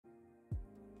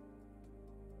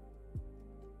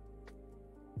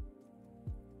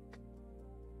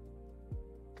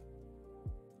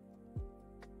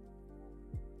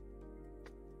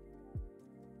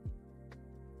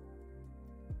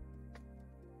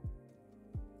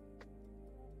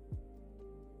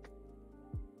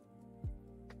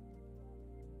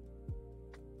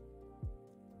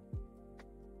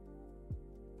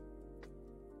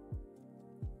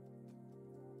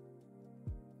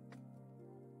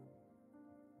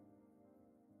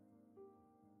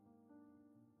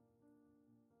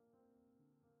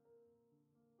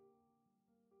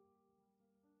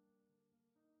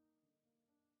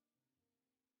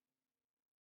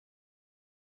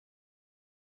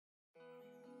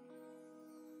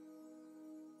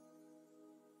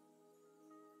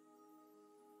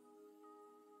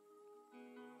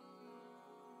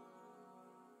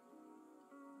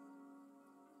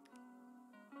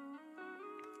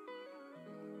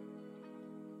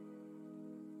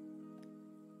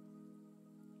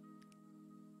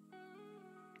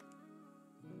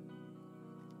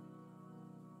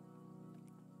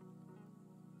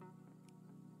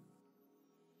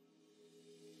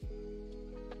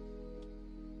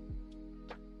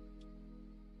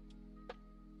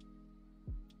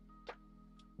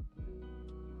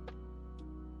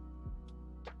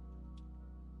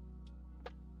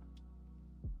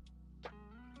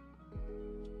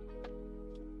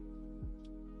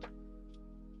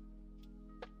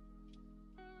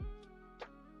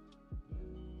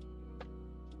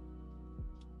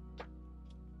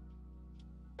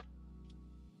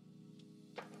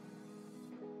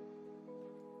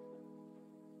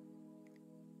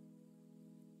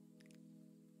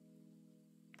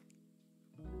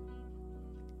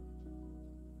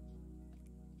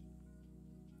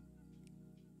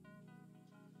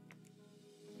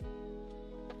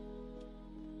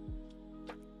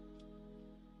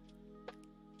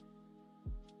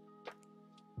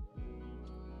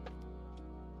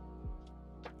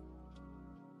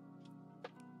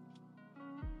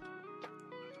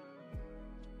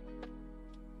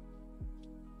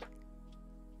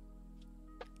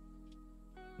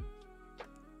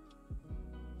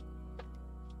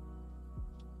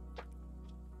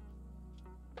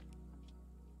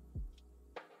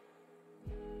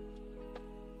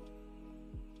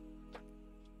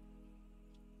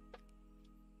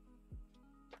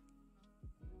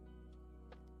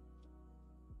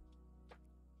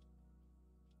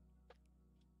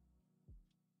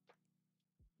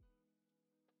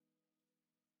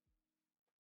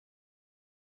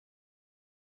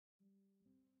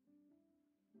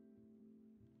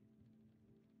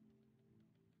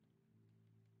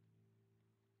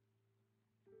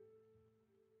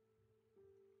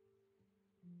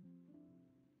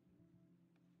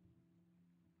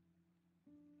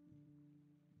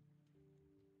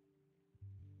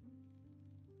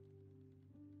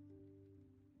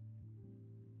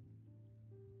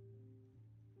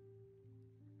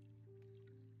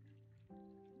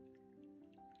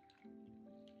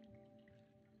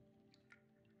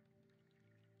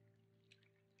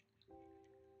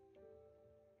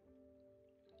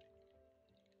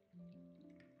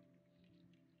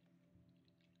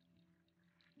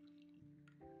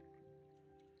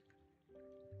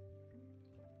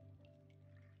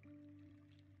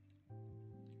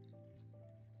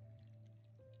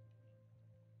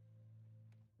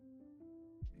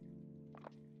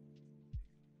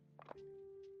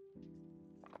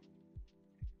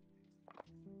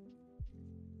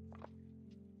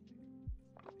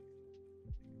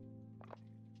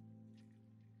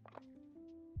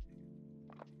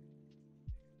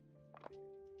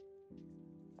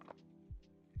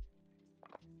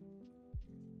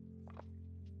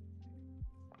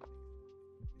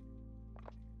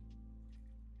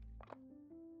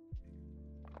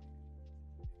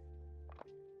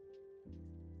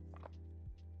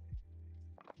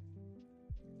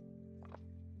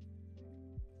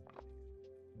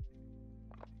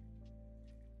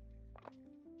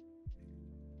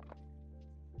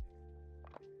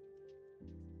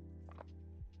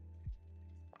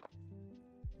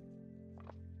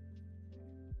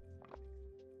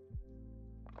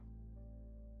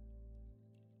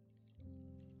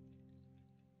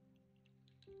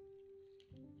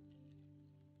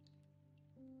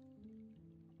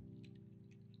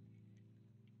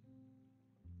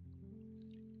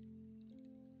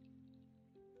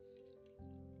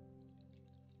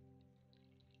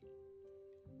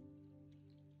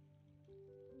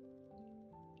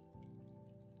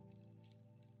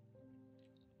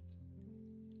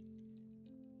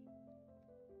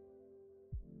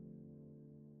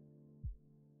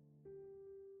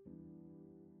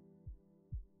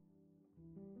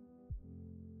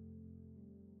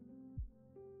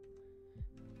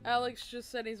Alex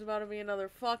just said he's about to be another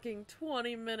fucking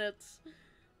 20 minutes.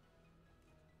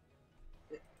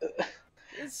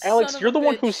 Alex, you're the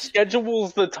one who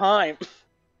schedules the time.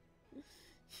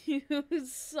 You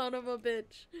son of a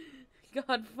bitch.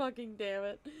 God fucking damn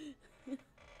it.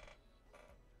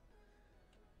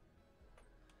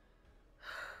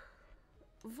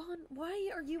 Vaughn, why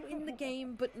are you in the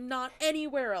game but not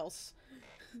anywhere else?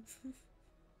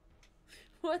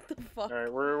 What the fuck? All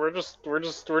right, we're just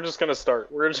gonna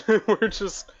start. We're just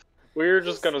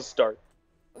gonna start.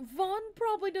 Vaughn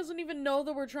probably doesn't even know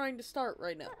that we're trying to start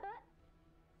right now.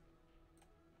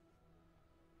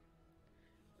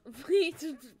 Please,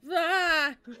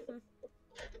 ah!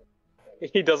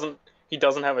 He doesn't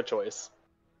have a choice.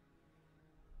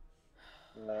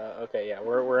 Okay, yeah,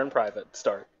 we're in private.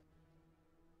 Start.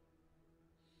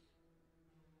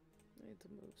 I need to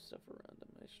move stuff around in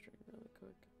my stream really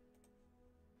quick.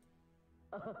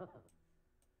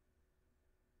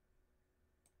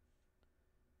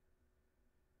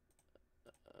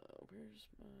 Where's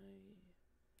my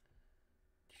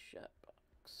chat box?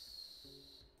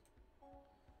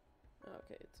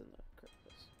 Okay, it's in the correct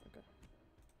place. Okay.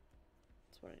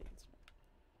 That's what I need to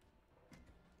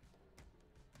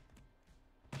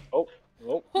know. Oh,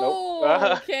 nope.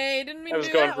 Oh, okay, didn't mean I to was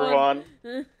do going that for one.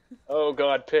 Vaughn. Oh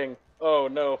god, ping. Oh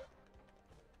no.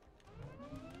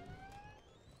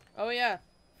 Oh yeah,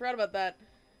 forgot about that.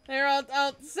 Here,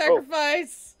 I'll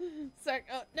sacrifice.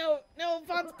 Oh, no,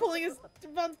 Vaughn's pulling us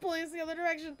the other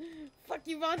direction. Fuck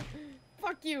you, Vaughn.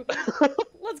 Fuck you.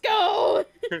 Let's go.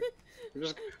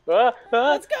 Let's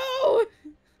go.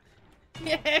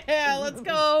 Yeah, let's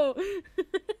go.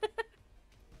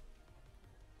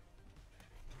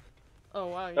 Oh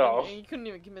wow, you couldn't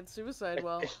even commit suicide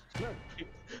well.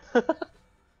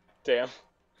 Damn.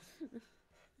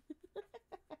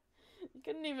 You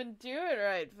couldn't even do it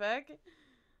right, Feck.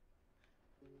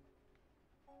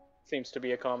 Seems to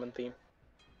be a common theme.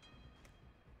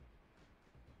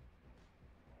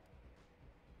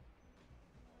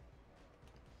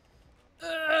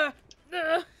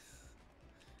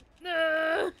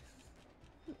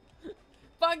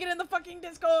 Vaughn, get in the fucking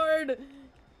Discord!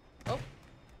 Oh.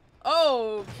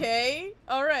 Okay.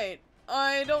 Alright.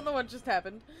 I don't know what just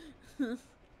happened. Wait.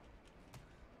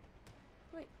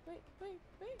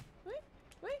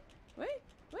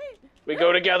 We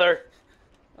go together!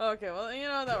 Okay, well, you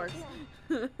know, that works.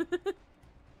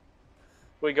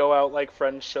 We go out like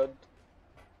friends should.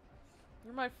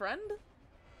 You're my friend?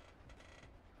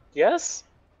 Yes?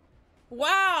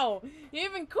 Wow! You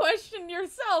even questioned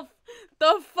yourself!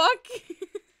 The fuck?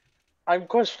 I'm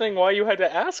questioning why you had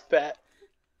to ask that.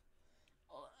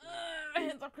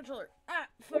 Hands off controller. Ah,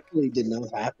 fuck. Really did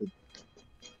not happen.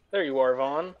 There you are,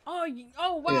 Vaughn. Oh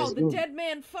wow, the dead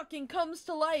man fucking comes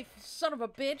to life, son of a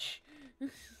bitch.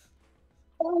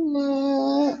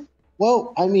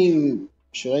 Well, I mean,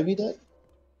 should I be dead?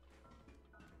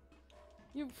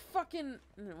 You fucking...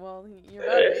 Well, you're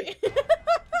about to be.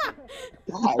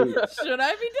 Should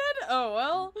I be dead? Oh,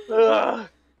 well.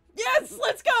 Yes,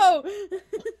 let's go!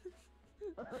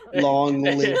 Long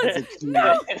live the king.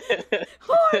 No!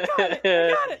 Oh, I got it!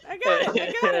 I got it! I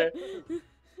got it!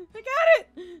 I got it!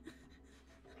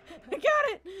 I got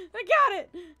it! I got it!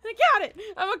 I got it!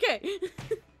 I'm okay!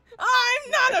 I'm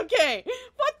not okay!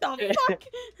 What the fuck?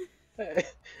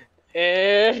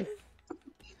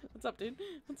 What's up, dude?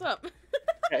 What's up?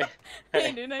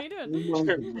 Hey, dude, how you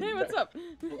doing? Hey, what's up?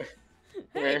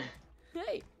 Hey,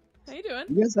 hey, how you doing?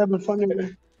 You guys having fun in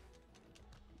here?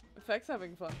 Effects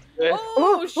having fun.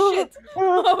 Oh shit!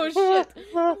 Oh shit!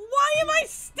 Why am I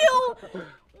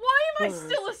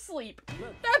still asleep?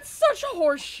 That's such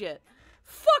horse shit.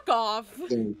 Fuck off.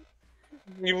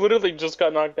 You literally just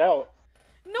got knocked out.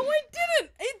 No, I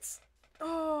didn't.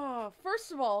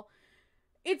 First of all,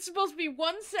 it's supposed to be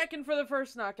 1 second for the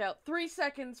first knockout, 3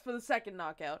 seconds for the second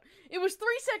knockout. It was 3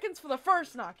 seconds for the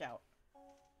first knockout.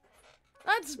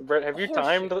 That's Brett, have you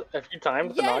timed the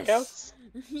knockouts?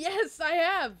 Yes, I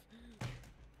have.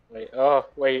 Wait, oh,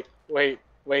 wait.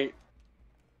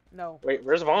 No. Wait,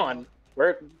 where's Vaughn?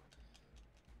 Where?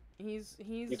 He's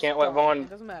You can't let Vaughn... It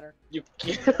doesn't matter. You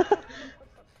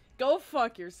Go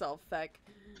fuck yourself, Feck.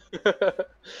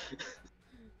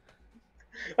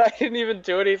 I didn't even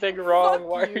do anything wrong. Fuck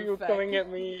Why you, are you Feck. coming at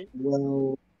me?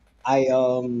 Well,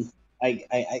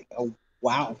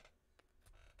 wow.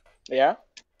 Yeah?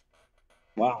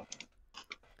 Wow.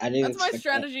 I didn't That's my expect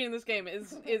strategy in this game,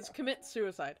 is commit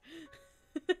suicide.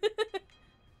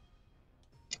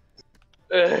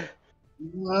 Oh,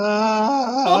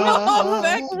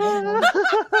 Feck! Feck,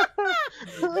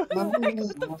 what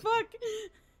the fuck?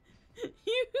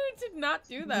 You did not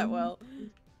do that well.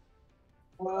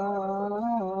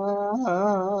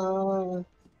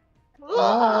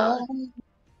 Ah,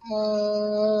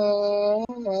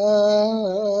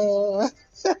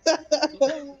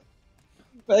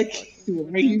 like,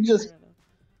 where you just,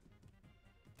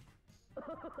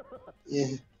 yeah,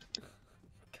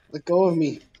 let go of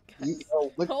me.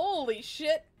 Oh, look. Holy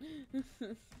shit!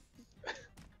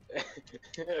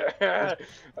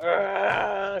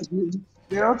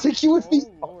 Yeah, I'll take you with me.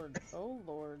 Oh lord, oh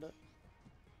lord.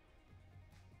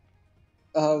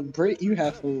 Britt, you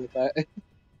have fun with that.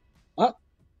 Ah,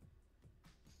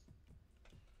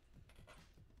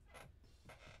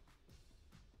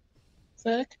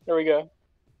 Zach, There we go.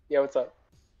 Yeah, what's up?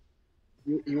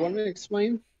 you want to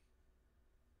explain?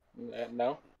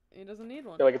 No? He doesn't need I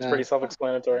one. feel like it's Nah. pretty I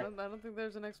self-explanatory. don't think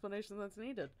there's an explanation that's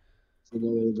needed.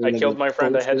 I killed my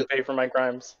friend, I had to Bullshit. pay for my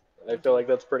crimes. I feel like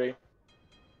that's pretty...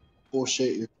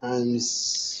 Bullshit, your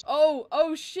crimes.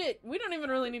 Oh shit! We don't even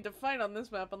really need to fight on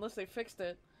this map unless they fixed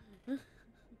it. I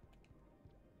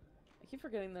keep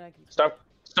forgetting that I can. Stop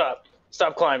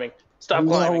climbing. Stop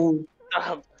climbing.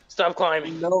 No, Stop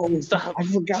climbing. no, Stop. I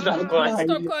forgot how to Climbing. Stop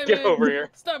climb. climbing! Get over here.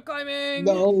 Stop climbing!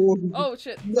 No, Oh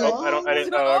shit! no. Oh, I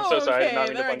didn't. Oh, I'm so sorry. I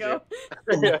did not Okay, mean to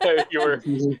there I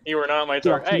punch go. you were not my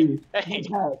Get off target. me. Hey.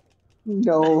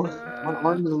 No, my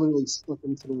arm is literally split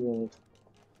into the wall.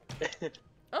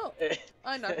 Oh,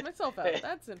 I knocked myself out.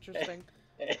 That's interesting.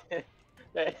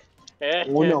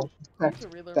 Oh no, I back, need to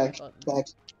reload back, my buttons. back,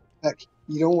 back.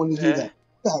 You don't want to do that.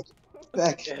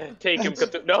 Back. Take him,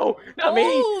 Cthulhu. No, not me.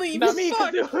 Holy Not me,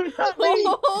 fuck! Cthulhu. Not me.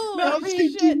 I'll Holy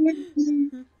take shit! you with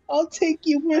me. I'll take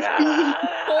you with me.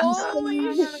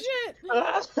 Holy shit!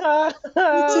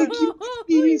 I'll take you with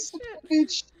me, Holy you son of a shit!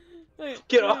 bitch. Wait,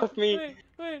 Get wait, off me.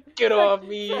 wait. Get Feck, off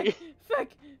me. Feck,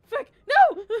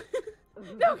 no!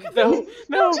 No, Cthulhu! No.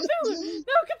 No, Cthulhu!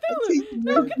 No, I'll Cthulhu! take you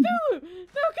No, with me. Cthulhu!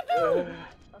 No, Cthulhu!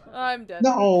 I'm dead.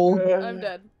 No. I'm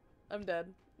dead. I'm dead.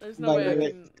 There's no My way I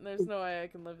Brit. can. There's no way I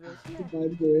can live this. My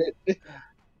Brit.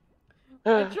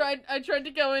 I tried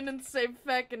to go in and save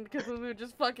Feck, and Cthulhu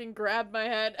just fucking grabbed my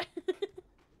head.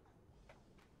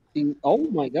 Oh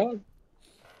my god.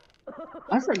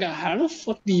 I forgot, how the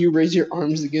fuck do you raise your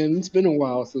arms again? It's been a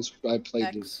while since I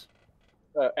played this.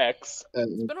 X.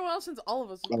 It's been a while since all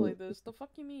of us have played this. The fuck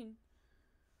you mean?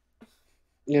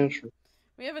 Yeah, sure.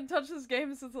 We haven't touched this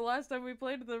game since the last time we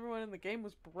played with everyone, and the game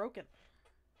was broken.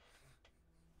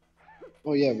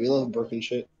 Oh yeah, we love broken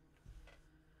shit.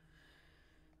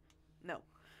 No.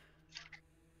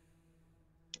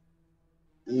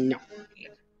 No.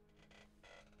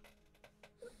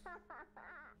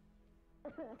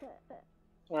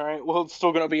 Alright, well, it's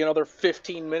still gonna be another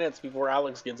 15 minutes before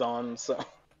Alex gets on, so...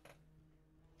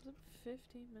 Is it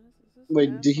 15 minutes? Is this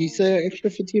Wait, did he asshole? say extra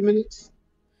 15 minutes?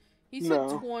 He said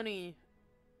No. 20.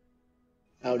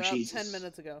 Oh, About Jesus. 10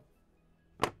 minutes ago.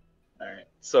 Alright,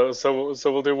 so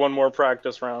we'll do one more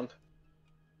practice round.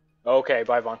 Okay,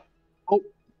 bye, Vaughn.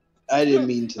 I didn't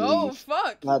mean to Oh, leave.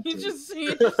 fuck! Not He to. just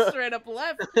straight up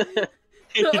left.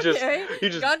 he Okay,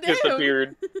 just goddamn.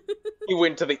 disappeared. He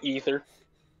went to the ether.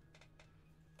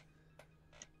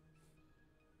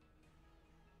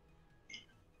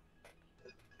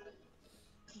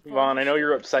 Vaughn, I know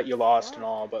you're upset you lost and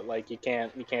all, but like you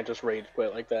can't just rage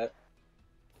quit like that.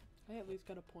 I at least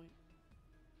got a point.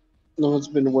 No, it's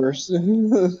been worse. I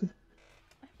haven't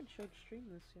showed stream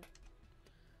this yet.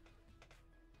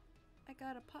 I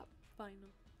got a pop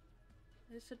vinyl.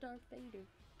 It's a Darth Vader.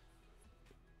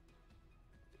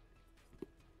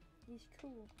 He's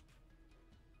cool.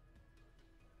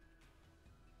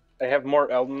 I have more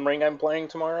Elden Ring I'm playing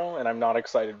tomorrow, and I'm not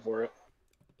excited for it.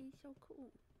 He's so cool.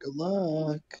 Good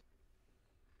luck.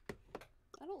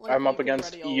 I don't like I'm that up you can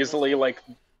against ready all of us easily up. like.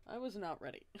 I was not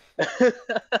ready.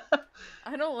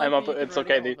 I don't like I'm up. that you can It's ready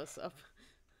okay. all of us up.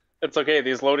 It's okay.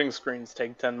 These loading screens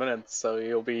take 10 minutes, so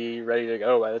you'll be ready to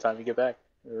go by the time you get back,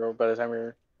 or by the time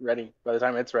you're ready. By the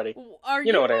time it's ready. Are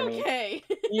You know what I mean. okay?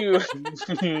 You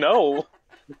no.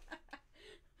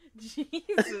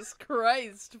 Jesus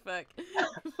Christ, Feck.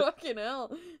 Fucking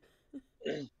hell.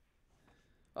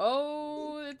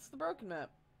 Oh, it's the broken map.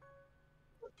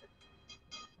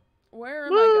 Where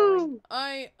am I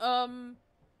going?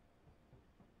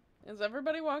 Is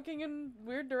everybody walking in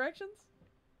weird directions?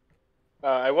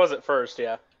 I was at first,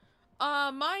 yeah.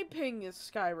 My ping is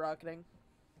skyrocketing.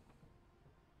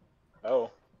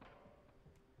 Oh.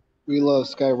 We love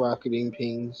skyrocketing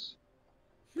pings.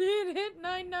 It hit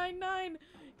 999,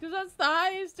 because that's the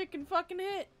highest it can fucking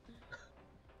hit.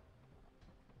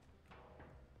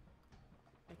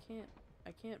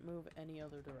 I can't move any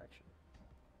other direction.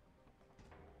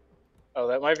 Oh,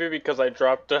 that might be because I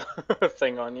dropped a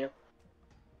thing on you.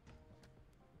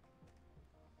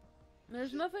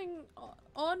 There's nothing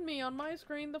on me on my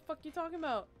screen. The fuck you talking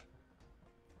about?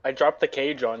 I dropped the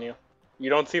cage on you. You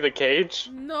don't see the cage?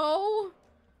 No.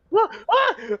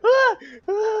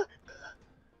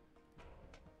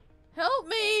 Help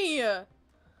me!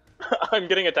 I'm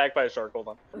getting attacked by a shark.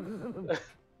 Hold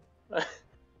on.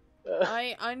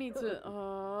 I need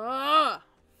to.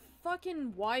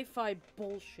 Fucking Wi-Fi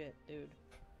bullshit, dude.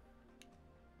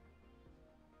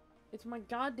 It's my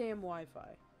goddamn Wi-Fi.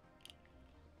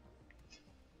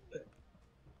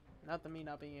 Not me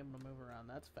not being able to move around,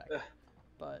 that's a fact.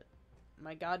 But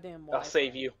my goddamn Wi-Fi I'll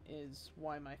save you. is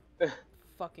why my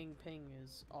fucking ping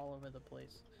is all over the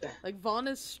place. Like, Vaughn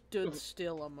has stood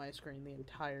still on my screen the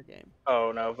entire game.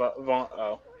 Oh no, Vaughn.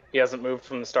 Oh, he hasn't moved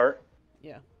from the start.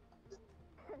 Yeah.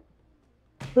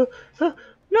 No,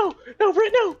 no,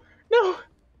 Britt, no, no.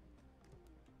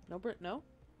 No, Britt, no?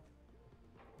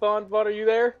 Vaughn, are you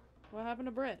there? What happened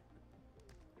to Britt?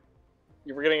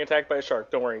 You were getting attacked by a shark.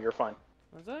 Don't worry, you're fine.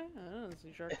 Was I? I don't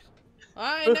see sharks.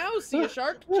 I now see a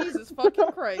shark. Jesus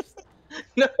fucking Christ.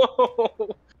 No!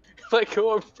 Let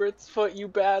go of Britt's foot, you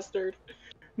bastard.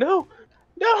 No!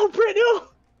 No, Britt, no!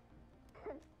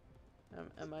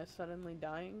 Am I suddenly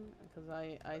dying? Because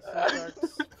I see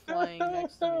sharks flying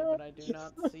next to me, but I do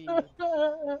not see...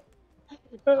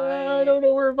 I don't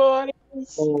know where Vaughn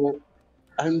is. Oh,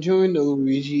 I'm doing the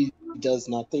Luigi does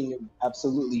nothing.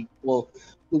 Absolutely. Well,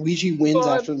 Luigi wins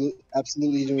Vaughn. after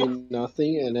absolutely doing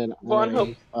nothing, and then Vaughn, help.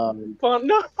 Vaughn,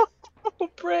 no!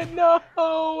 Britt, no!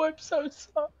 I'm so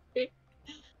sorry.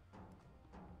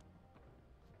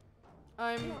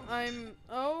 I'm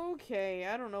okay.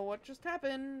 I don't know what just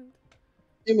happened.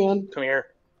 Hey, man. Come here.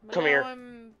 But Come now here.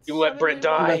 I'm You let Britt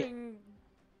die. watching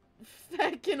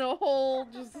Feck in a hole,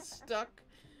 just stuck,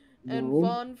 and No.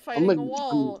 Vaughn fighting a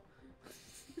wall.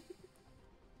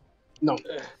 No.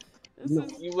 This No.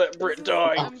 is, You let Britt this is,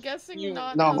 die. I'm guessing You-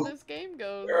 not No. how this game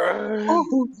goes.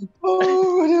 Oh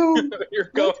no!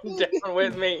 You're going down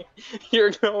with me.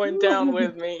 You're going down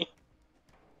with me.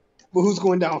 But who's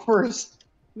going down first?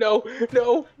 No,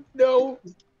 no, no,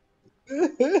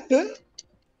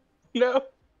 no,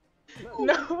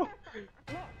 no.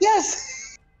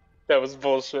 Yes! That was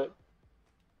bullshit.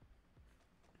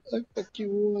 I fuck you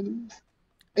one.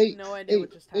 Hey, No idea hey,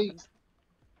 what just hey. happened.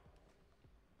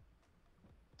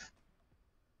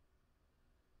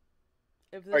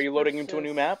 If this Are you loading into a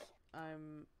new map?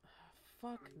 I'm...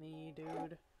 Fuck me,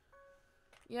 dude.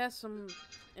 Yes, I'm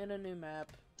in a new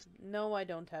map. No, I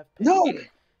don't have ping. No!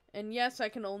 And yes, I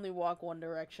can only walk one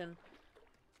direction.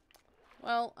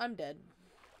 Well, I'm dead.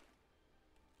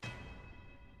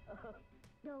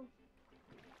 No.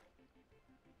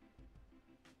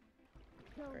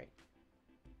 No. Great.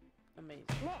 Amazing.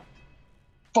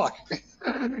 Fuck!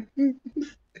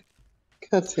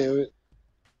 God damn it.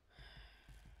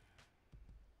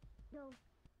 No.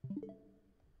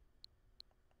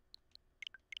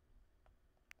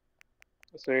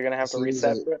 So you're gonna have to Seems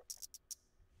reset like- Britt?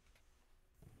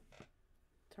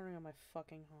 Turning on my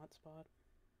fucking hotspot.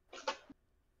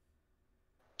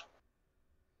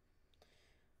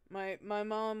 My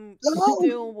mom No!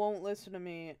 still won't listen to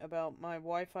me about my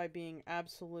Wi-Fi being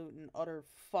absolute and utter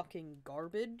fucking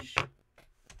garbage. Fuck,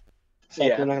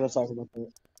 Yeah. we're not gonna talk about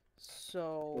that.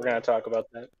 So We're gonna talk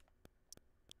about that.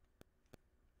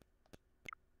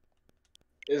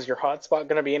 Is your hotspot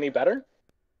gonna be any better?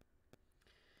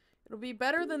 it'll be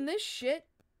better than this shit.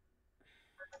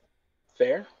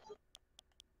 Fair.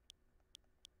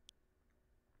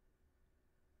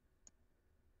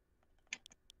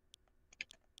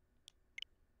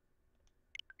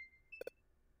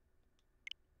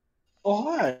 Oh,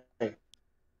 hi.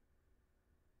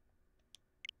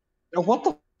 What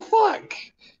the fuck?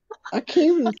 I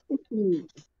can't even fucking...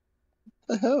 What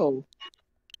the hell?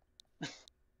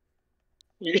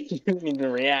 You didn't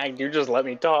even react. You just let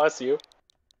me toss you.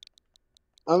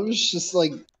 I was just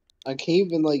like, I can't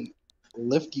even like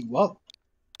lift you up.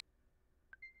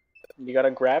 You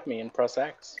gotta grab me and press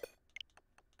X.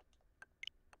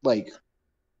 Like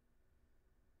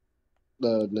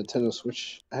the Nintendo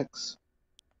Switch X.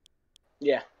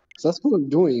 Yeah. So that's what I'm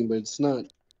doing, but it's not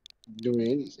doing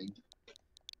anything.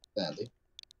 Sadly.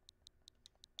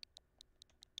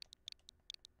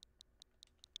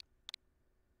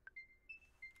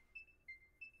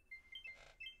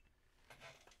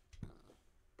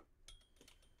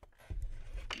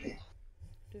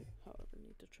 Do, however,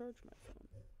 need to charge my phone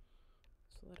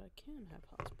so that I can have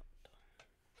hotspot.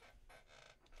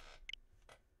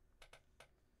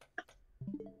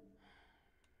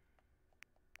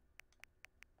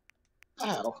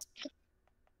 Ow.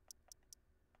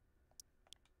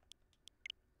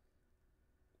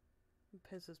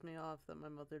 pisses me off that my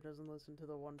mother doesn't listen to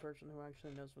the one person who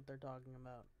actually knows what they're talking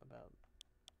about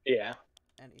Yeah.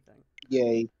 anything.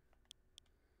 Yay.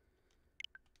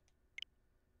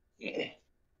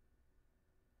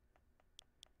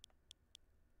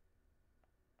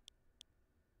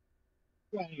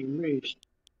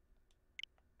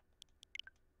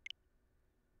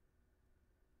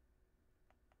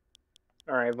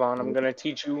 All right, Vaughn. I'm gonna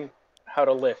teach you how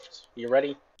to lift. You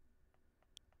ready?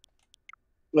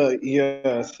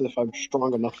 Yes, if I'm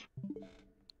strong enough.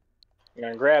 You're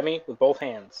gonna grab me with both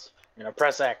hands. You're gonna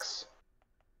press X.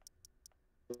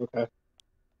 Okay.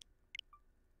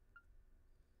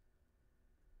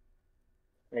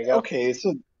 There you go. Okay,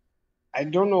 so I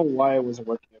don't know why it wasn't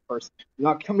working at first.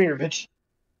 Now come here, bitch.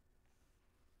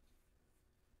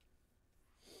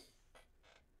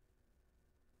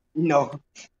 No.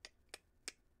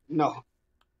 No.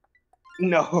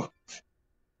 No.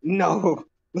 No.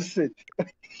 Listen.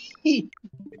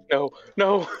 No,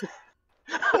 no.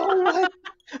 No, what?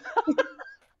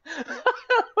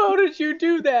 How did you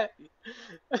do that?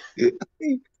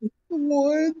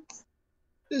 What?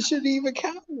 This shouldn't even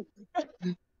count.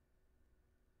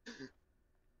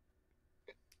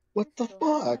 What the So I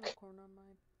have a fuck? corn on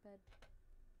my bed.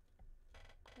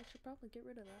 I should probably get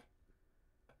rid of that.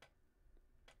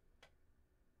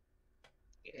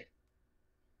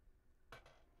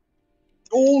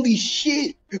 Holy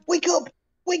shit! Wake up!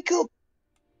 Wake up!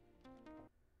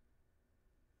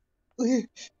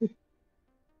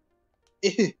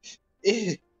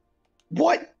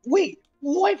 What? Wait,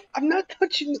 what? I'm not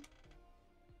touching.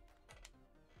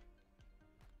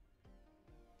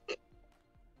 Are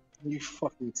you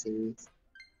fucking serious?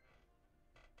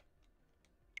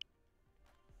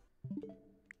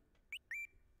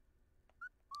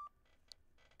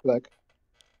 Like,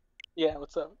 Yeah,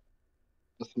 what's up?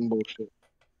 that's some bullshit.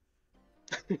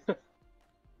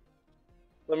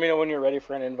 Let me know when you're ready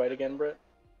for an invite again, Britt.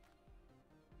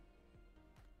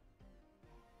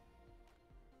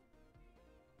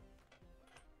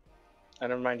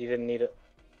 Never mind, you didn't need it.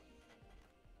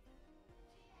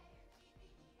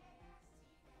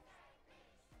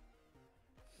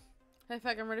 Hey,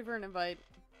 fuck, I'm ready for an invite.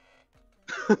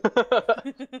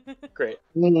 Great.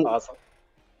 Mm, Awesome.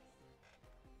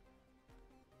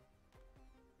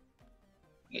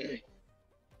 I'm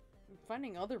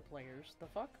finding other players. The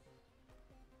fuck?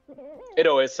 It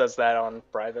always says that on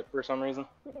private for some reason.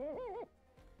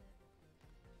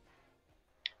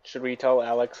 Should we tell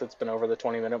Alex it's been over the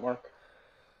 20-minute mark?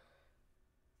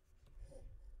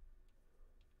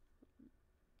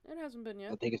 It hasn't been I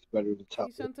yet. think it's better to tell.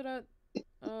 He sent it at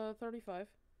 35.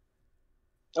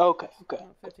 Okay, okay.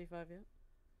 Not 55 yet.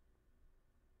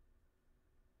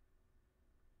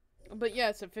 But yeah,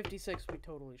 it's at 56. We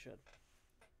totally should.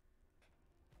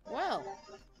 Well.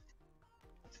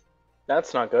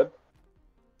 That's not good.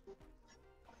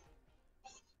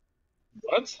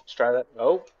 What? Let's try that.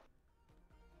 Oh.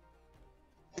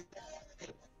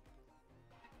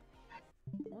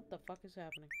 What the fuck is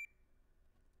happening?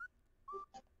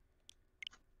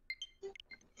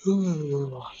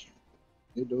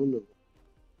 I don't know.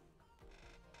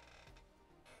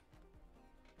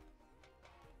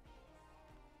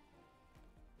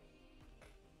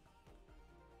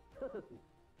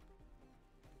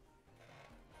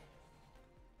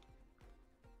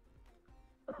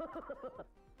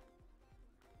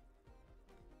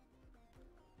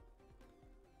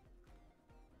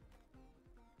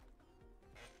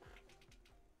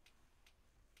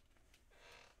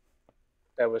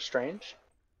 That was strange.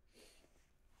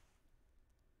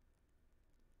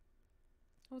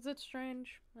 Was it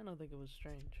strange? I don't think it was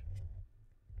strange.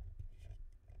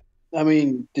 I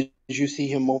mean, did you see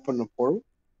him open the portal?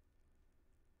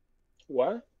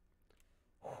 What?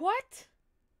 What?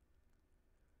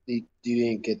 You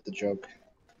didn't get the joke,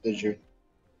 did you?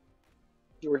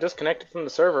 You were disconnected from the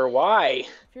server. Why?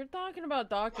 If you're talking about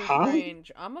Doctor Huh?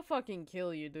 Strange, I'ma fucking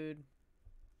kill you, dude.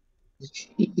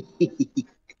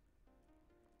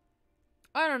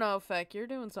 I don't know, Feck. You're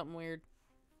doing something weird.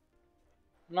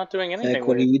 I'm not doing anything Heck,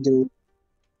 what do weird. you do?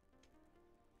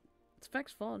 It's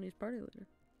Feck's fault and he's party leader.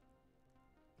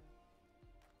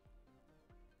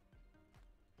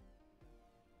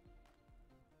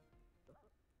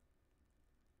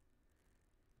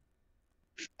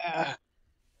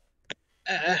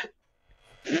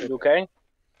 You okay?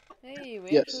 Hey,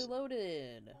 we Yes. actually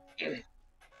loaded. Am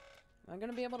I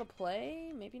gonna be able to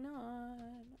play? Maybe not.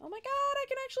 Oh my god, I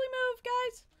can actually move,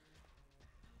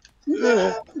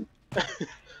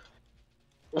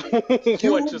 guys!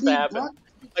 What just happened?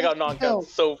 I got knocked out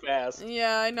so fast.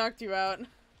 Yeah, I knocked you out.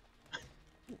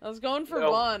 I was going for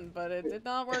No. Vaughn, but it did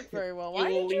not work very well. Why You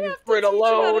did you leave have to Brit teach him how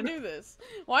to alone. do this?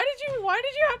 Why did you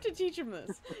have to teach him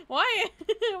this? Why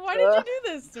why did you do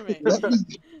this to me?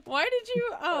 Why did you?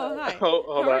 Oh, hi. Hold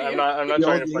How on. are you? I'm not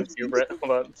trying to punch you, Britt.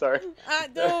 Hold on. Sorry.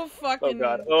 Oh fucking. Oh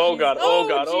god. Oh god. Oh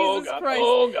god. Oh Jesus god. Christ.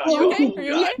 Oh god. You okay? Oh Are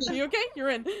you god. okay? Are you okay? You're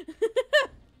in.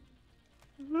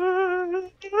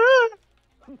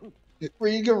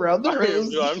 Where you go around the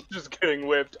rose. I'm just getting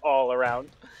whipped all around.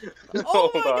 Oh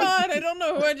Hold my on. god, I don't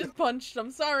know who I just punched.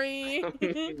 I'm sorry.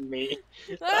 Me.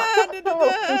 No,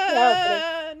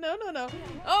 no, no.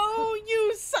 Oh,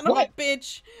 you son of a What?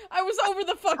 bitch. I was over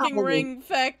the fucking Ow. ring,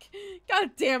 Feck.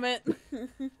 God damn it.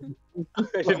 I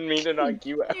didn't mean to knock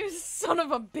you out. You son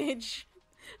of a bitch.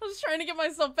 I was trying to get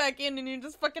myself back in and you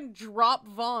just fucking drop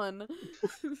Vaughn.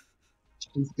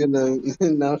 She's gonna.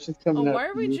 Now she's Oh, coming out. why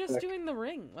are we for you, just Feck. doing the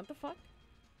ring? What the fuck?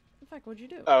 What the fuck, what'd you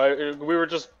do? We were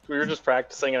just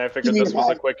practicing, and I figured this was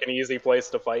a quick and easy place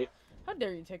to fight. How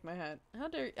dare you take my hat? How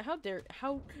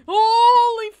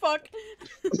holy fuck!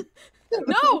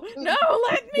 No! No!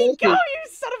 Let me go, you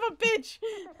son of a bitch!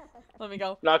 Let me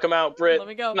go. Knock him out, Britt. Let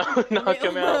me go. Knock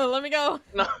him out. Let me go.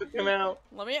 Knock him out.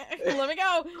 Let me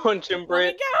go. Punch him, Let me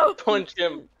Britt. go. Punch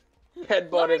him. Let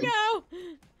Headbutt me him. go.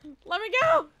 Let me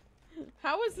go.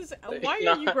 How is this? Why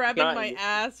are you grabbing Not my you.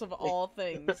 ass of all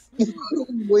things?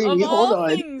 Wait, Of hold all on.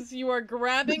 things, you are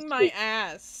grabbing my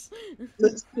ass.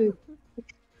 Let's do.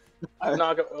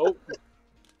 Knock him. Oh.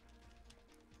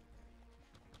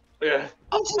 Yeah.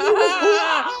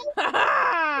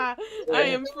 I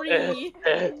am free.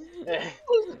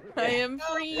 I am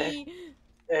free.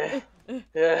 Yeah.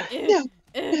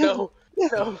 No.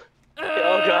 No. Oh,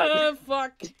 God.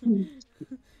 Fuck.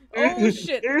 Oh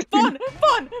shit. Fun!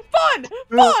 Fun! Fun!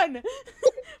 Fun!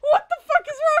 What the fuck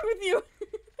is wrong with you?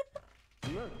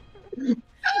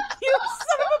 You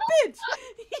son of a bitch!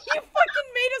 You fucking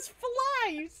made us fly,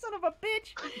 you son of a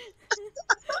bitch!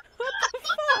 What the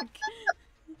fuck?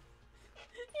 You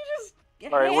just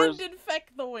Alright, handed Feck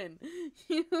the win.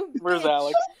 You Where's bitch.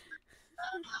 Alex?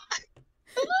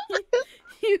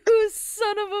 You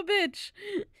son of a bitch!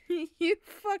 You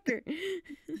fucker!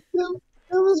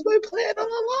 That was my plan all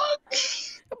along.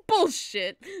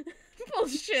 Bullshit!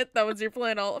 Bullshit! That was your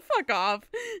plan all. Fuck off!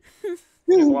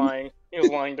 He's lying. He was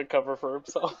lying to cover for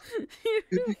himself.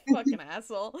 You fucking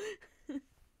asshole! That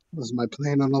was my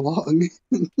plan all along.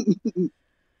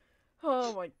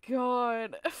 Oh my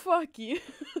god! Fuck you!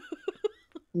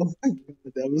 Oh my god,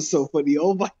 that was so funny.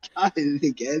 Oh my god,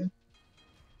 again.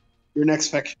 Your next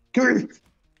Feck. Come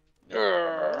here.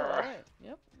 Alright.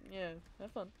 Yep. Yeah.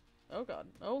 Have fun. Oh god.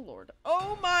 Oh lord.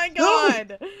 Oh my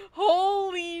god!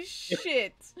 Holy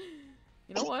shit!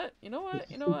 You know what? You know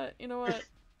what? You know what? You know what?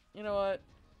 You know what?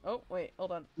 Oh wait,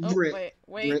 hold on. Oh Brit.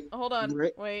 wait, Brit. hold on.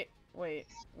 Brit. Wait,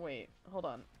 hold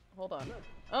on. Hold on.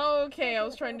 Okay, I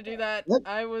was trying to do that. What?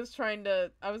 Oh,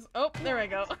 there I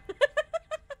go.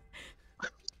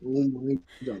 Oh my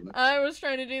god. I was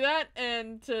trying to do that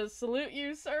and to salute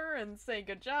you, sir, and say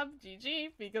good job,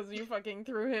 GG, because you fucking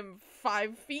threw him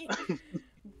 5 feet.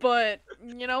 But,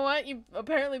 you know what? You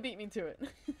apparently beat me to it.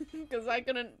 Because I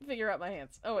couldn't figure out my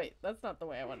hands. Oh wait, that's not the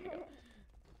way I wanted to go.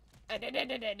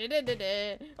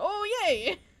 Oh,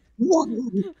 yay! What?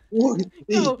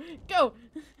 Go! Go!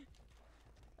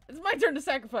 It's my turn to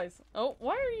sacrifice. Oh,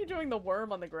 why are you doing the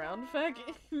worm on the ground, Feck?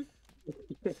 Oh,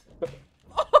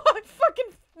 I fucking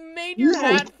made your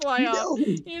hat fly off.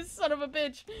 You son of a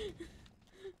bitch.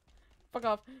 Fuck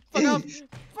off. Fuck off.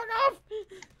 Fuck off.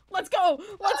 Let's go.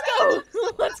 Let's go.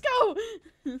 Let's go.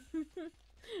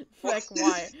 Feck,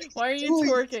 why? Why are you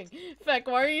twerking? Feck,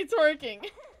 why are you twerking?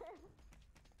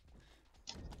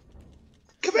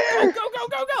 Come here! Go, go,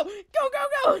 go, go. Go, go,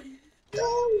 go.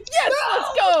 No! Yes, No!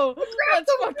 let's go. Grab Let's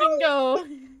the fucking go.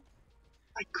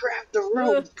 I grabbed the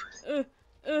rope.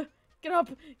 Get up.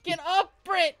 Get up,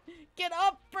 Brit. Get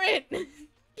up, Brit.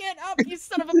 Get up, you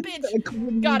son of a bitch. Feck,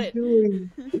 what are Got you it.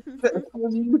 doing? Feck,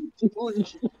 what are you doing?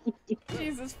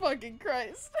 Jesus fucking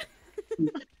Christ.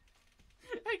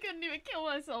 I couldn't even kill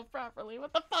myself properly.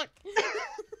 What the fuck?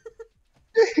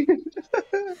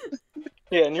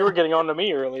 Yeah, and you were getting on to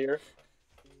me earlier.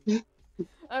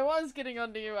 I was getting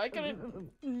onto you. I couldn't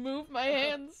move my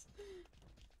hands.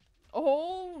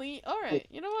 Holy. Alright.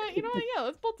 You know what? You know what? Yeah,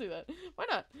 let's both do that. Why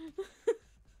not?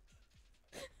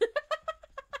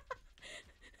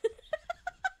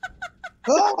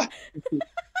 Ah!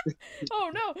 Oh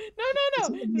no. No, no, no.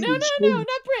 No, no, no.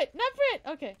 Not Brit. Not Brit.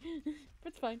 Okay.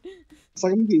 It's fine. It's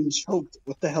like I'm getting choked.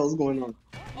 What the hell's going on?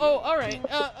 Oh, alright.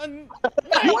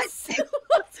 Nice.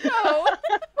 Let's go.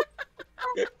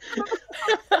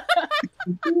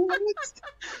 What?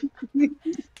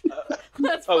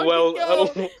 Let's Oh fucking well.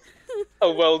 go. Oh,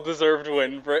 A well-deserved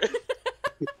win, Brit.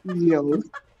 Yo. You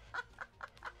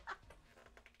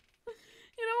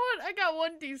know what? I got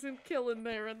one decent kill in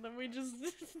there, and then we just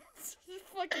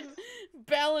fucking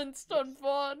balanced on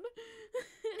Vaughn.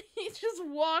 He just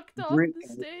walked off Brit- the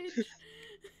stage.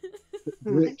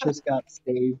 Brit just got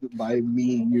saved by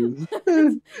me and you.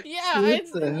 Yeah,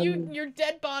 What the hell? your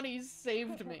dead bodies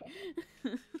saved me.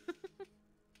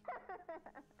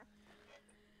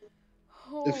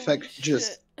 Holy Effect shit.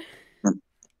 just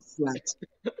flat.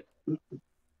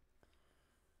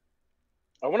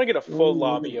 I want to get a full Ooh.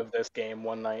 lobby of this game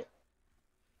one night.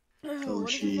 Oh,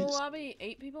 what is the full jeez. lobby?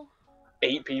 8 people?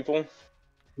 8 people.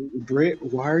 Brit,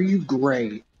 why are you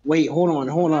gray? Wait, hold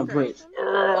on, Brit.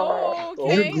 Oh, Oh,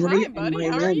 okay. You're great Hi, buddy. on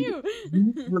my How are end.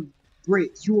 you?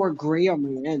 Brit, you are gray on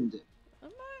my end. I'm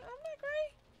not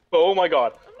great. oh my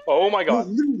god. Oh my No, god.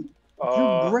 literally,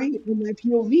 you're gray on my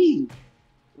POV.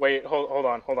 Wait, hold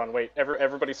on, wait.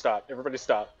 Everybody stop. Everybody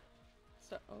stop.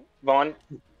 Stop. Oh, Vaughn,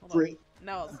 hold on. Brit,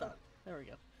 Now I'll stop. There we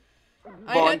go.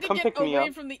 I Vaughn, had to come get pick me away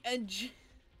up. from the edge.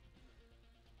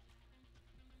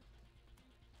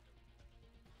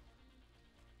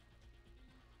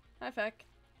 Hi, Feck.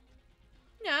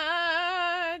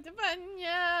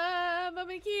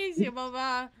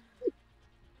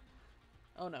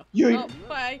 Oh no. Yoink. Oh,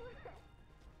 bye.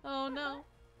 Oh no.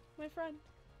 My friend.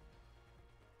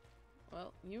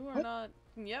 Well, you are not.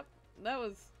 Yep. That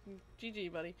was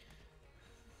GG, buddy.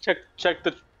 check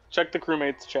the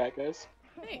crewmates chat, guys.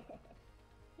 Hey.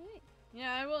 Hey.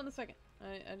 Yeah, I will in a second.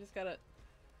 I just gotta.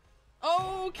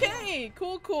 Okay.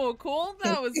 Cool.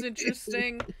 That was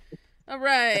interesting. All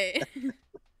right.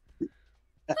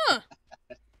 Huh.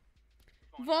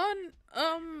 Vaughn.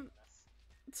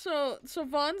 So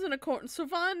Vaughn's in a corner. So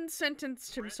Vaughn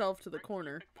sentenced himself to the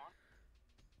corner.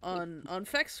 On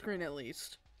Feck's screen, at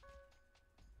least.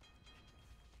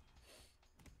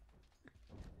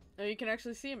 Oh, you can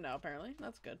actually see him now, apparently.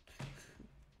 That's good.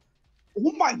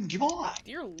 oh my god!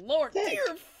 Dear Lord. Feck.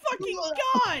 Dear fucking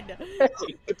God!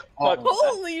 Oh,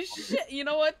 Holy shit! You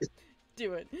know what?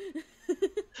 Do it.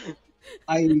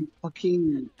 I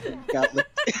fucking got the.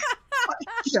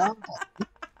 God.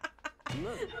 And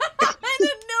a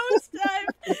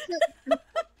nosedive!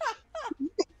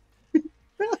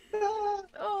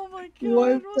 Oh my god,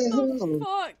 What what the the hell?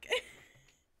 fuck?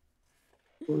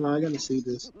 Hold on, I gotta see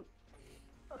this.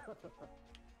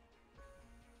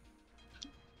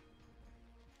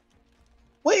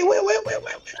 Wait. We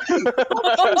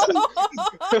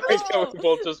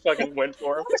both just fucking went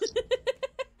for him.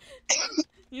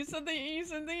 You said that you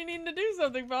needed to do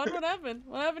something, Vaughn. What happened?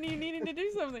 What happened to you needing to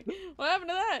do something? What happened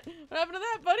to that? What happened to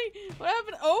that, buddy? What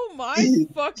happened? Oh my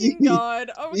fucking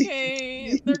god.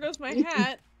 Okay, there goes my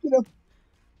hat.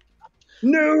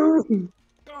 No!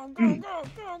 Go.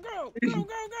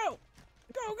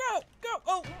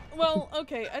 Oh, well,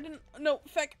 okay, I didn't, no,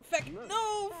 Feck,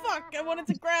 no, fuck, I wanted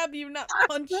to grab you, not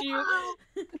punch you.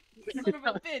 Son of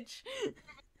a bitch.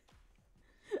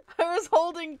 I was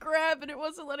holding grab and it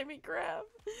wasn't letting me grab.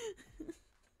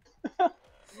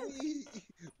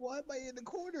 Why am I in the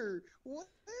corner? What?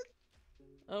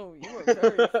 Oh, you are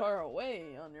very far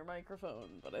away on your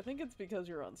microphone, but I think it's because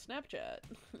you're on Snapchat.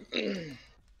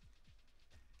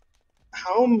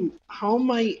 How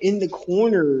am I in the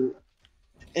corner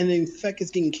and then Feck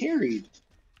is getting carried?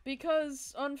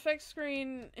 Because on Feck's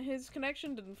screen, his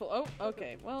connection didn't full. Oh,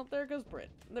 okay. Well, there goes Brit.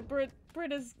 The Brit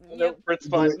is. No, Yep. Brit's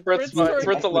fine. Brit's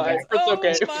Brit's alive. Brit's Oh,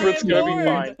 okay. my Brit's gonna be lord.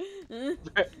 fine.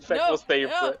 Feck will save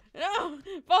Brit. No,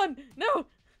 Vaughn, no.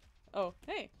 Oh,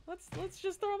 hey, let's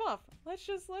just throw him off. Let's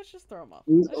just throw him off.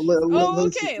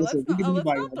 Okay. Listen, Let's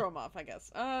not throw him off. I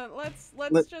guess. Let's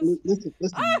just. Listen.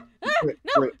 Brit,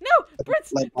 No,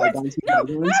 Brit's. Let bygones be No,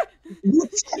 bygones. no,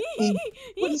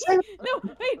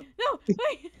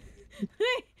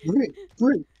 wait.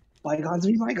 Brit, bygones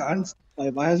be bygones.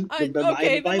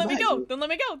 Okay, then let me go. Let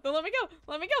me go.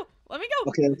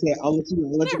 Okay, I'll let you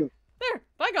go. There,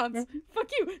 bygones. Fuck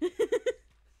you.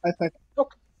 Bye.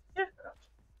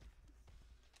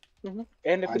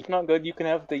 And if it's not good, you can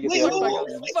have the. Wait, Fuck oh,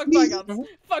 bygones. wait, Fuck please. bygones.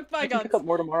 Fuck You can bygones. pick up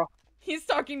more tomorrow. He's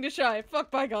talking to Shy. Fuck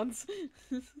bygones.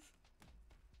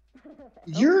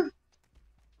 You're.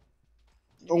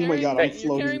 Oh my god, I'm You're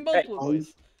floating. carrying both blue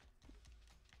boys.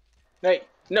 Hey,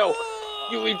 no!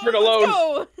 You leave Brit alone! Let's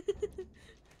go!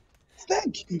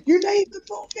 Feck, you're not even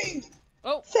moving.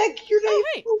 Oh, Feck, you're not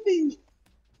hey. even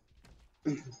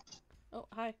moving. oh,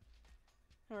 hi.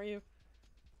 How are you?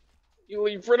 You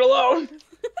leave Brit alone!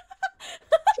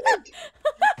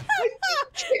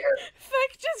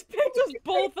 Feck just picked us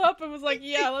both up and was like,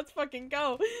 yeah, let's fucking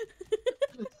go.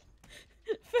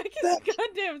 Feck is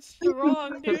goddamn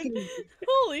strong, dude.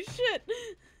 Holy shit.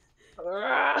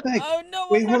 Heck, Oh no,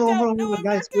 wait, I'm hold knocked on, out! hold on, No, hold on, I'm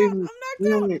guys, knocked wait, out!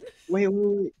 wait, I'm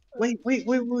knocked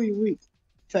out! wait.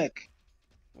 Feck,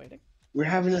 Waiting. we're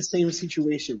having the same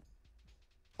situation.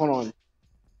 Hold on.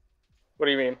 What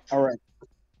do you mean? All right.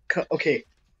 Okay,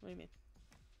 What do you mean?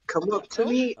 come up to Oh,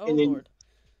 me oh and then, lord.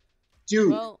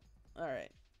 dude. Well,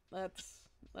 alright. That's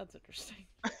interesting.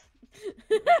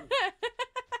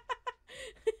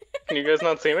 Can you guys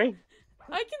not see me?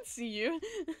 I can see you,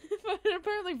 but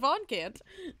apparently Vaughn can't.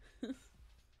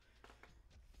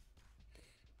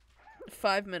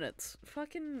 5 minutes.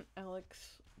 Fucking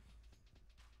Alex.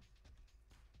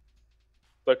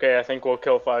 Okay, I think we'll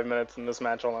kill 5 minutes in this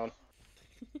match alone.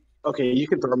 Okay, you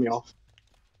can throw me off.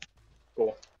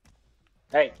 Cool.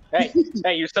 Hey,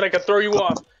 you said I could throw you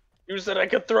off! You said I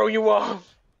could throw you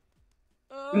off!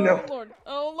 Oh No. lord.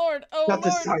 Oh lord. Oh Not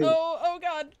this lord. time. Oh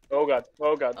god. Oh god,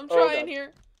 oh god, I'm oh trying god.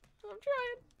 here. I'm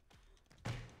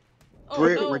trying. Oh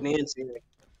We're no. dancing.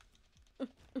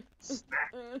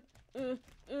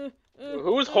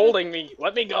 Who's holding me?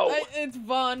 Let me go! It's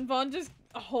Vaughn. Vaughn just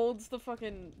holds the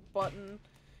fucking button.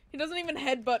 He doesn't even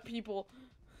headbutt people.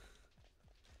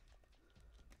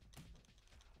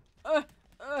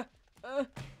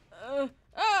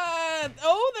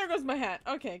 Oh, there goes my hat.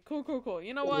 Okay, cool.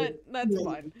 You know what? That's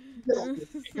fine.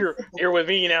 You're with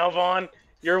me now, Vaughn.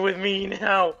 You're with me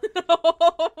now.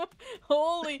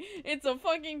 Holy, it's a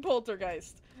fucking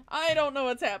poltergeist. I don't know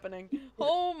what's happening.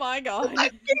 Oh my god. I'm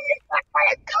getting attacked by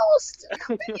a ghost!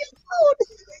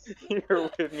 You're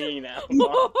with me now,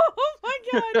 Vaughn. Oh my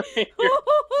god.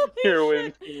 Holy You're shit.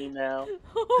 with me now.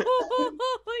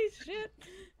 Holy shit.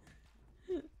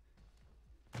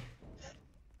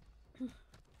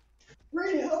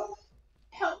 Radio,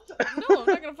 help! No, I'm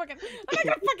not gonna fucking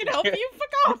help you.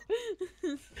 Fuck off.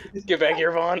 Get back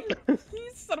here, Vaughn. You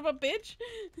son of a bitch.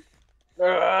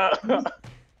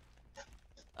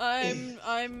 I'm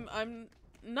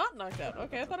not knocked out.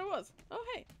 Okay, I thought I was. Oh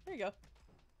hey, there you go.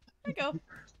 There you go.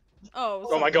 Oh,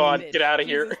 Oh my son god, of a bitch. get out of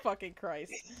here. Jesus fucking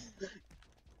Christ.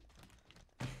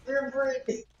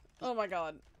 Oh my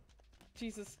god.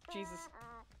 Jesus.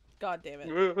 God damn it.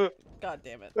 God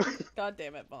damn it. God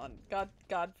damn it, Vaughn. God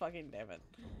fucking damn it.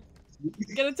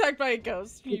 Get attacked by a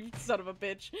ghost, you son of a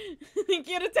bitch.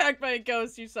 Get attacked by a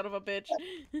ghost, you son of a bitch.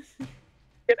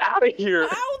 Get out of here.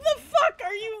 How the fuck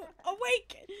are you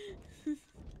awake?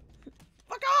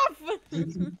 Fuck off!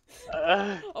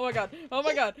 Oh my god. Oh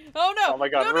my god. Oh no. Oh my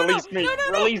god, No, release me. No,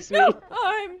 Release me. no.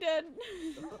 I'm dead.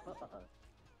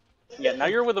 Yeah, now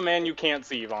you're with a man you can't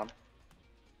see, Vaughn.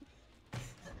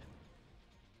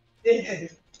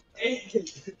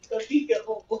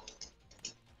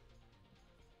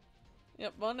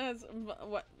 Yep, Vaughn has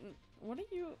what are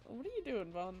you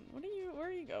doing, Vaughn? Where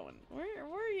are you going? Where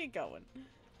are you going?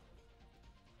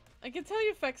 I can tell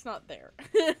you Feck's not there.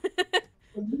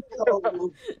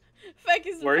 Feck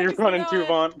is Where are you running to,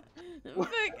 Vaughn?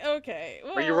 Feck, okay.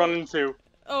 Well, Where are you running to?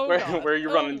 Oh Where god. are you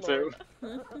Oh, running Lord.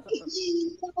 to?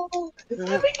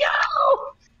 Let me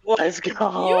go! Let's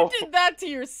go! You did that to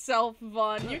yourself,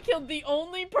 Vaughn. You killed the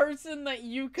only person that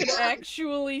you could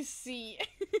actually see.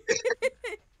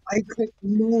 I couldn't.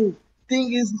 No.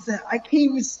 Thing is that I can't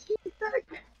even see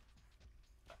back.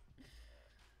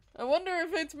 I wonder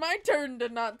if it's my turn to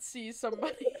not see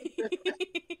somebody.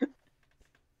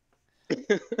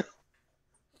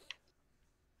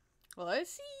 Well, I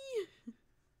see.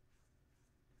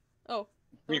 Oh.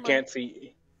 You never mind. can't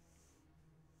see.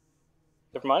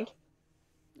 Never mind.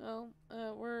 Oh,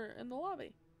 we're in the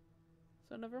lobby.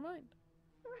 So never mind.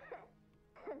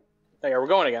 Oh yeah, we're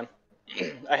going again.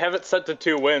 I have it set to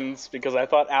 2 wins because I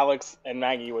thought Alex and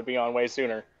Maggie would be on way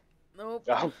sooner. Nope.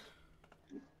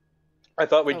 I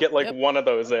thought we'd get like yep. one of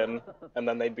those in, and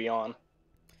then they'd be on.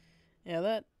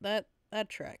 Yeah, that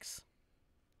tracks.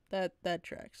 That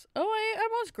tracks. Oh, I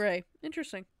was gray.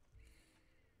 Interesting.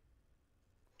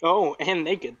 Oh, and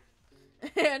naked.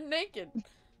 And naked.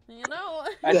 You know,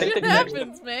 I think it the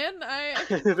happens, man. I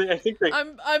think the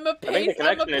I'm a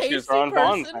connection issues are on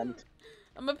Vaughn's end.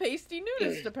 I'm a pasty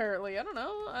nudist, apparently. I don't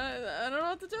know. I don't know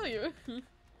what to tell you.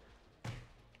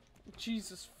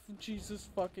 Jesus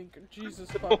fucking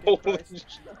Holy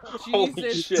Christ. Holy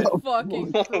Jesus shit.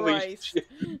 fucking Holy Christ. shit.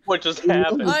 What just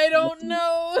happened? I don't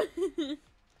know.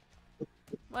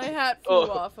 My hat flew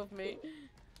off of me.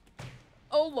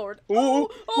 Oh lord. Ooh.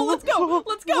 Oh, let's go.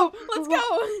 Let's go. Let's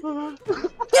go.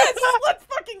 Yes, let's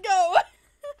fucking go.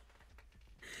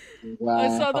 Wow. I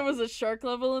saw there was a shark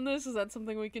level in this. Is that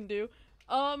something we can do?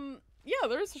 Yeah,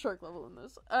 there is a shark level in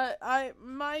this.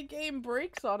 My game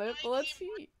breaks on it, but let's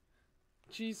see.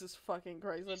 Jesus fucking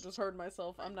Christ, I just heard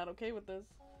myself. I'm not okay with this.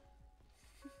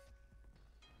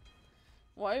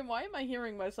 Why am I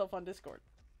hearing myself on Discord?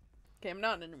 Okay, I'm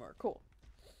not anymore. Cool.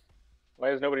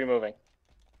 Why is nobody moving?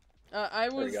 I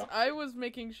There you go. was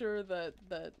making sure that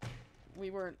we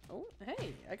weren't. Oh,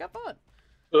 hey, I got Vaughn.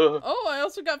 Ugh. Oh, I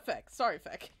also got Feck. Sorry,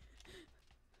 Feck.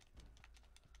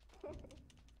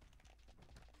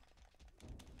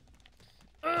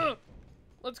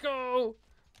 Let's go.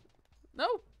 No,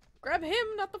 grab him,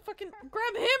 not the fucking.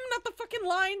 Grab him, not the fucking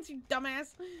lines, you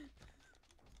dumbass.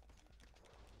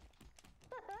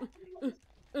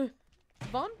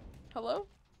 Devon? Hello?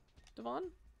 Devon?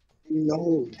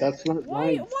 No, that's not Why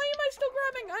right. am I still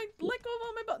grabbing? I let go of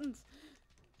all my buttons.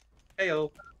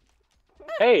 Heyo.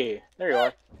 Hey, there you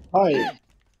are. Hi.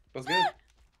 What's good?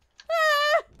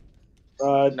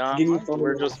 Nah, give me phone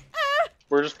we're number.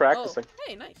 just practicing. Oh,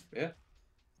 hey, nice. Yeah.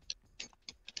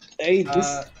 Hey,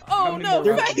 this. How Oh many no,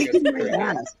 more rounds Feck! do you guys Your play?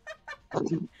 ass.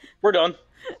 We're done.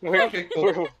 We're, Okay,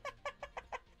 cool.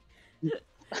 we're-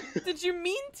 Did you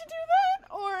mean to do that,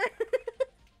 or?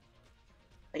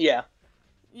 yeah.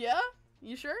 Yeah?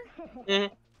 You sure? hmm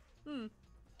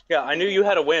Yeah, I knew you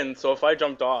had a win, so if I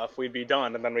jumped off, we'd be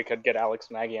done, and then we could get Alex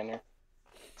and Maggie in here.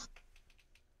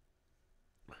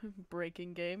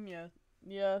 Breaking game, yeah.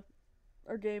 Yeah.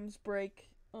 Our games break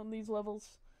on these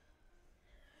levels.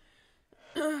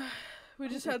 We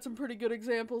just had some pretty good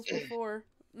examples before.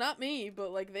 Not me,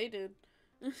 but like they did.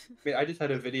 I mean, I just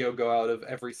had a video go out of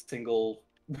every single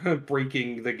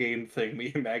breaking the game thing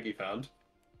me and Maggie found.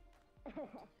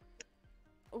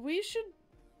 We should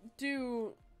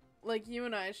do, like, you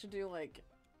and I should do, like,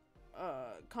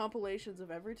 compilations of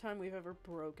every time we've ever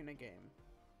broken a game.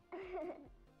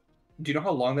 Do you know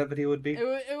how long that video would be?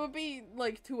 It would be,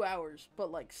 like, 2 hours,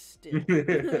 but, like, still.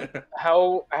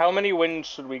 How many wins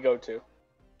should we go to?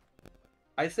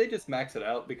 I say just max it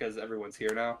out because everyone's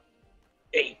here now.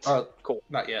 8. Oh, Cool.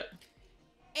 not yet.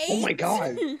 8? Oh my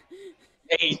God.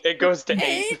 8. It goes to 8.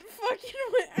 8? Fucking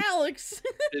with Alex.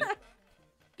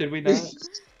 Did we not?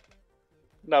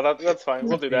 No, that's fine.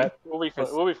 We'll do that. We'll be fine.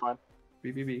 We'll be fine.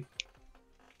 BBB.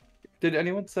 Did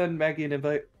anyone send Maggie an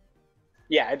invite?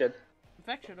 Yeah, I did.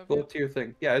 Infection of Go you. up to your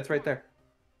thing. Yeah, it's right there.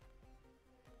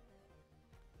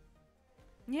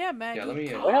 Yeah, Maggie. Yeah, let me,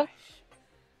 gosh.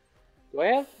 Do I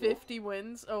have? 50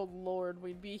 wins? Oh lord,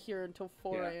 we'd be here until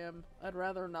 4 a.m. I'd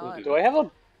rather not. Do I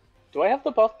have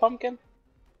the buff pumpkin?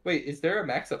 Wait, is there a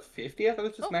max of 50? I thought it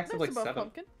was just max of there's like a buff 7.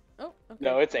 pumpkin. Oh, okay.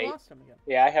 No, it's I 8. lost him again.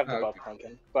 Yeah, I have the Oh, buff okay.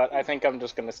 pumpkin, but I think I'm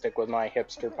just gonna stick with my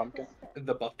hipster pumpkin.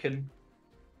 The buffkin.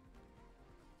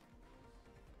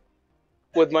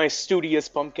 With my studious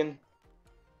pumpkin.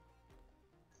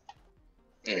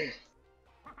 That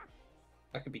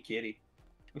could be kitty.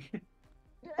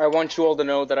 I want you all to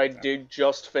know that I did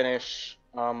just finish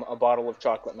a bottle of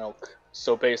chocolate milk.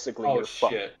 So basically, Oh you're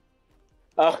fucked. shit.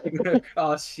 Uh,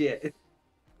 Oh shit.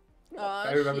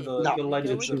 I remember shit. the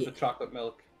legends Go of with the it. chocolate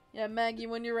milk. Yeah, Maggie,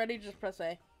 when you're ready, just press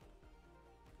A.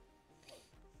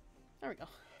 There we go.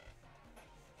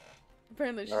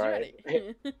 Apparently she's Alright.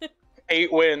 ready.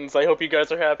 8 wins. I hope you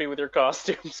guys are happy with your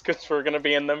costumes, because we're gonna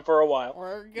be in them for a while.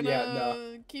 We're gonna Yeah,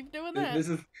 no. keep doing that. This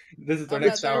is Oh, our God,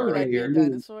 next there hour would I right be a here.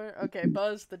 dinosaur? Okay,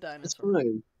 Buzz the It's dinosaur.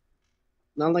 fine.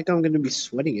 Not like I'm gonna be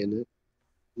sweating in it.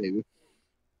 Maybe.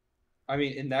 I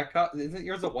mean, in that isn't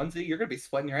yours a onesie? You're gonna be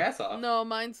sweating your ass off. No,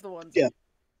 mine's the one. Yeah.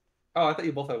 Oh, I thought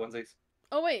you both had onesies.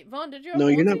 Oh wait, Vaughn, did you have No,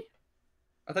 a you're not- onesie?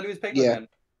 I thought he was penguin Yeah. man.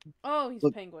 Oh, he's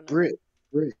Look, penguin. Britt,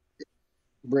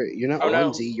 you're not Oh,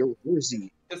 no. onesie, you're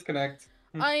horsey. Disconnect.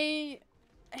 I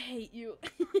hate you.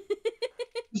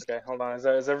 Okay, hold on. Is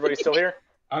everybody still here?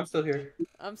 I'm still here.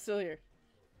 I'm still here.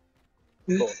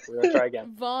 Cool. We're gonna try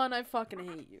again. Vaughn, I fucking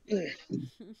hate you.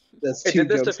 That's It two did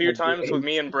this a jokes few in one times day. with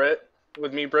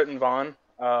me, Britt, and Vaughn,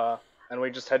 and we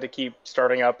just had to keep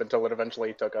starting up until it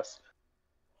eventually took us.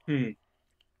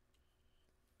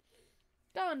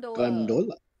 Gondola.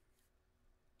 Gondola.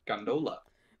 Gondola.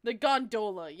 The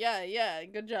gondola. Yeah, yeah.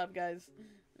 Good job, guys.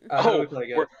 How do we play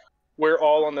again? We're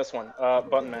all on this one.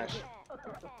 Button mash.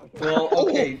 Well,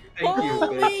 okay, thank you,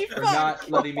 Holy bitch, for fuck. not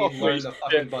letting me Holy learn the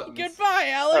fucking shit. buttons. Goodbye,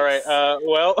 Alex.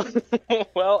 All right.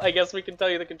 Well, I guess we can tell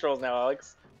you the controls now,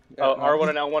 Alex. Yeah, R1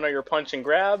 and L1 are your punch and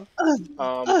grab.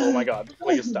 Oh my God!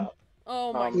 Please stop.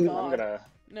 Oh my I'm god. gonna.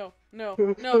 No,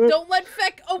 don't let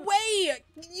Feck away!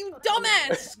 You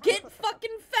dumbass! Get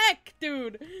fucking Feck,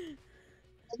 dude!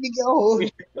 Let me go.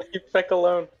 Leave Feck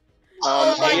alone.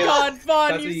 Oh my A god, Vaughn,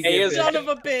 that's you what you get, son bitch. of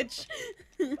a bitch!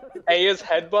 A is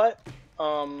headbutt.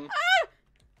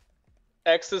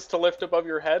 X is to lift above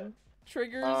your head.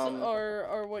 Triggers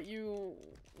are what you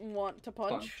want to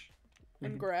punch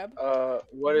and grab.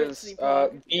 What is Ritzy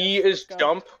plug. B Yes, is go.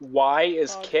 jump. Y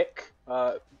is Plug. kick.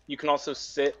 You can also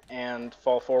sit and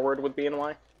fall forward with B and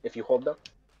Y if you hold them.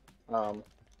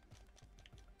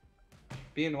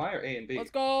 B and Y or A and B?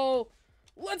 Let's go.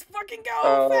 Let's fucking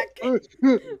go, Feck. Let's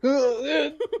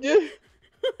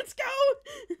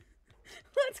go.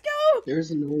 Let's go.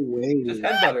 There's no way. Just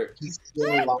headbutt her. He's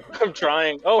still alive. I'm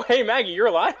trying. Oh, hey, Maggie, you're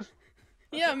alive.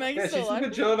 Yeah, Maggie's Yeah, still she's just alive.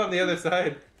 been chilling on the other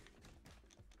side.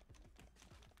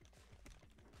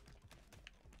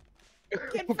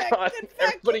 Get Oh, Feck, God. get Feck.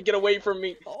 Everybody get away from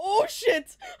me. Oh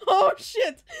shit! Oh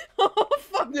shit! Oh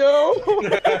fuck! No.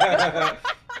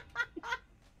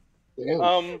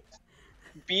 Damn.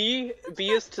 B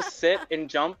is to sit and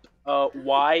jump.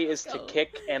 Y is to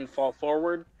kick and fall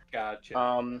forward.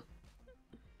 Gotcha.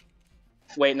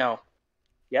 Wait, no.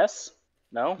 Yes?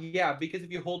 No? Yeah, because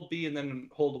if you hold B and then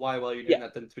hold Y while you're doing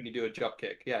that, then it's when you do a jump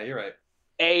kick. Yeah, you're right.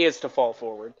 A is to fall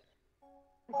forward.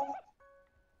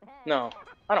 No,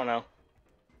 I don't know.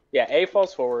 Yeah, A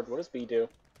falls forward. What does B do?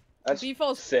 That's B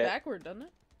falls sit. backward, doesn't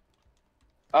it?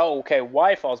 Oh, okay.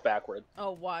 Y falls backward.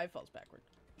 Oh, Y falls backward.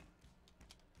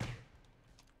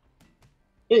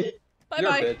 Hey, Bye You're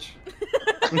a bye. bitch.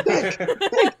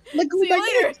 let go See you back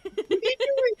later. in. What are you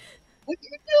doing? What are you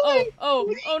Oh, doing?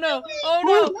 oh, oh no, oh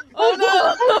no, oh no,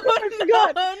 I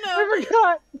forgot. oh I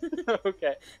forgot.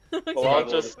 Okay. no. Well, I'll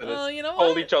just Well, you know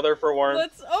hold what? each other for warmth.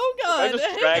 Let's. Oh god. I just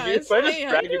Hey, drag you. guys. So I just Hey, how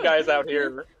drag you you doing? guys out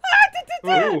here.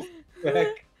 Ooh,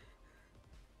 Beck.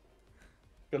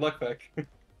 Good luck, Beck. Come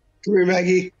here,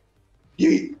 Maggie.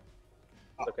 Yeet.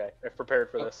 Okay, I've prepared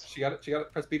for Oh, this. she got it. She got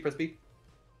it. Press B. Press B.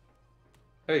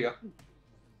 There you go.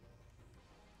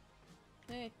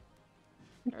 Hey.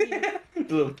 How are you?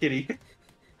 The little kitty.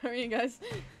 How are you guys?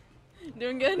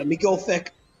 Doing good? Let me go,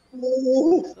 Feck.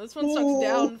 Oh, This one sucks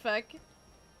down, Feck.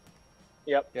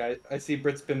 Yeah, I see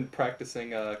Brit's been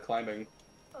practicing climbing.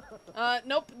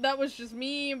 Nope, that was just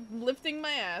me lifting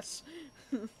my ass.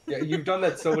 Yeah, you've done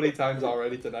that so many times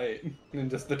already tonight. In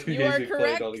just the 2 You days are we've correct.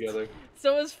 played all together.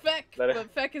 So is Feck, That-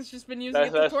 but Feck has just been using it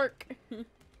to twerk.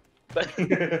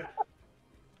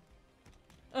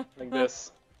 Like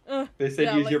this. They said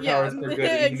Yeah, use like- your yeah, powers for good, and you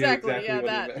knew exactly, exactly yeah, what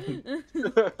that. he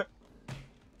meant.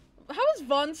 How is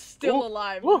Vaughn still Ooh,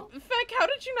 alive? ooh. Feck, how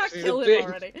did you not She's kill a him pig.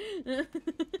 already?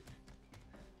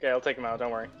 Okay, I'll take him out.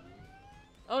 Don't worry.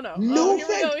 Oh no. No, Oh, here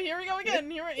we Feck. go, here we go again.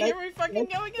 Here we fucking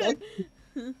go again.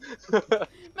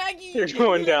 Maggie! You're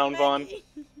going down, Vaughn. Maggie.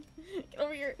 Get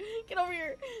over here. Get over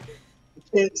here. I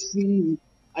can't see.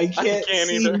 I can't can't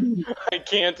see. either. I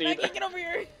can't Maggie, either. get over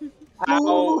here.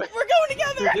 Ow. We're going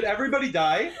together. Did everybody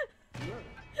die?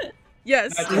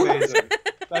 Yes. That's amazing.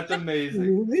 That's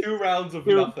amazing. 2 rounds of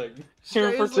Two. nothing.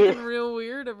 2 for Stray's 2. looking real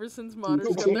weird ever since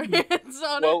modders got their hands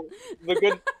on Well,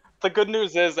 it. the good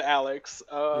news is, Alex,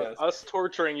 Yes. us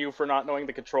torturing you for not knowing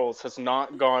the controls has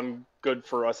not gone good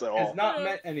for us at all. Has not Yeah,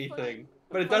 meant anything.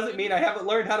 But it fucking- doesn't mean I haven't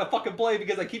learned how to fucking play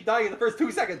because I keep dying in the first 2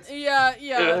 seconds. Yeah.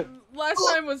 Yeah. Last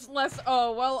time was less.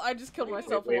 Oh well, I just killed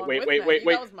myself Wait, along wait, with wait, Maggie. wait,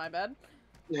 wait. That was my bad.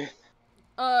 Yeah.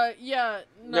 No.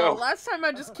 No. Last time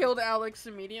I just killed Alex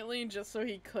immediately just so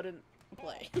he couldn't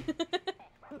play.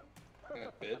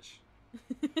 Bitch.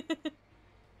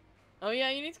 Oh yeah,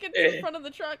 you need to get to the front of the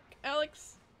truck,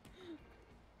 Alex.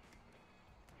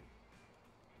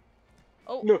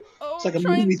 Oh. No. Oh. It's like a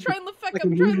try and movie- lift Feck like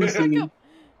up. a Try and movie lift Feck scene. up.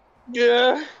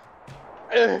 Yeah.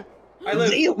 I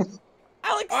lived. Damn.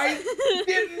 Alex. I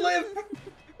didn't live.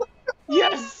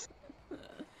 Yes.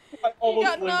 I You almost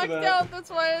got lived knocked that. out. That's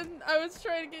why I was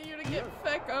trying to get you to get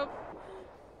Feck up.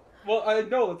 Well, I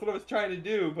know that's what I was trying to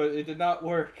do, but it did not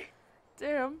work.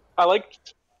 Damn. I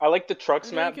like the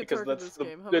trucks I know you map can because twerk in that's this the,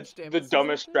 game. How the, much damage the does it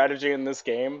dumbest do? strategy in this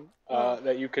game.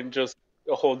 That you can just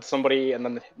hold somebody and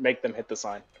then make them hit the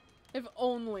sign. If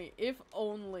only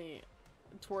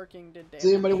twerking did damage.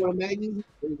 Does anybody want a Maggie?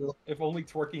 There you go. If only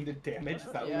twerking did damage, is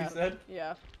that Yeah. what we said?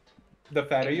 Yeah. The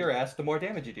fatter your ass, the more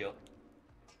damage you deal.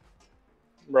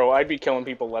 Bro, I'd be killing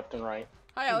people left and right.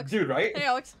 Hi, Alex. Dude, right? Hey,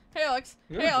 Alex. Hey, Alex.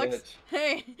 You're Hey, a Alex. bitch.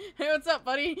 Hey. Hey, what's up,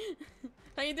 buddy?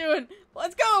 How you doing?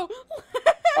 Let's go.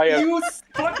 I have You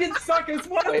fucking suckers!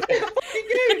 What a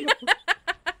fucking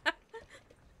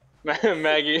game!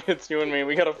 Maggie, it's you and me.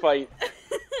 We gotta fight.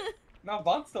 No,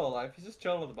 Vaughn's still alive. He's just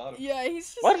chilling at the bottom. Yeah,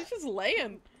 he's What? just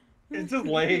laying. He's just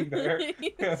laying there.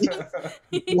 he's What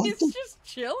the- just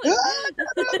chilling.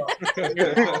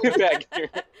 Maggie.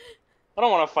 I don't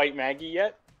want to fight Maggie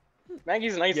yet.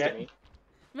 Maggie's nice Yet. to me.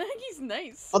 Maggie's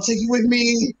nice. I'll take you with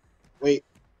me. Wait.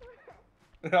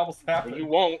 It almost But happened. you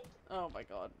won't. Oh my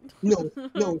god. No,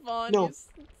 no, Vaughn, no. you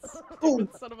stupid Oh,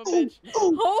 son of a oh, bitch.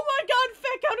 oh. Oh my god,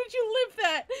 Feck, how did you live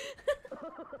that?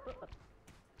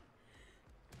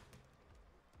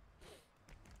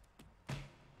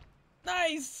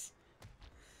 Nice.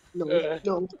 No, Uh.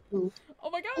 no, no. Oh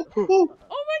my god. Oh,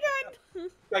 Oh my god.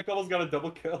 That almost got a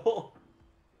double kill.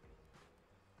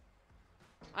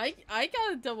 I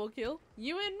got a double kill.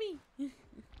 You and me.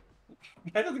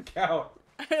 That doesn't count.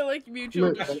 I like mutual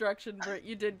Look. destruction, Britt.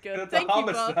 You did good. That's Thank a you,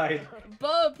 Bub. homicide.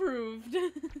 Bub approved.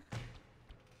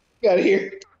 Get out of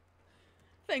here.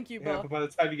 Thank you, Yeah, Bub. but by the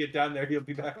time you get down there, he'll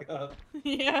be back up.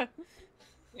 Yeah.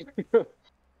 Come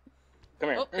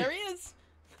here. Oh, there he is.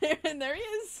 There he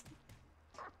is.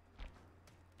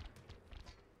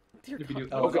 Dear If you do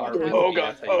God, Oh what god, happened? oh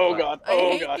god, oh god, I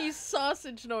oh hate god. these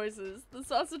sausage noises. The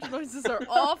sausage noises are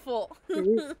awful.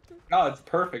 Oh, it's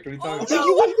perfect. What are you Oh, talking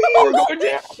no. We're going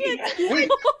down. Shit. Wait.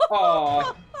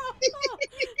 Aw.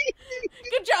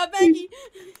 Good job, Maggie.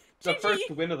 The GG.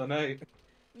 first win of the night.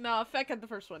 Nah, Feck had the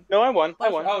first one. No, I won. I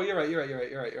won. Oh, you're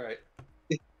right.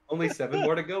 Only 7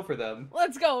 more to go for them.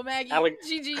 Let's go, Maggie. Alex-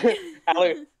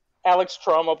 GG. Alex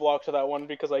trauma blocked that one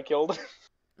because I killed.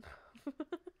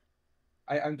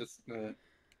 I'm just.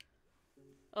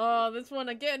 Oh, this one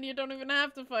again. You don't even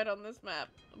have to fight on this map.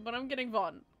 But I'm getting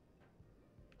Vaughn.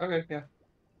 Okay, yeah.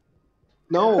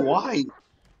 No, why?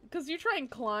 Because you try and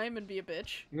climb and be a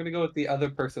bitch. I'm gonna go with the other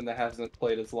person that hasn't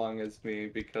played as long as me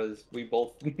because we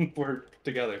both were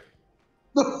together.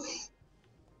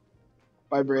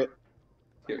 Bye, Britt.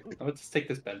 Here, let's just take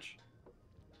this bench.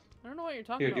 I don't know what you're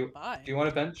talking Here, about. Bye. Do you want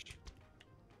a bench?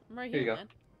 I'm right Here here, you go. man.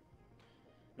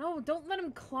 No, don't let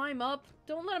him climb up.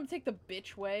 Don't let him take the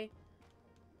bitch way.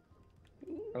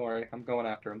 Don't worry, I'm going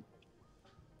after him.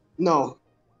 No.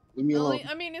 Leave me Well, alone.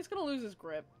 I mean, he's gonna lose his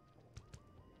grip.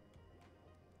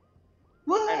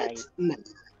 What? No,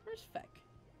 Where's Feck?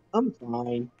 I'm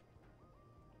fine.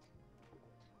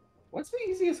 What's the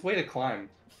easiest way to climb?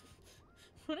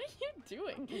 What are you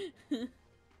doing?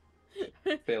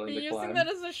 Failing Are you to using climb. that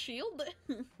as a shield?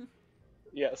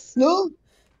 Yes. No.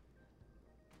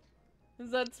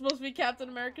 Is that supposed to be Captain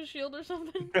America's shield or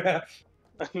something?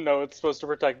 No, it's supposed to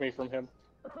protect me from him.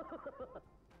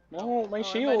 No, my Oh, I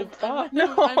shield. might Stop. have-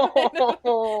 No.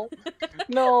 No.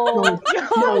 No.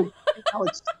 No.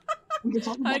 Alex, we can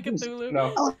talk Hi, about this. Cthulhu.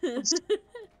 No.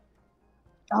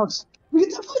 Alex, we can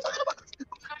definitely talk about this.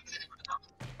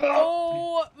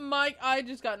 Oh my! I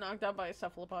just got knocked out by a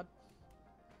cephalopod.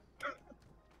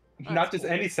 Not just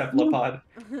any cephalopod.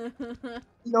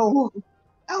 No.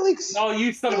 Alex. No,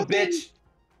 you son of a bitch!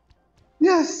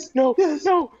 Yes. No. Yes.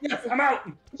 No. Yes, I'm out!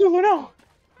 Zulu, no.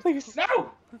 Please.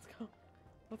 No! Let's go.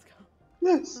 Let's go.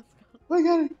 Yes. Let's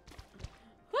go. I got it.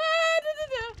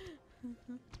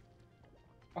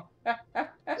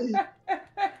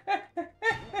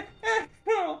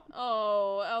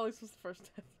 Oh, Alex was the first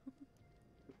death.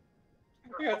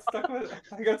 I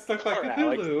got stuck by Poor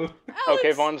Alex. Cthulhu. Alex,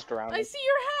 Okay, Vaughn's drowning. I see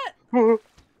your hat.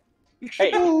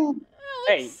 Hey. Oh,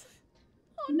 Alex.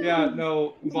 Oh no. Yeah,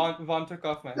 no, Vaughn took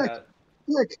off my hat.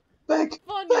 look. Back.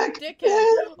 Vaughn, you Back. dickhead.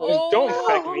 Back. Oh, Don't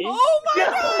feck me. Oh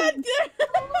my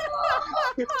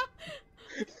No. god!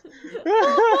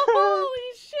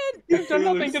 Holy shit! You've done Cthulhu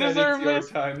nothing to said deserve it's your this.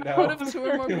 time now. What if 2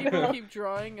 or more people keep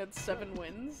drawing at 7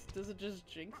 wins? Does it just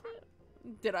jinx it?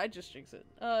 Did I just jinx it?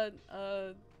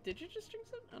 Did you just jinx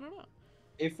it? I don't know.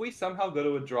 If we somehow go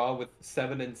to a draw with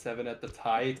 7 and 7 at the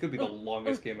tie, it's gonna be the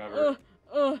longest game ever.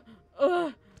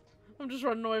 I'm just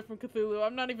running away from Cthulhu.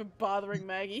 I'm not even bothering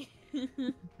Maggie.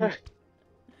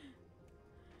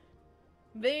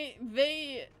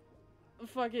 They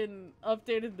fucking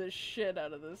updated the shit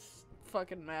out of this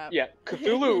fucking map. Yeah,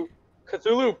 Cthulhu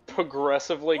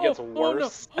progressively gets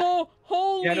worse. Oh, no. Oh,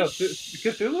 holy Yeah, no, shit.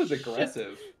 Cthulhu's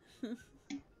aggressive.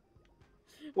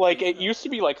 Like, it used to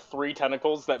be like 3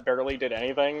 tentacles that barely did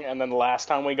anything, and then last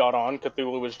time we got on,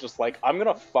 Cthulhu was just like, I'm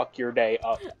gonna fuck your day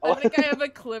up. I think I have a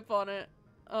clip on it,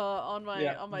 on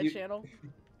my channel.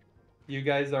 You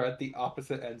guys are at the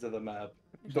opposite ends of the map.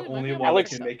 The Actually, only maybe one I'm that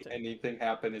can accepted. make anything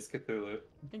happen is Cthulhu.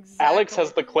 Exactly. Alex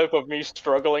has the clip of me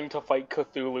struggling to fight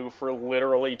Cthulhu for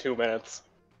literally 2 minutes.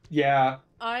 Yeah.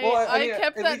 I Well,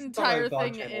 kept at that least on my entire vlog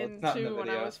thing channel, in it's not in the too when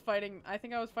I video. was fighting. I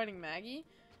think I was fighting Maggie.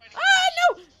 Ah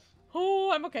no!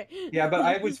 Oh, I'm okay. Yeah, but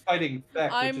I was fighting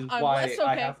Beck, which is I'm why less okay.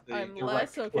 I have the I'm direct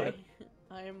less okay. clip.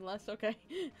 I am less okay.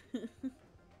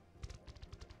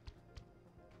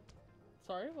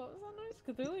 Sorry, what was that noise?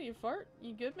 Cthulhu, you fart?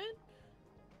 You good, man?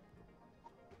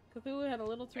 Cthulhu had a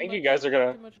little too I think much. you guys are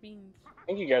gonna- Too much beans. I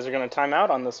think you guys are gonna time out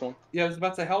on this one. Yeah, I was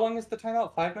about to say, how long is the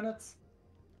timeout? 5 minutes?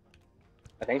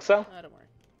 I think so. Ah, don't worry.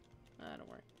 Ah, don't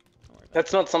worry. Don't worry about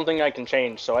That's not something I can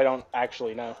change, so I don't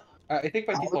actually know. I think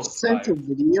by default Alex it's sent a 5.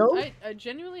 video. I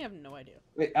genuinely have no idea.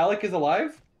 Wait, Alec is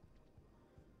alive?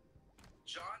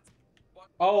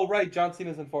 Oh, right, John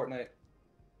Cena's in Fortnite.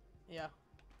 Yeah.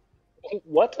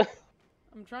 What?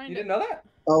 I'm trying You to. didn't know that?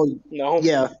 Oh, No.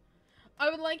 yeah. I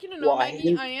would like you to know, Why?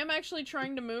 Maggie, I am actually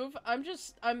trying to move.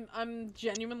 I'm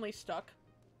genuinely stuck.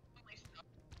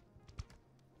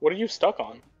 What are you stuck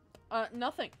on?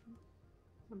 Nothing.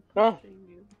 I'm Oh. punching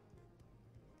you.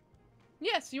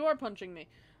 Yes, you are punching me.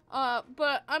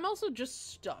 But I'm also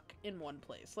just stuck in one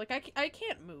place. Like, I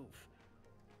can't move.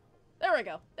 There we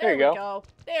go. There you we go. go.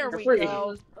 There You're we free. I go.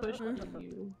 was pushing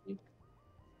you.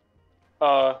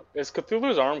 Is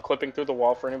Cthulhu's arm clipping through the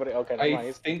wall for anybody? Okay, never I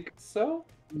mind. think so.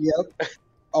 Yep.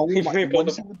 Oh He my, pulled what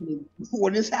is happening?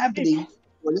 What is happening?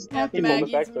 What is Yeah, happening? pulled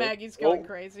it back there. Maggie's going Oh.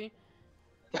 crazy.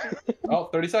 Oh,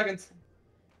 30 seconds.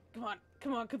 Come on,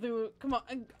 Cthulhu. Come on.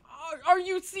 Are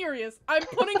you serious? I'm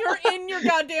putting her in your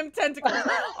goddamn tentacles.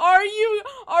 Are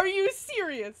you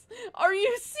serious? Are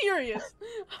you serious?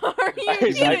 Are you I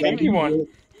kidding think me? he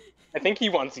wants. I think he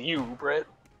wants you, Britt.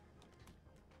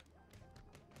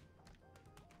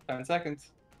 10 seconds.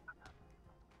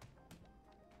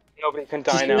 Nobody can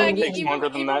die See, now. Maggie, It takes longer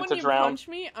than even that when to you drown. punch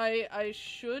me, I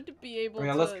should be able I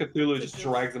mean, unless to Cthulhu to just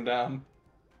drags him down.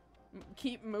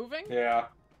 keep moving. Yeah.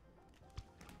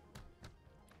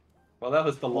 Well, that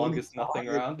was the longest nothing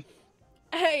round.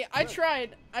 Hey, I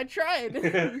tried.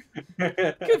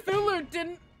 Cthulhu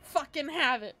didn't fucking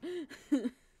have it.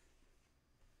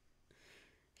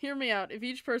 Hear me out. If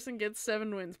each person gets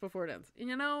 7 wins before it ends,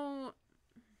 you know,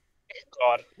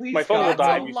 God, Please, my phone will God,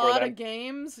 die that's a before lot then. of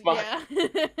games. My-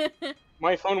 Yeah.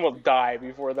 My phone will die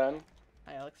before then.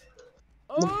 Hi, Alex.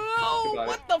 Oh, Goodbye.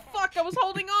 what the fuck? I was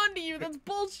holding on to you. That's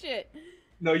bullshit.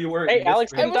 No, you weren't. Hey, You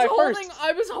Alex, missed I me.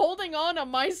 die was holding on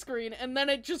my screen, and then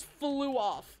it just flew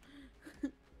off.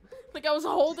 Like I was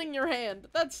holding your hand.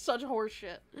 That's such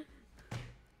horseshit.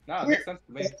 Nah, it makes sense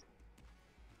to me.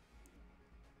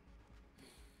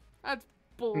 That's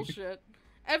bullshit.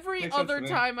 Every Makes sense other to me.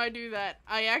 time I do that,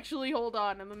 I actually hold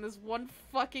on, and then this one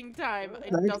fucking time,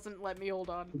 it Right. doesn't let me hold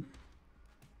on.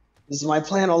 This is my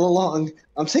plan all along.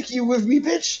 I'm taking you with me,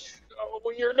 bitch.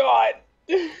 Oh, you're not.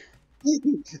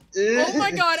 Oh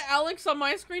my god, Alex, on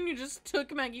my screen, you just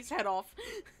took Maggie's head off.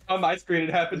 On my screen, it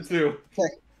happened too.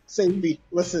 Save me.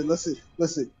 Listen.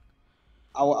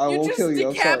 I You won't just kill you.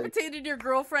 I'm sorry. decapitated your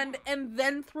girlfriend and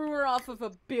then threw her off of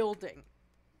a building.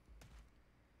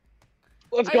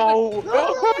 Let's I go.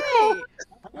 Hey!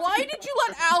 Why did you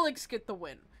let Alex get the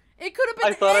win? It could have been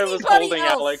I thought I anybody was holding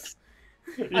else. Alex.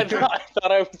 I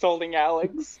thought I was holding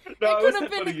Alex. No, I It was could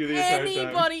have headbutting been you the entire time.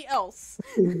 anybody else.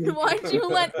 Why'd you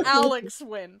let Alex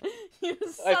win? You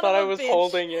son I thought of I a was bitch.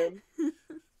 holding him.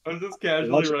 I was just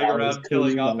casually Watch running Alex around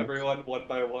killing kill off you. everyone one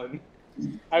by one.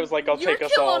 I was like, I'll Your take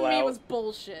us kill all on me out. was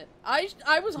bullshit. I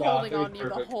was Nah, holding it was on to you the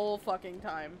perfect. whole fucking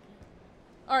time.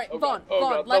 Alright, Oh Vaughn, God, oh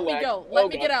Vaughn, God, let the me lag. go. Oh Let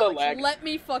me God, get the Alex. lag. Let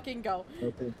me fucking go.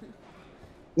 Okay.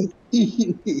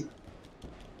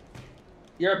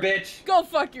 You're a bitch. Go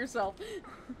fuck yourself.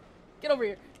 Get over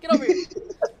here. Get over here.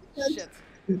 Shit.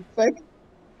 Feck.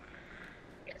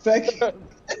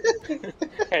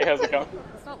 Hey, how's it going?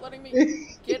 It's not letting me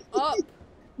get up.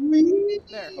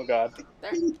 There. Oh God.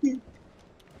 There.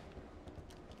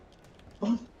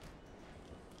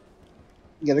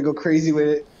 You gotta go crazy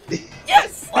with it.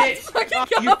 Yes! Bitch! Fucking Oh,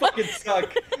 go. you fucking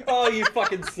suck. Oh, you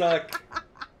fucking suck.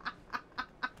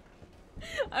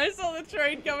 I saw the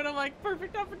train coming. I'm like,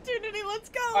 perfect opportunity. Let's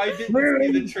go. I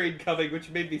didn't see the train coming, which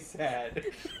made me sad.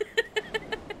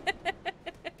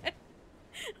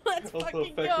 Let's Also,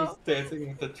 fucking Feck go. was dancing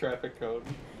with the traffic cone.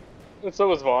 And so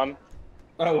was Vaughn.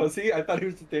 Oh, was he? I thought he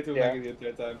was just dancing with Yeah. Maggie the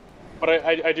entire time. But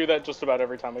I do that just about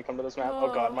every time we come to this map.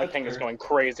 Oh God, my Oh. ping is going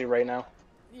crazy right now.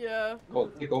 Yeah, Oh,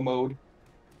 Tickle mode.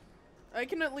 I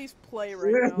can at least play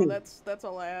right now. That's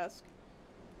all I ask.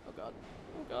 Oh god.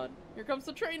 Oh god. Here comes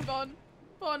the train, Vaughn.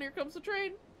 Vaughn, here comes the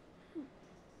train.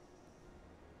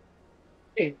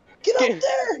 Get up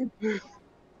there!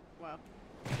 Wow.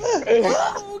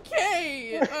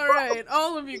 Okay. All right.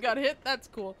 All of you got hit. That's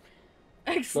cool.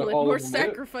 Excellent. all More of them hit?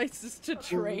 sacrifices to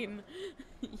train.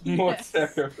 More Yes.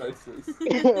 sacrifices.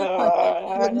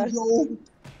 Let me go.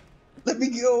 Let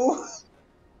me go.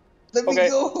 Let me Okay.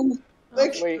 go.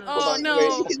 Feck. Wait, Oh hold on,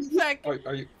 no. wait. Feck.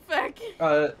 Are you? Feck.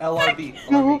 LRB.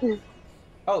 LRB.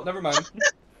 Oh, never mind.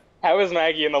 How is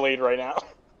Maggie in the lead right now?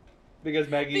 Because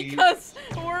Maggie. Because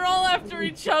we're all after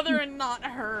each other and not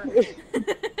her.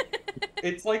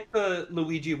 It's like the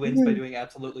Luigi wins by doing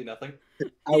absolutely nothing.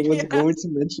 I was Yeah. going to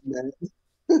mention that.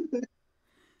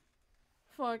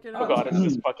 Fucking Oh God, it's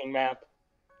this fucking map.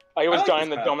 I always like die this in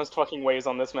the map. dumbest fucking ways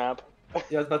on this map.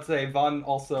 Yeah, I was about to say, Vaughn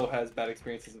also has bad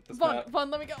experiences with this Vaughn, map.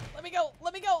 Vaughn, let me go. Let me go.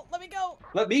 Let me go. Let me go.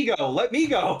 Let me go! Let me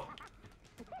go!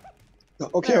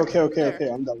 Okay, There, okay, okay, there. okay.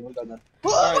 I'm done. I'm done.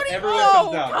 Alright, everyone Oh,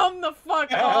 comes down. come the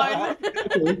fuck on.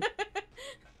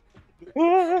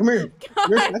 Come here.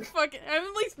 God, fucking. At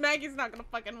least Maggie's not gonna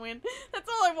fucking win. That's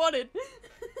all I wanted.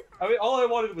 I mean, all I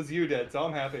wanted was you dead, so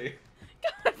I'm happy.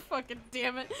 God fucking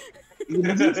damn it.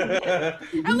 At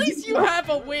At least you have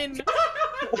a win.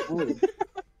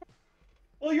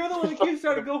 Well, you're the one that keeps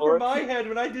trying to go for my head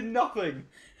when I did nothing.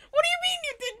 What do you mean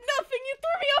you did nothing? You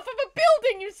threw me off of a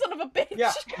building, you son of a bitch.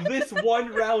 Yeah, this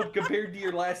one round compared to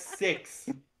your last 6.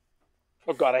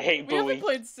 Oh god, I hate We haven't Bowie.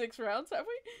 played 6 rounds, have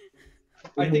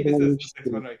we? I think this is the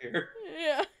 6th one right here.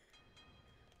 Yeah.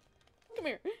 Come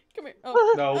here. Come here.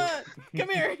 Oh. No. Come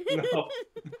here. No.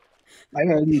 I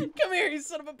already. Come here, you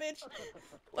son of a bitch.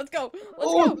 Let's go. Let's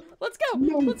Oh, go. Let's go.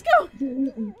 no. Let's go.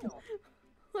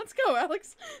 Let's go,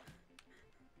 Alex.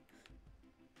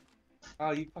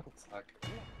 Oh, you fucking suck.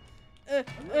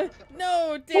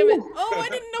 No, damn it. Oh, I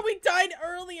didn't know we died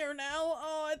earlier now.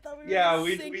 Oh, I thought we were Yeah,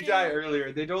 we sinking. died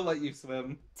earlier. They don't let you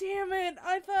swim. Damn it.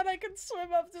 I thought I could swim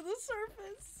up to the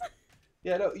surface.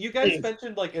 Yeah, no, you guys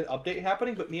mentioned like an update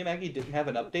happening, but me and Maggie didn't have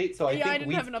an update, so I Yeah, I think didn't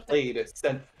we've have an update. played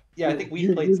since. Yeah, I think we've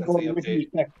You're played since the going with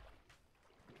update. me.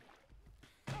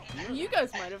 You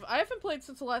guys might have. I haven't played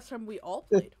since the last time we all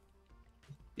played.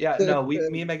 Yeah, no, me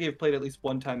and Maggie have played at least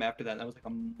one time after that. That was like a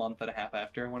month and a half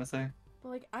after, I want to say. But,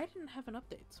 like, I didn't have an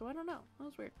update, so I don't know. That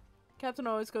was weird. Captain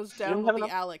always goes didn't down have with an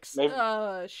the Alex. Maybe-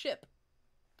 Ship.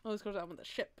 Always goes down with the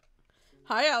ship.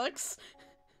 Hi, Alex.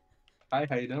 Hi,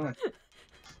 how you doing?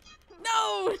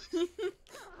 No!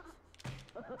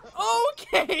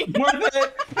 Okay! Worth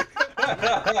it!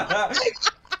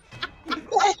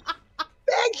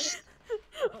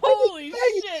 Holy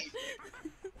shit!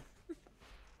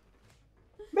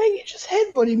 Maggie just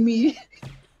headbutted me.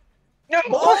 No,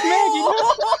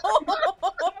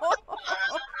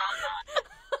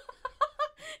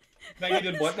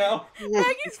 Maggie did what now?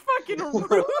 Maggie's fucking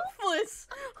ruthless!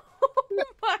 Oh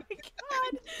my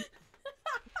god!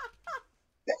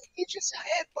 Maggie just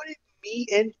headbutted me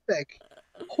and Beck.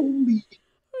 Holy.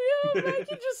 Yeah, Maggie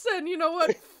just said, you know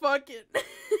what? Fuck it.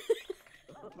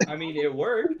 I mean, it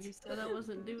worked. You said I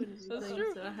wasn't doing anything, That's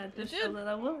true. so I had to You show did. that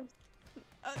I was.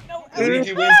 No,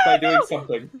 Luigi wins by doing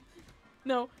something.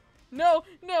 No, no,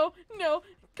 no, no.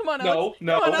 Come on, No, Alex.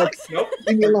 no, Come on, Alex. nope.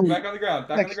 Leave me alone. Back on the ground,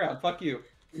 back on the ground. Fuck you.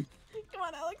 Come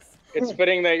on, Alex. It's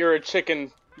fitting that you're a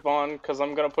chicken, Vaughn, because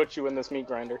I'm gonna put you in this meat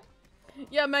grinder.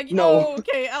 Yeah, Maggie. No. Oh,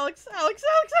 okay, Alex. Alex.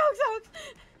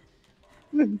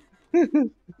 Come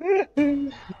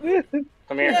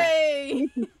here. Yay!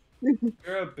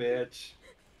 You're a bitch.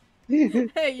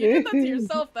 Hey, you did that to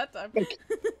yourself that time.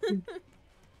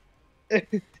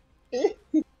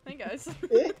 Hey, guys.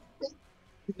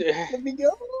 Let me go.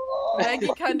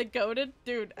 Maggie kind of goated?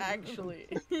 Dude, actually.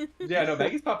 Yeah, no,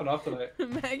 Maggie's popping off tonight.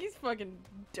 Maggie's fucking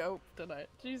dope tonight.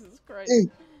 Jesus Christ.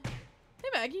 Hey,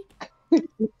 Maggie.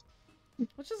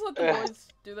 Let's just let the boys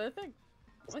do their thing.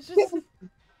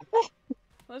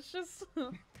 Let's just...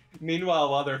 Meanwhile,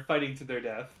 while they're fighting to their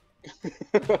death.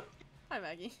 Hi,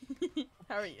 Maggie.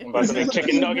 How are I'm you? about to make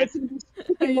chicken nuggets.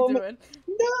 How you doing?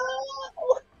 No.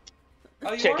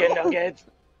 Oh, you Chicken are? nuggets.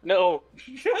 No.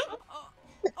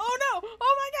 Oh no!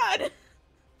 Oh my god!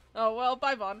 Oh well,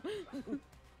 bye, Vaughn.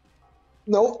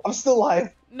 No, I'm still alive.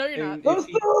 No, you're not. And I'm if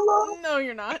still alive. No,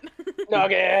 you're not.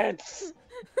 Nuggets.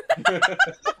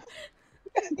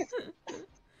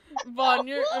 Vaughn,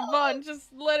 Vaughn.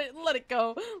 Just let it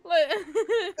go. Give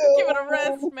it a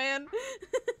rest, man.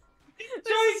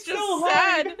 This is just so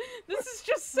sad. hard. This is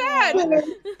just sad.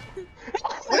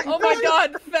 Oh my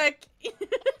god, Feck.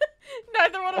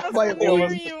 Neither one of us My can hear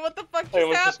organs. you. What the fuck I just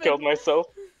almost just killed happened? myself.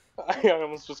 I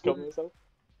almost just killed myself.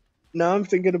 Now I'm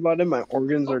thinking about it. My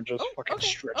organs are just fucking okay.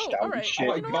 stretched Oh, out alright. and Oh shit.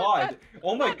 my You know what? god!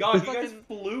 Oh my god, you guys Fucking-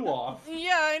 flew off.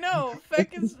 Yeah, I know.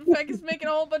 Feck is making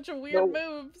a whole bunch of weird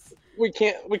moves. We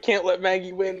can't let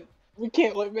Maggie win. We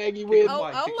can't let Maggie win. Oh.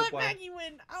 I'll Take a let fly. Maggie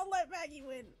win. I'll let Maggie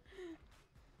win.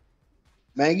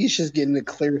 Maggie's just getting the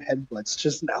clear headbutts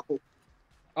just now.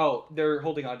 Oh, they're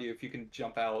holding on to you. If you can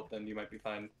jump out, then you might be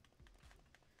fine.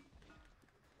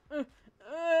 No,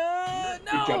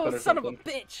 jumping or son of a something.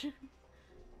 bitch.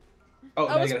 Oh,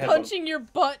 I now was you got a headbutt. punching your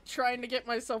butt trying to get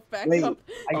myself back Wait. up.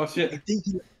 Oh shit. I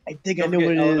think I Don't know what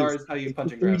forget, it Eleanor is. is how you It's punch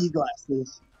the and grab. 3D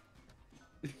glasses.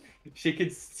 She can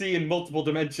see in multiple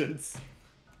dimensions.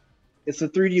 It's the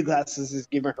 3D glasses is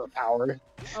giving her power.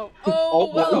 Oh,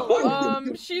 Oh,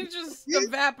 well, she just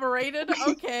evaporated. Yeah,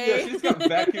 Okay. she just got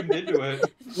vacuumed into it.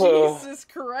 Jesus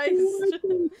Christ.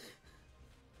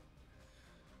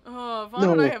 Oh, Vaughn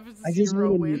and I No, have I just 0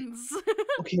 wanna- wins.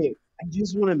 Okay, I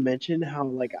just want to mention how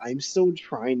like I'm still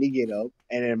trying to get up,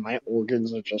 and then my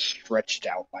organs are just stretched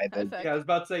out by the Feck. Yeah, I was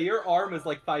about to say, your arm is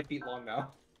like 5 feet long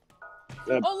now.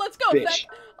 Oh, let's go, bitch. Feck.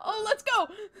 Oh, let's go.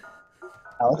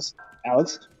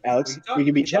 Alex. We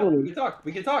can be gentlemen. We can talk.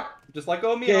 We can talk. Just let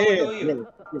go of me. Yeah, I'll let yeah, go of you.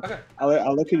 yeah. Okay.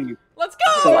 I'll look at you. Let's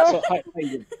So, go. hi,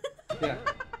 Yeah.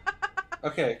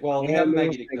 Okay, well, we Yeah, have no,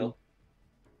 Maggie to Maggie. kill.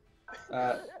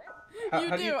 How You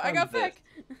do do. you I got climb Feck.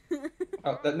 this?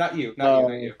 Oh, not you, not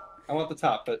Oh. you. I want the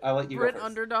top, but I'll let you Brit go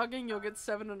first. underdogging, you'll get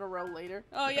 7 in a row later.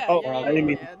 Oh yeah, Oh, yeah, I yeah, didn't yeah,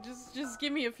 mean- yeah. Just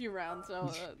give me a few rounds,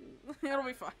 so it'll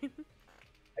be fine.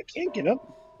 I can't get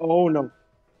up. Oh no.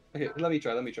 Okay, let me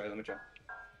try.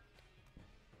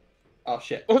 Oh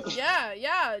shit. Yeah,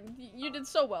 yeah, you did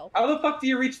so well. How the fuck do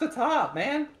you reach the top,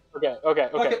 man? Okay. Okay.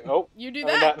 Oh, You do I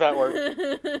mean, that. that worked.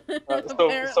 So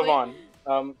Apparently.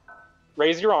 Vaughn,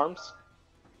 raise your arms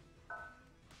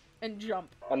And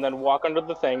jump. and then walk under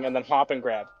the thing and then hop and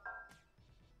grab.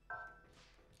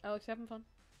 Alex, having fun?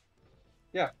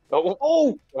 Oh,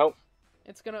 Oh. well,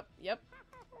 It's gonna. Yep.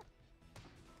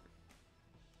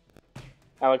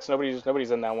 Alex,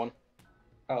 nobody's in that one.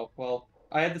 Oh, well,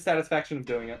 I had the satisfaction of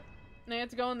doing it. Now you have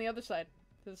to go on the other side.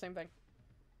 Do the same thing.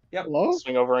 Hello.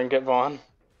 Swing over and get Vaughn.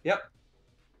 Yep.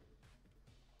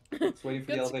 Just waiting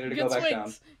for the elevator to go back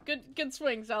down. Good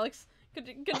swings, Alex.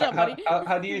 Good job, buddy.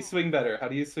 How do you swing better?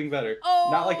 Oh.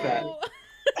 Not like that.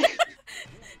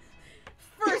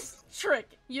 First trick,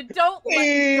 you don't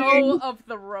let go of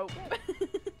the rope.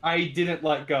 I didn't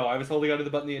let go. I was holding onto the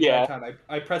button the entire time.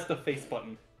 I pressed the face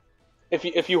button.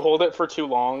 If you hold it for too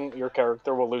long, your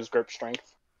character will lose grip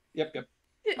strength. Yep.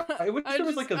 I wish there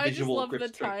was like a I just visual love grip the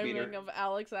strength meter. timing of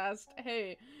Alex asked,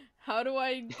 "Hey, how do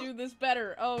I do this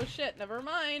better?" Oh shit, never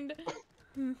mind.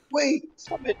 Wait.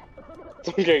 Stop it. It's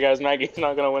okay, guys. Maggie's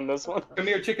not gonna win this one. Come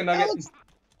here, chicken nugget. Alex.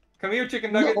 Come here,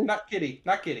 chicken nugget. No. Not kitty.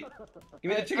 Give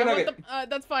me the I chicken want nugget.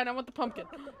 that's fine. I want the pumpkin.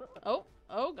 Oh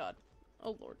god.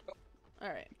 Oh lord. All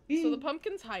right. So the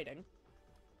pumpkin's hiding.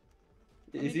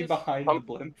 Is he just- behind the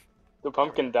blimp? The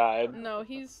pumpkin died. No,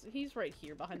 he's right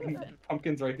here behind the fin.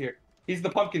 Pumpkin's right here. He's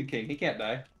the pumpkin king. He can't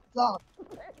die. Stop.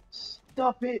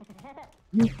 Stop it.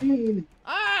 You mean.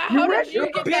 Ah! You're How right, did you You're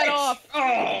a get that bitch! off?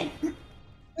 Oh!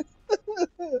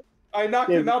 I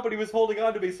knocked Yeah. him out, but he was holding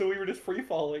on to me, so we were just free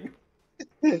falling.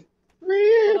 Hold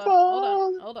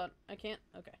on. I can't.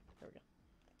 Okay, there we go.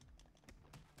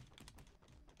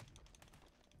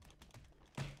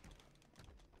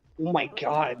 Oh my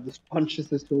god. This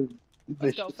punches is so Let's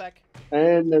vicious. go, Feck.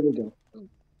 And there we go.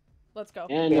 Let's go.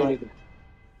 And there we go.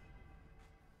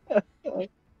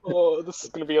 Oh, this is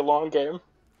gonna be a long game.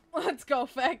 Let's go,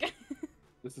 Feck.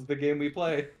 This is the game we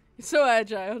play. So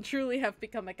agile. Truly have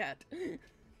become a cat. Thank you.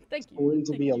 It's going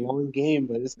to Thank be a you. long game,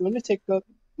 but it's going to take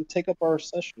up our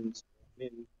sessions. I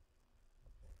mean,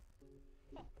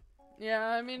 Yeah,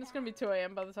 I mean, it's gonna be 2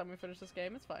 a.m. by the time we finish this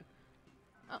game. It's fine.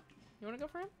 Oh, you wanna go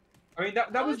for him? I mean,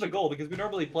 that I'll was let the you- goal, because we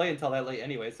normally play until that late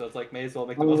anyway, so it's like, may as well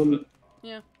make the most of it.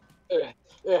 Yeah.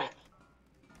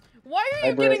 Why are Hi,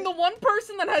 you Brett. getting the one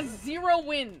person that has 0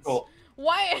 wins? Cool.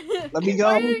 Why? Let me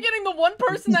Why are go. you getting the one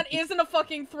person that isn't a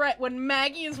fucking threat when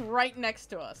Maggie is right next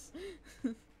to us?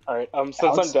 Alright, since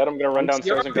Alex, I'm dead, I'm gonna run Alex, downstairs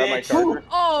you're a and grab my bitch. charger.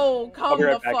 Oh, come be the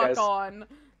right back, fuck guys. on.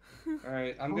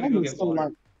 Alright, I'm gonna go get Still water.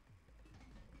 not-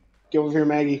 Get over here,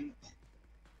 Maggie.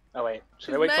 Oh wait,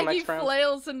 should I wait till Maggie next round?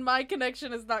 flails and my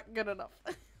connection is not good enough.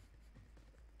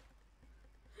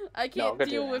 I can't good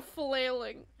to deal know. with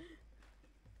flailing.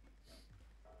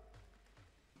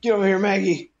 Get over here,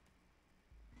 Maggie.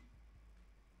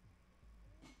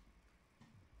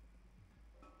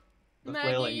 The Maggie,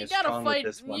 flailing you is gotta strong with fight.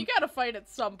 this one. You gotta fight at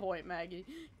some point, Maggie.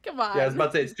 Come on. Yeah, I was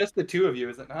about to say, it's just the two of you,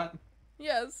 is it not?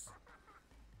 Yes.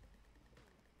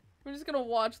 We're just gonna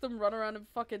watch them run around in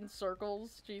fucking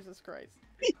circles. Jesus Christ.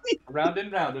 Round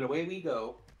and round, and away we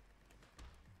go.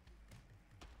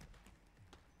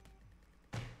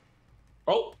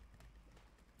 Oh!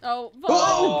 Oh, Vaughn!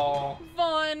 Oh!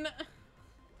 Vaughn!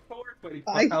 Poor buddy.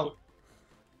 I- Wow.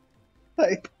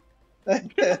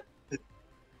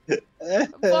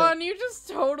 Vaughn, you just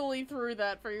totally threw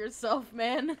that for yourself,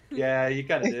 man. Yeah, you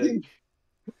kinda did.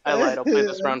 I lied, I'll play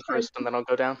this round first and then I'll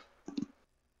go down.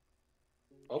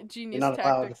 Oh. Genius You're not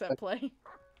allowed. tactics at play.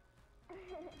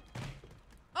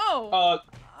 Oh!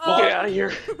 Get out of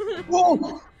here. Whoa!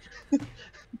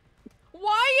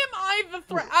 Why am I the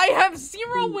threat? I have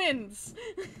 0 wins!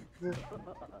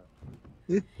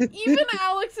 Even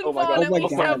Alex and Oh my Vaughn God. at Oh my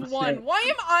least God. have 1. Why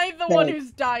am I the one Hey.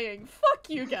 who's dying? Fuck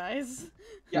you guys.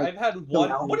 Yeah, I've had one.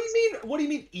 Alex. What do you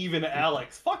mean even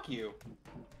Alex? Fuck you.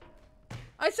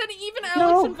 I said even Alex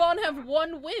No. and Vaughn have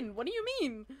 1 win. What do you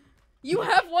mean? You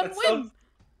have 1 That win. sounds-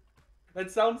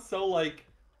 That sounds so like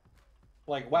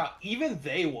wow, even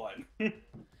they won.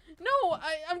 No,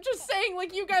 I'm just saying,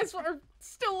 like, you guys are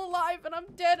still alive and I'm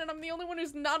dead and I'm the only one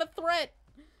who's not a threat.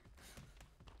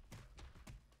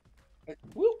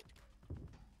 Whoop.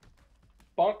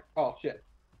 Bonk. Oh shit.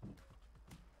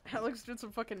 Alex did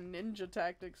some fucking ninja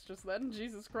tactics just then.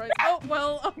 Jesus Christ. Oh,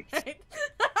 well, alright.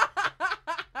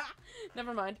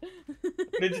 Never mind.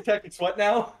 Ninja Tactics what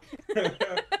now?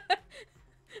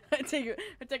 I take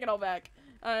it all back.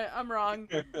 I'm wrong.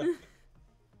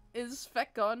 Is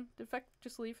Feck gone? Did Feck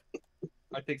just leave?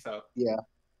 I think so. Yeah.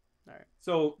 Alright.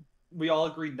 So we all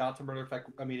agreed not to murder Feck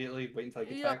immediately. Wait until I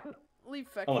get Yep. back. Leave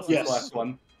Feck Unless alone. it's the last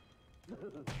one.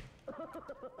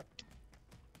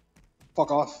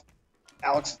 Fuck off.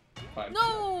 Alex, Fine.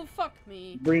 No, fuck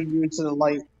me. bring you into the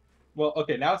light. Well,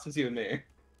 okay, now it's just you and me.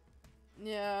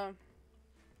 Yeah.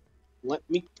 Let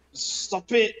me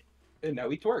stop it. And now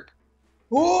we twerk.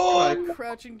 Whoa!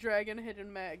 Crouching dragon,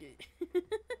 hidden Maggie.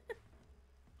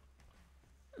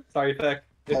 Sorry, Feck.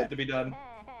 It had to be done.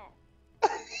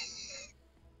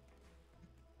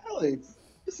 Alex,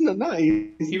 isn't that nice?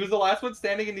 He was the last one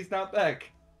standing and he's not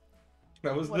back.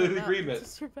 That was What a the mountain agreement. to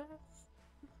surpass.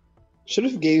 Should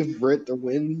have gave Britt the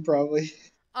win, probably.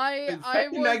 I Feck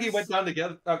and was... Maggie went down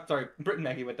together. Sorry, Britt and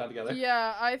Maggie went down together.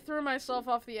 Yeah, I threw myself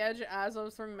off the edge as I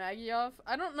was throwing Maggie off.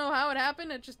 I don't know how it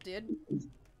happened, it just did.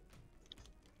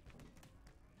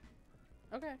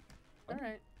 Okay.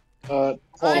 Alright. Hold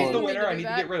She's on. the need winner. to I do need to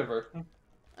that. get rid of her.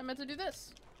 I meant to do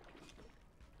this.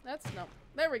 That's... no.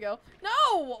 There we go.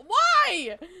 No!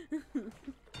 Why?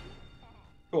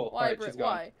 Cool. Why, Alright, Brit? she's gone.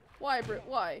 Why? Why, Brit?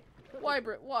 Why? Why,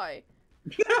 Brit? Why?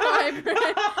 Why, Brit?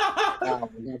 Ow,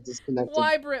 I got disconnected.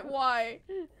 Why, Brit? Why?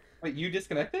 Wait, you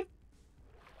disconnected?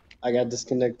 I got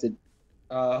disconnected.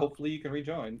 Hopefully you can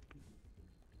rejoin.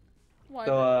 Why,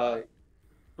 So,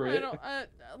 Brit? Why? I Brit,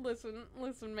 don't.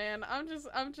 Listen, man. I'm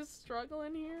just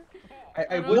struggling here. I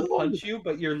I would don't- punch you,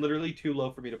 but you're literally too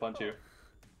low for me to punch you.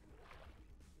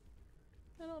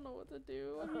 I don't know what to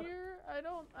do here. I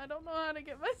don't know how to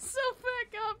get myself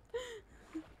back up.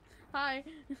 Hi.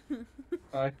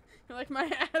 Hi. You like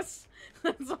my ass?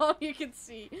 That's all you can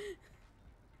see.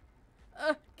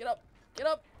 Get up. Get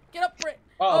up. Get up, Brit.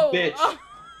 Oh, bitch. Alex,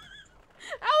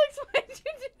 why'd you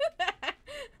do that?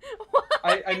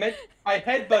 Why? I meant I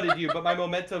headbutted you, but my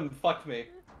momentum fucked me.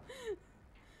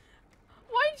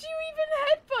 Why'd you even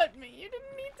headbutt me? You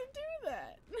didn't need to do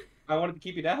that. I wanted to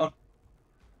keep you down.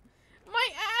 My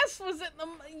ass was in the...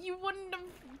 You wouldn't have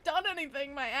done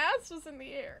anything. My ass was in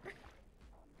the air.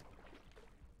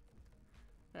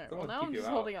 Alright, well Someone now keep I'm you just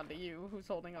out. holding on to you. Who's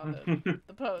holding on to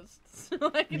the posts?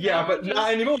 Like, Yeah, now but I'm just...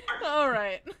 not anymore.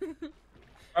 Alright.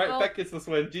 Alright, Well- Feck gets this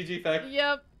win. GG, Feck.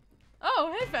 Yep.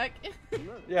 Oh, hey, Feck.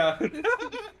 Yeah.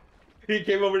 He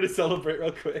came over to celebrate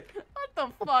real quick.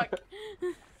 What the fuck?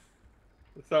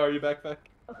 Sorry, you back, Feck?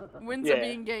 Wins Yeah. are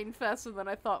being gained faster than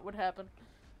I thought would happen.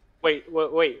 Wait,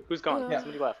 who's gone? Yeah.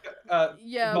 Somebody left.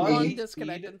 Yeah, Bonnie one speed.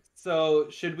 disconnected. So,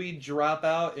 should we drop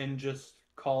out and just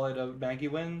call it a Maggie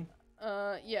win?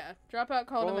 Yeah. Drop out,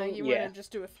 call it a Well, Maggie win, yeah. and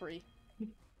just do a 3.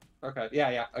 Okay,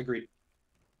 yeah, agreed.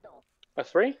 A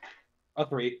 3? A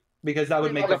 3. Because that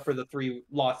would make Okay. up for the 3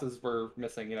 losses we're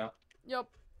missing, you know? Yep.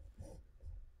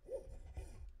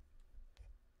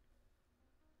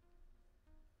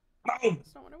 Boom!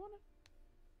 That's not what I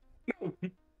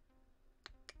wanted.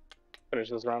 Finish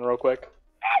this round real quick.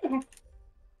 Ugh.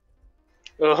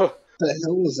 What the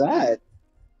hell was that?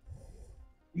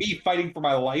 Me fighting for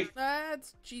my life?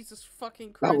 That's... Jesus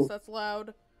fucking Christ, Oh. that's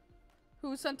loud.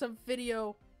 Who sent a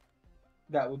video?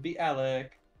 That would be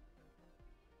Alec.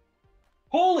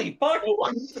 Holy fuck!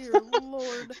 Dear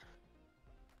lord.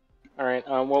 Alright,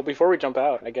 well, before we jump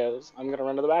out, I guess I'm gonna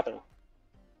run to the bathroom.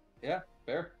 Yeah,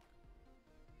 fair.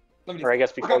 Let me Or I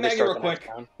guess I before got they Maggie start real the next quick.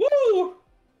 round. Woo!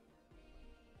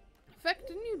 Feck,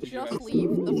 didn't you Did you just ask?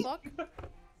 leave? The fuck?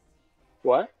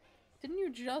 What? Didn't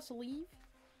you just leave?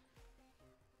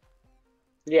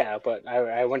 Yeah, but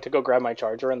I went to go grab my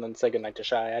charger and then say goodnight to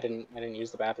Shy. I didn't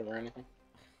use the bathroom or anything.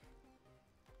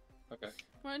 Okay,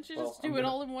 Why don't you Well, just do I'm it gonna-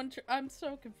 all in one I'm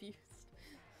so confused.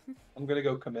 I'm gonna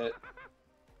go commit.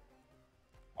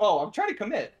 Oh, I'm trying to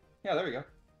commit. Yeah, there we go.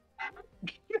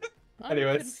 I'm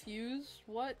Anyways. confused.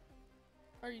 What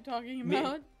are you talking Me-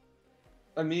 about?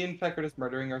 Me and Peck are just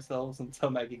murdering ourselves until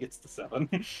Maggie gets to 7.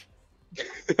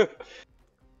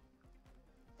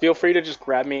 Feel free to just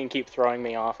grab me and keep throwing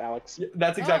me off, Alex. Yeah,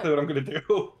 that's exactly Oh. what I'm gonna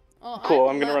do. Oh, Cool,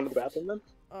 I I'm gonna run to the left. bathroom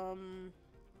then.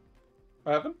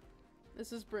 What happened?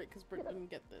 This is Brit, because Brit didn't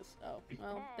get this. Oh,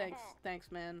 well,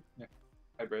 thanks, man.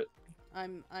 Hi, Britt.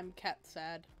 I'm cat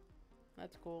sad.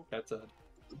 That's cool. That's sad.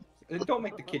 Don't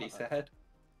make the kitty sad.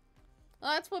 Oh,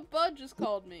 that's what Bud just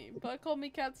called me. Bud called me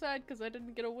cat sad because I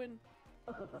didn't get a win.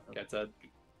 Cat sad.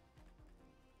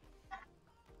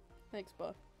 Thanks,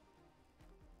 Bud.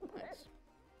 Thanks.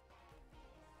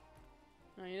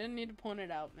 No, you didn't need to point it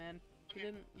out, man. You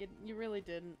didn't. You really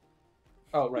didn't.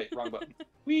 Oh, right, wrong button.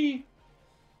 Whee!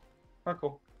 Oh,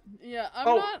 cool. Yeah,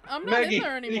 Oh, I'm not Maggie, in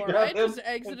there you anymore. grab I just him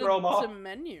and exited throw him off. to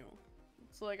menu.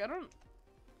 It's like I don't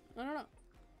I don't know.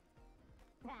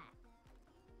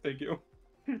 Thank you.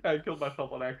 I killed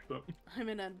myself on accident. I'm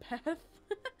an empath.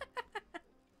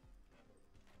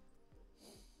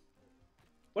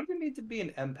 What do you need to be an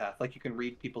empath? Like you can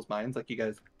read people's minds? Like you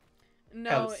guys have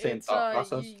No, the same it's thought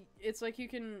process? it's like you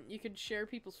can share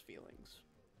people's feelings.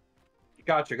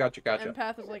 Gotcha.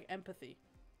 Empath is like empathy,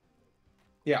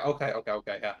 Yeah, okay,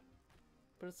 yeah.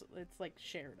 but it's like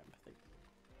shared empathy.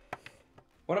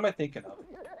 What am I thinking of?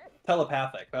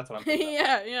 Telepathic, that's what I'm thinking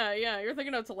of. yeah. You're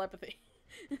thinking of telepathy.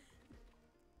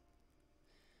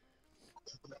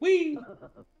 Whee!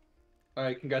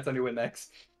 Alright, congrats on your win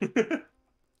next.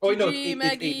 Oh wait, no, it's GG, 8,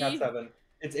 Maggie. it's 8, not 7.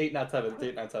 It's 8, not 7. It's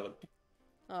 8, not 7.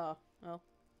 Oh, well.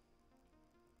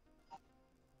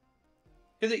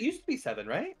 Because it used to be 7,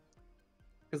 right?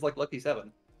 Because like Lucky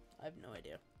 7. I have no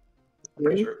idea. I'm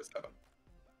pretty sure it was 7.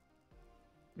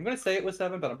 I'm gonna say it was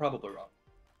 7, but I'm probably wrong.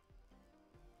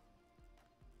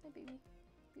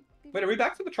 Wait, are we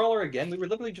back to the trawler again? We were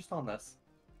literally just on this.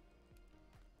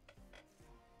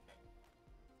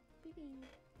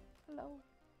 Hello.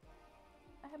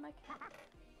 I have my cat.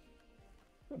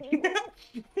 I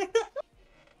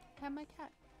have my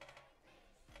cat.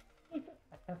 I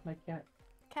have my cat.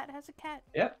 Cat has a cat.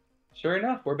 Yep. Sure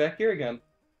enough, we're back here again.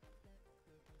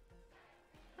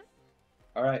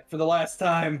 Alright, for the last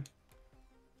time.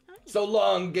 So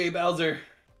long, Gay Bowser.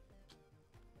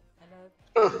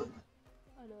 I love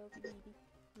you, baby.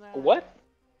 What?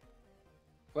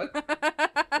 What?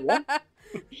 What?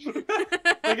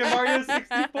 Like in Mario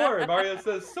 64, Mario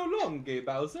says, "So long, Gay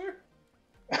Bowser."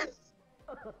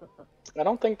 I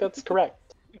don't think that's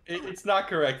correct. It's not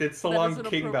correct. It's "So That long, is an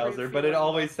King appropriate Bowser," but it feeling.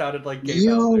 always sounded like Gay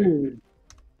Bowser. Yo!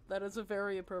 That is a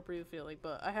very appropriate feeling,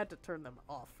 but I had to turn them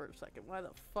off for a second. Why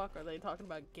the fuck are they talking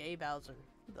about gay Bowser?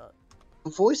 The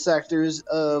Voice actors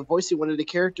voicing one of the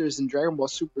characters in Dragon Ball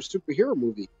Superhero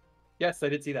movie. Yes, I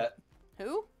did see that.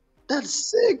 who?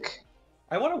 That's sick.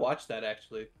 I want to watch that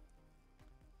actually.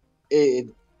 It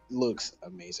looks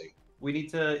amazing. We need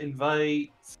to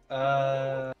invite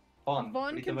Vaughn. We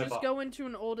Vaughn need to can invite just Vaughn. go into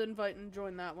an old invite and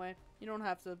join that way. You don't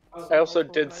have to. I also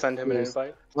multiple did invites. send him an Yes.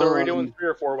 invite. So are we doing Um, 3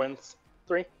 or 4 wins?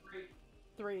 3?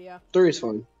 3, yeah. 3 is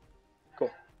fine. Cool.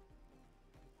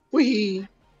 Wee.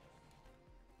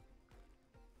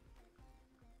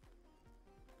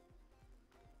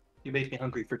 You make me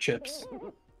hungry for chips, Beep,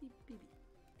 beep, beep.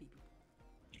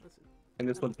 Listen, and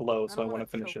this one's low, so I don't want to wanna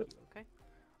finish choke it. you, okay?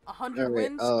 100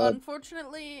 Alright, wins.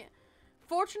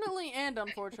 Fortunately and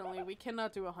unfortunately, we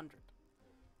cannot do 100.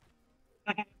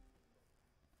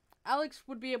 Alex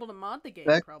would be able to mod the game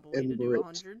Back probably and to do Brit.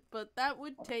 100, but that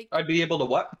would take I'd be able to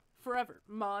what? forever.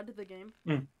 Mod the game.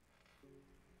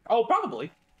 Oh,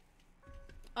 probably.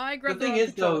 I The grabbed the thing wrong is,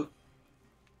 controller. though,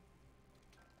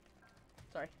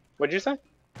 Sorry. What'd you say?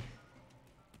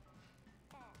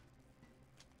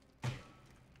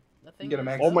 The thing get a is-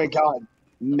 max. Oh my god.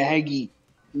 Maggie.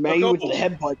 Maggie go. with the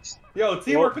headbutts. yo,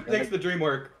 teamwork Well, makes the dream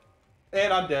work.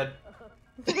 And I'm dead.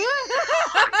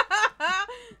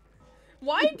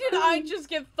 Why did I just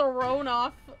get thrown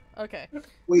off? Okay.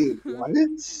 Wait, what?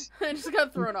 I just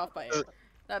got thrown off by it.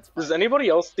 That's fine. Does anybody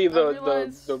else see the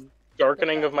realized- the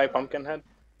darkening of my pumpkin head?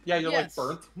 Yeah, you're Yes.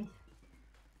 like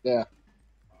burnt.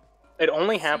 It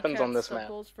only Sea happens on cat this map.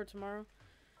 supples for tomorrow.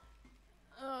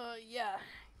 Yeah.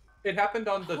 It happened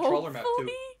on the trawler map too.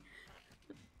 Hopefully-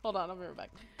 Hold on, I'll be right back.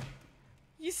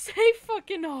 You say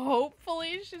fucking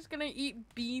hopefully she's gonna eat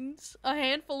beans? A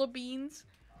handful of beans?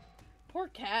 Poor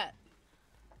cat.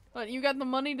 What, you got the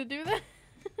money to do that?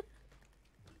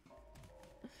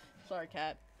 Sorry,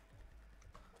 cat.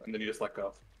 And then you just let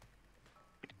go.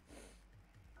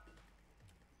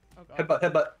 Oh god.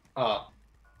 Headbutt. Ah.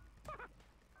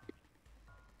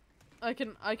 I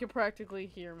can practically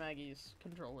hear Maggie's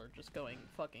controller just going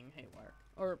fucking haywire.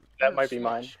 Or That her might be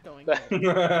mine. Switch going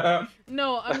haywire.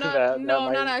 No, I'm not. That I'm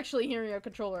not might- actually hearing a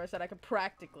controller. I said I could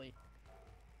practically.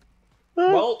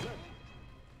 Well.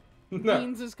 No.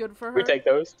 Beans is good for her. We take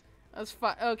those. That's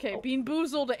fine. Okay, Oh. Bean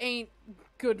Boozled ain't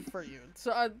good for you.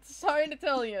 So sorry to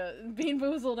tell you, Bean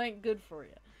Boozled ain't good for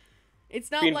you. It's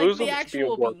not Bean like Boozled the should be a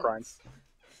actual war beans. crime.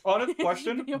 Honest It should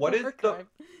question: be a what is war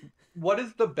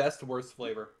the crime. best worst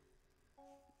flavor?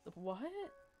 What?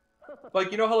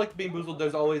 Like, you know how like Bean Boozled,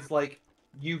 there's always like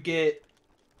you get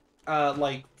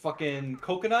like fucking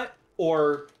coconut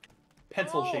or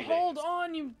pencil Oh, shavings. hold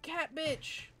on, you cat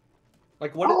bitch.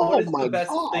 Like what Oh is my the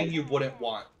best God. thing you wouldn't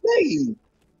want? Maggie.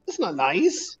 That's not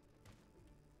nice.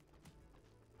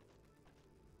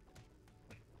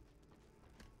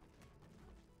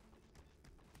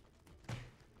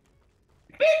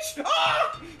 Bitch!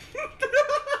 Ah!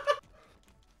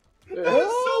 That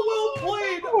was so well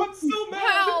played. I'm so mad.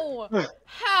 How?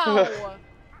 How? No!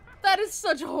 That is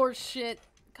such horse shit.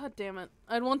 God damn it.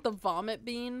 I'd want the vomit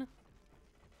bean.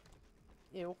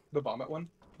 Ew. The vomit one.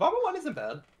 Vomit one isn't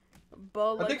bad.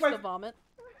 Bo I think likes the vomit.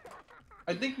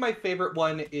 I think my favorite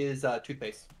one is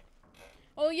toothpaste.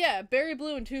 Oh yeah, berry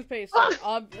blue and toothpaste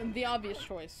are the obvious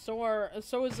choice.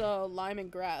 So is lime and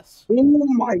grass. Oh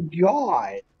my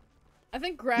god. I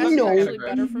think grass No. is actually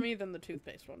better for me than the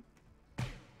toothpaste one.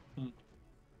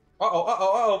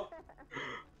 Uh-oh.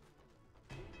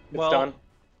 It's done.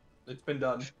 It's been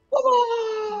done.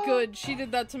 Good, she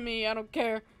did that to me. I don't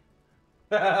care.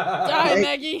 Die,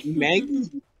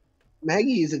 Maggie.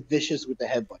 Maggie is vicious with the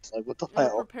headbutts. Like, what the It'll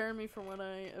hell? prepare me for when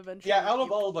I eventually. Yeah, out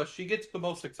of all of us, she gets the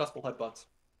most successful headbutts.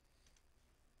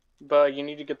 But you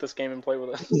need to get this game and play with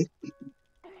us.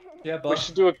 Yeah, We but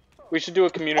should do a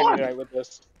community night with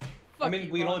this. I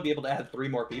mean, we'd only be able to add 3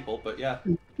 more people, but yeah.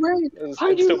 Great. It'd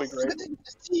I do still be great.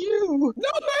 this to you. No,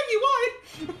 Maggie, why?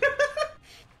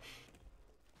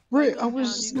 Right, I Go was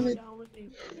down, just you gonna. go down with me.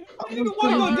 I didn't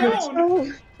want to go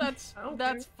down.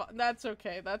 That's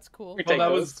okay. That's cool. We Well, take that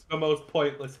those. was the most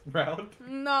pointless round.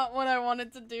 Not what I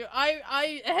wanted to do.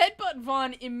 I headbutt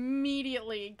Vaughn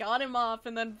immediately, got him off,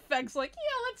 and then Feck's like,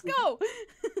 yeah, let's go.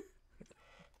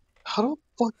 How the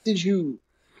fuck did you?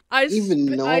 I Even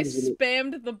know I I was gonna-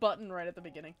 spammed the button right at the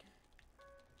beginning.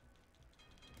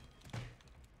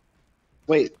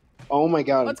 Wait. Oh my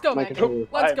god. Let's go, my Maggie. controller.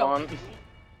 Let's Hi, go. Vaughn.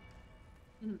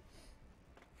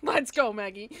 Let's go,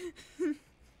 Maggie.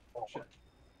 Oh, shit.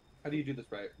 How do you do this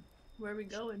right? Where are we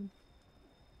going?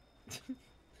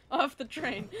 Off the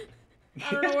train.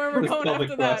 I don't know where we're This going public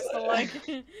after that, bus. but like,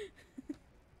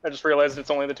 I just realized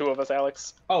it's only the two of us,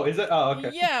 Alex. Oh, is it? Oh,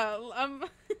 okay. yeah,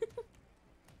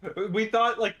 We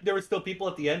thought, like, there were still people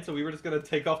at the end, so we were just gonna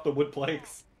take off the wood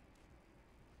planks.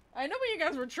 I know what you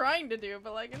guys were trying to do,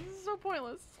 but like, this is so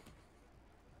pointless.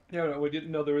 Yeah, no, we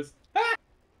didn't know there was... Hi,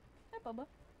 Bubba.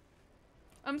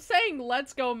 I'm saying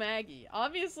let's go, Maggie.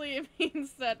 Obviously, it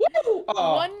means that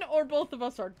Oh. one or both of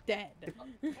us are dead.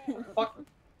 Fuck.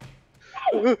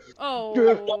 Oh,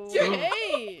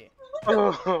 okay.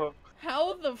 Oh.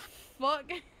 How the fuck?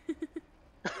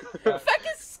 Yeah. Feck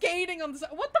is skating on the side.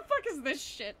 What the fuck is this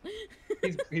shit?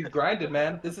 He's grinded,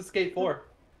 man. This is Skate 4.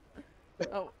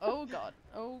 Oh god.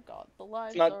 Oh god. The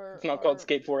lives It's not called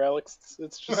Skate 4, Alex.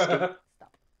 It's just Skate.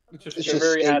 It's just It's They're just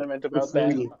very Skate adamant about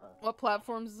that. 3. What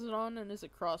platforms is it on, and is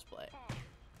it crossplay?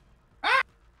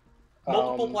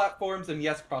 multiple Um, platforms and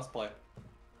yes, crossplay.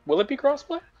 Will it be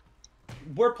crossplay?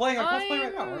 We're playing on crossplay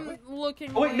right now, aren't we? I'm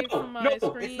looking Oh, away wait, from my no,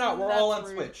 screen. it's not. We're all on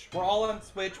That's rude. Switch. We're all on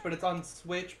Switch, but it's on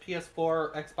Switch,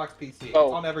 PS4, Xbox, PC. Oh,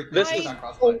 it's on everything. this It's is- not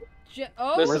crossplay.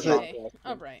 Oh, This is okay. not-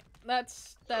 All right.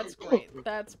 That's great.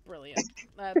 That's brilliant.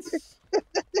 That's.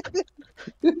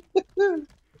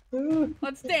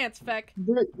 Let's dance, Feck.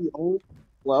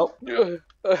 Well,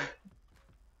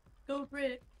 Go,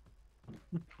 Brit.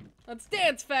 Let's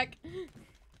dance, Feck.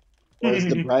 is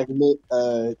the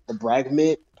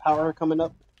Bragmit power coming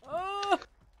up? Oh,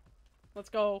 let's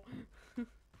go.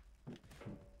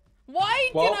 Why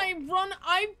Well- did I run?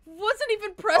 I wasn't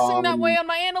even pressing that way on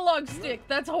my analog stick.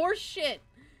 That's horse shit.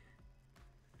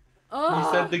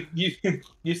 You said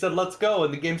you said let's go,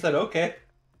 and the game said okay.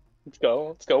 Let's go.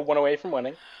 Let's go. One away from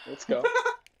winning. Let's go.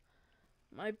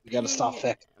 My You gotta stop ping-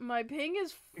 Feck. My ping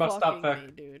is Must stop fucking Feck.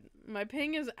 me, dude. My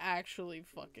ping is actually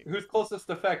fucking. Who's closest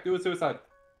to Feck? Do a suicide.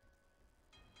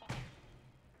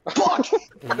 Fuck!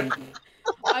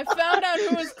 I found out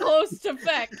who was close to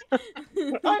Feck.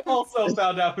 I also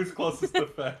found out who's closest to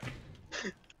Feck.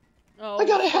 Oh, I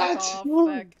got a fuck hat. off, Woo.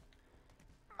 Feck.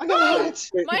 I got a hit!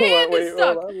 Wait, My hold on, hand is wait,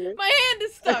 stuck. hold on, wait. My hand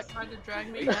is stuck. Tried to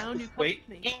drag me down. You Wait. cuffed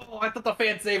me. Oh, I thought the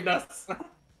fan saved us.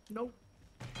 Nope.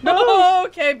 No.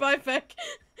 Okay, bye, Feck.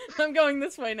 I'm going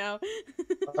this way now.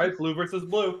 Alright, blue versus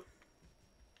blue.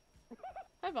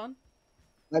 Hi, Vaughn.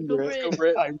 I'm Go, Brit. Let's go,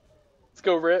 Brit. Let's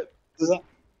go, Brit.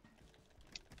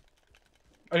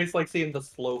 I just like seeing the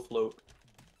slow float.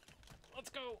 Let's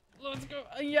go. Let's go.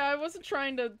 Yeah, I wasn't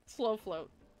trying to slow float.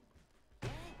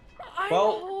 I'm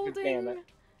Well, damn holding. it.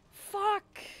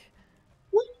 Fuck.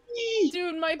 Whee!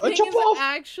 Dude, my ping jump is off.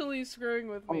 actually screwing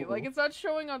with me. Oh. Like it's not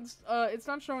showing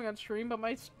on stream, but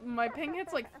my ping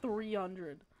hits like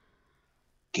 300.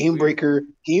 Game breaker.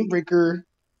 Game breaker.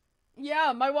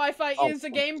 Yeah, my Wi-Fi Oh, is a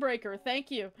fuck. game breaker.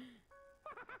 Thank you.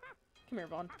 Come here,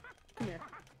 Vaughn. Come here.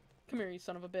 Come here, you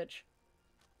son of a bitch.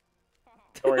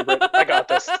 Don't worry, Brit. I got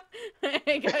this.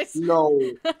 Hey guys. No.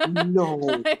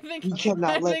 No. I think You cannot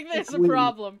I let think there's Feck a win.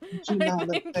 problem. You cannot I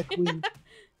let think- Feck win.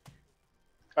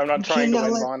 I'm not You trying to cannot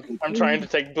win, let Vaughn. Feck I'm win. trying to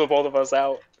take the both of us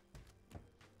out.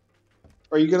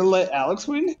 Are you gonna let Alex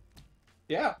win?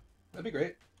 Yeah, that'd be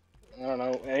great. I don't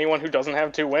know. Anyone who doesn't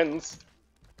have 2 wins.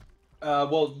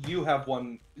 Well, you have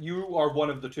one. You are one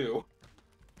of the two.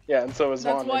 Yeah, and so is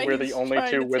That's Vaughn, why and we're he's the only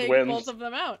trying two to with take wins. both of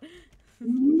them out.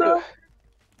 No.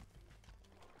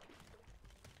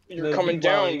 You're coming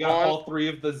Meanwhile, down, You got Vaughn. all three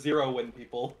of the 0 win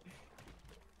people.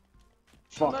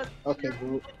 Fuck. But Okay.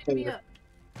 you're well, me up.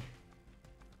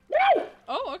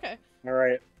 Oh, okay. All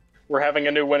right, we're having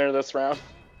a new winner this round.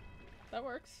 That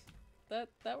works. That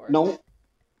works. No.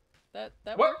 That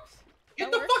What? works. Get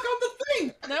That the works. fuck on the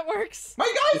thing! That works. My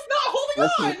guy's not holding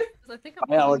That's on! it. 'Cause I think Hi, I'm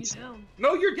holding Alex. you down.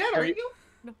 No, you're dead, Are aren't you-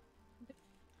 you?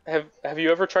 Have you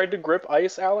ever tried to grip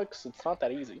ice, Alex? It's not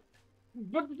that easy.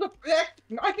 But the fact,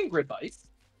 I can grip ice.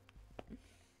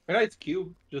 And it's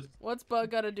cube, just... What's Bug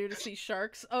gotta do to see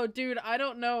sharks? Oh, dude, I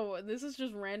don't know. This is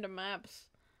just random maps.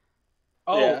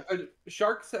 Oh, Yeah.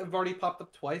 Sharks have already popped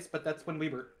up twice, but that's when we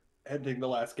were ending the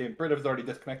last game. Britt was already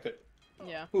disconnected.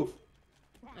 Yeah, Oof.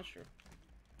 that's true.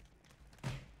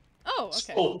 Oh,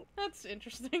 okay. Oh. That's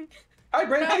interesting. Hi,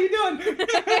 Britt, how you doing?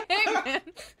 Hey, man.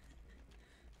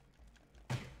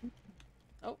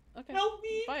 Oh, okay. Help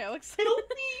me! Bye, Alex. Help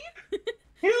me!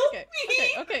 Help Okay,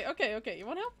 me! okay. You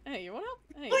want help? Hey, you want help?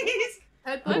 Hey. Please!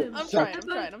 Headbutt him. I'm Fuck. trying. I'm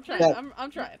trying. Fuck.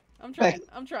 I'm trying.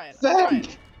 Fuck.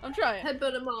 I'm trying.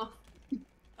 Headbutt him off.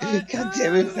 God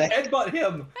damn it, Beck. Headbutt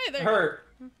him! Hey, there. Her!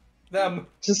 Them!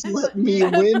 Just let me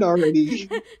win already.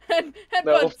 Headbutt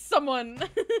No. someone.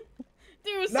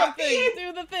 Do Not something. me.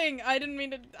 Do the thing. I didn't mean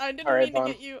to. All right, mean to Vaughn.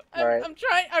 get you. All right. I'm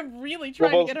trying. I'm really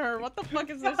trying both- to get her. What the fuck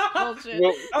is this bullshit?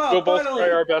 We'll, Oh, we'll both finally.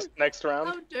 try our best next round.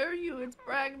 How dare you? It's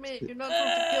fragment. You're not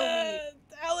supposed to kill me.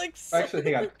 Alex. Actually,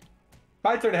 hang on.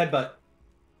 My turn to headbutt.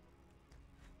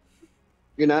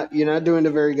 You're not doing a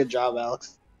very good job,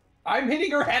 Alex. I'm hitting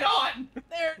her head on!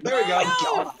 There There we go.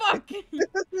 Oh, fuck.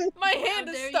 My How hand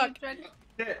is dare stuck. you try to-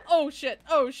 Shit. Oh shit.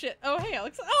 Oh shit. Oh hey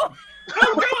Alex. Oh.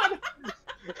 Oh god!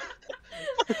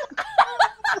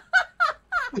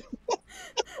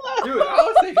 Dude, I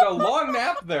was taking a long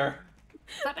nap there.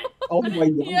 Stop it. Oh my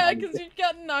god. Yeah, because you've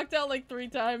gotten knocked out like 3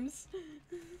 times.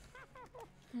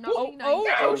 No, Oh, no, oh,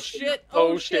 no. oh shit.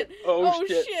 Oh shit. Oh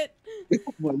shit.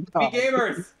 Oh my We god.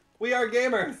 gamers! We are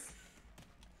gamers!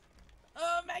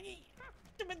 Maggie.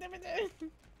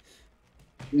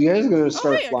 You guys are gonna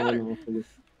start hey, I got flying off of this.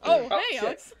 Oh, Oh, hey shit.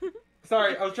 Alex.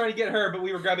 Sorry, I was trying to get her, but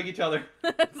we were grabbing each other.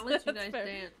 That's, I'll let you that's guys fair.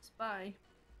 dance. Bye.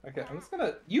 Okay, I'm just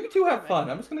gonna... You two have fun.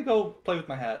 I'm just gonna go play with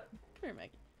my hat. Come here,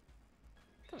 Maggie.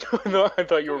 No, I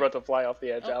thought you were about to fly off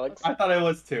the edge, Oh, Alex. I thought I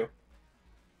was too.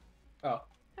 Oh.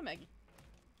 Hi, Maggie.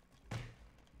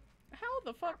 How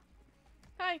the fuck?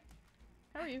 Hi.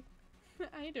 How are you?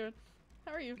 How you doing?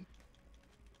 How are you?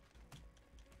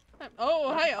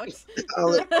 Oh, hi, Alex.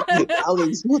 Alex,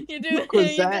 Alex, what You the do? fuck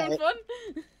was You that? doing fun?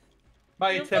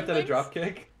 My You attempt fun at a things?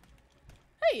 dropkick.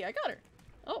 Hey, I got her.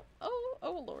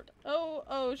 Oh, lord.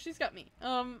 Oh, she's got me.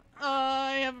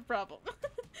 I have a problem.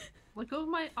 Let go of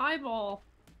my eyeball.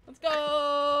 Let's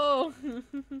go.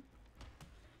 I'm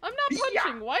not Yeah.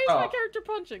 punching. Why is my Oh. character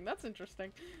punching? That's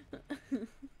interesting.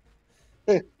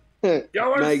 Yo,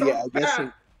 I'm Maggie, so I guess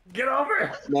fat. Get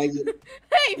over! Maggie,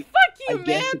 Hey, fuck I you, man.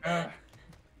 guess Uh,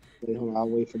 wait, hold on, I'll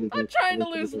wait for the. I'm trying to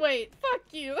lose weight. Fuck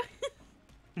you.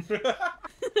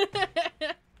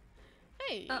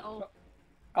 Hey. Uh-oh.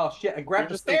 oh shit! I You grabbed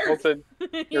the just stairs. insulted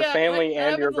your Yeah, family that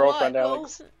and your happens a lot. girlfriend,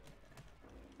 Alex.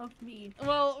 Fuck me.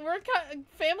 Well, we're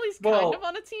family's Well- kind of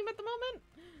on a team at the moment.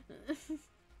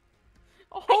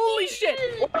 Oh, holy shit!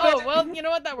 Oh well, you know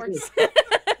what? That works.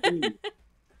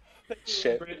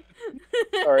 Shit.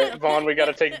 All right, Vaughn, we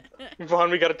gotta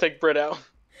take Britt out.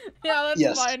 Yeah, that's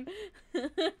Yes. fine.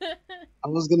 I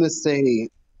was gonna say,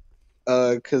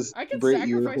 cause I can Britt,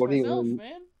 you were sacrifice holding myself, on.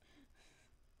 man.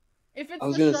 If it's I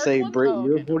was the gonna shark say, one? Britt, Oh,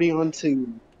 you're okay. holding on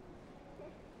to.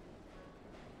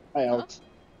 Hi, Alex.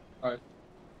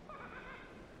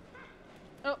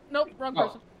 Oh nope, wrong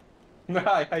Oh. person.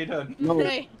 Hi, how you doing? No,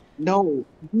 Hey, no,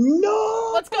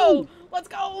 no! let's go! Let's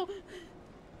go!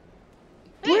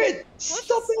 Hey, Britt, let's stop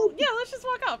just, it! yeah, let's just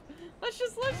walk up. Let's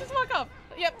just walk up.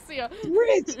 Yep, see ya.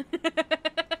 Britt!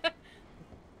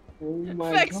 Oh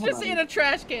my Feck's god. just in a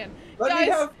trash can. Let Guys,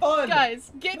 me have fun.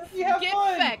 Guys, Let me have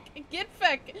fun. Feck. Get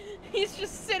Feck. He's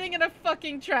just sitting in a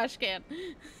fucking trash can.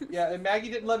 Yeah, and Maggie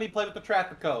didn't let me play with the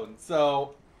traffic cone,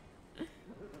 so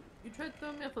You tried to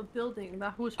throw me off a building.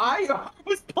 That was I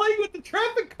was playing with the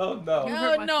traffic cone though. You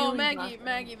hurt Oh my no, feelings Maggie, last time.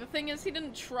 Maggie. The thing is, he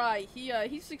didn't try.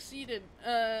 He succeeded.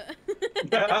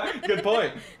 Good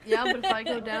point. Yeah, but if I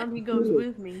go down, he goes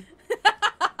with me.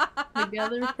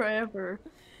 Together forever.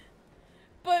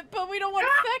 But we don't want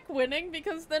Feck winning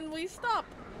because then we stop.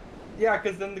 Yeah,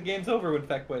 because then the game's over when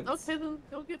Feck wins. Okay, then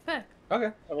go get Feck.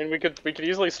 Okay. I mean, we could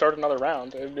easily start another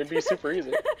round. It'd be super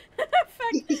easy.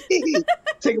 Feck.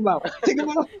 Take him out. Take him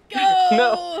out. Go.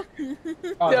 No.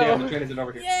 Oh No. damn, the train isn't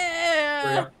over here.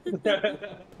 Yeah.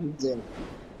 Damn.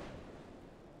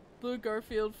 Blue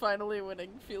Garfield finally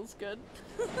winning feels good.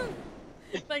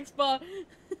 Thanks, Ba.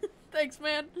 Thanks,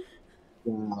 man.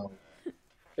 Wow.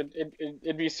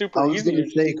 It'd be I super was easy gonna to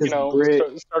say, just, 'cause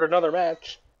Brit- start another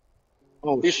match.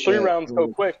 Oh These shit. 3 rounds go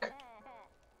quick.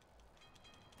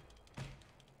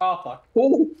 Oh fuck.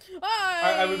 Oh.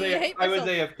 I was hate I was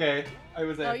myself. AFK. I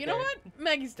was AFK. Oh, you know what?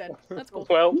 Maggie's dead. That's cool.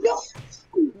 Well, No.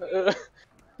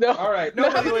 no. Alright, How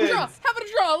nobody about a draw? wins. How about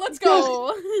a draw? Let's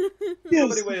go.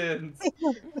 Nobody Yes. wins.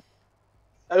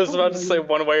 I was about to say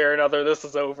one way or another, this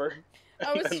is over.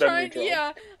 I was And then we trying, draw.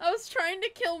 yeah, I was trying to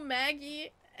kill Maggie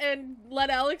and let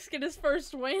Alex get his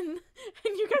first win,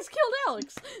 and you guys killed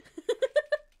Alex.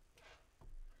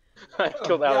 I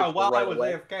killed Alex Yeah, while right I was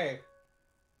away. AFK.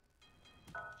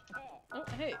 Oh,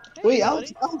 hey, Wait,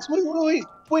 buddy. Alex, wait.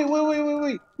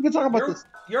 We can talk about this.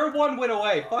 You're 1 win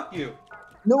away. Fuck you.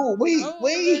 No, wait, Oh, there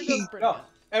wait. goes Brittany. No,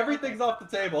 everything's off the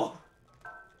table.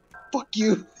 Fuck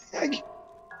you.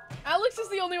 Alex is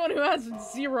the only one who has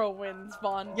 0 wins,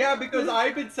 Vaughn. Yeah, because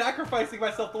I've been sacrificing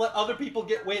myself to let other people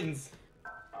get wins.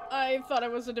 I thought I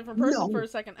was a different person No. for a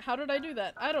second. How did I do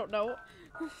that? I don't know.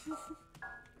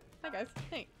 Hi, guys.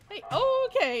 Hey.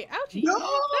 Okay. Ouchie. No.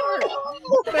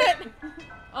 That hurt.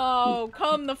 Oh,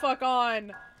 come the fuck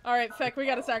on. Alright, Feck, we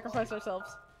gotta sacrifice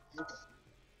ourselves.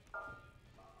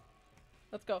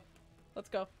 Let's go. Let's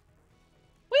go.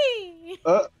 Whee!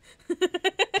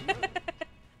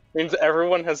 Means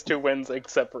everyone has 2 wins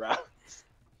except for Alex.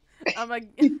 I'm a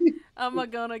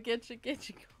gonna get you.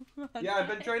 Come on. Yeah, I've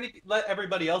been trying to let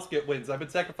everybody else get wins. I've been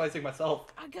sacrificing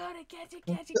myself. I gotta get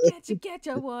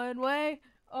you one way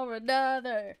or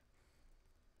another.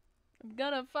 I'm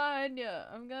gonna find you.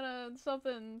 I'm gonna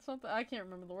something. I can't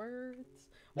remember the words.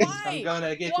 Why? I'm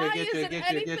gonna get Why you.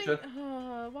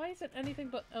 isn't why is it anything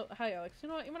but? Oh, hi, Alex. You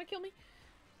know what? You wanna kill me?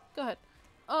 Go ahead.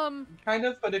 Kind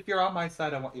of, but if you're on my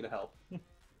side, I want you to help. All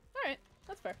right,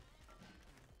 that's fair.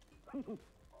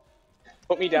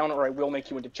 Put me down or I will make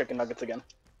you into chicken nuggets again.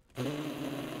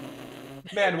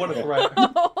 Man, what a threat.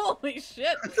 Holy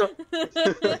shit!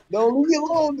 No, leave me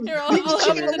alone. Here, I'll Leave the help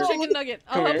chicken with the alone. chicken nugget.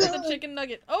 I'll Come help here. with the chicken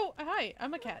nugget. Oh, hi,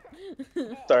 I'm a cat.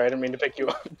 Sorry, I didn't mean to pick you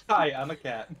up. Hi, I'm a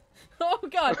cat. Oh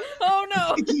god. Oh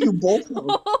no. You both know.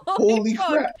 Holy fuck.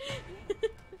 crap.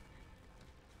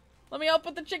 Let me help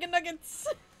with the chicken nuggets.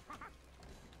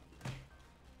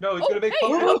 No, he's Oh, gonna make hey,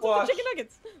 pumpkin help with squash. the chicken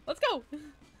nuggets. Let's go.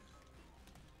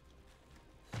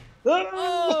 Ah.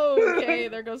 Oh, okay,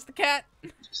 there goes the cat.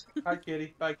 Hi,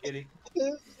 kitty. Bye, kitty.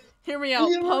 Hear me out.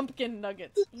 Yeah. Pumpkin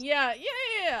nuggets. Yeah,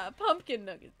 pumpkin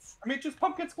nuggets. I mean, just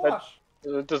pumpkin squash.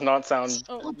 It does not sound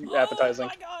Oh, appetizing.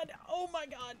 Oh my god. Oh my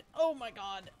god. Oh my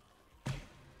god.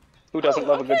 Who doesn't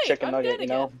love a good Okay, chicken I'm nugget, dead you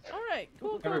know? again. All right,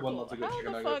 cool. Everyone loves a good How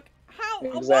chicken the nugget. fuck? How?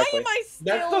 Exactly. Why am I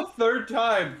still? That's the 3rd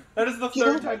time. That is the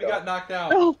 3rd time you got knocked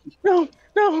out. No.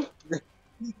 There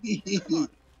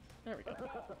we go.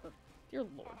 Dear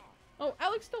lord. Oh,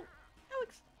 Alex, no.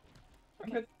 Alex. I'm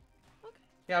good. Okay.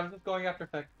 Yeah, I was just going after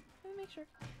Feck. Let me make sure.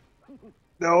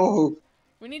 No.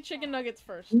 We need chicken nuggets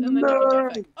first, and then you No. can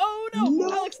get back. Oh no!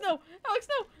 No. Alex, no! Alex,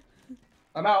 no!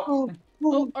 I'm out. Oh,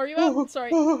 are you out?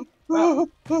 Sorry. Let's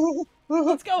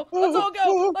go! Let's all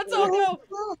go! Let's all go!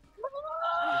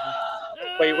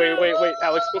 Wait.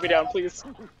 Alex, put me down, please.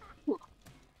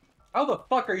 How the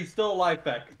fuck are you still alive,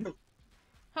 Feck?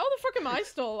 How the fuck am I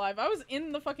still alive? I was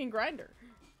in the fucking grinder.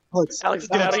 Alex,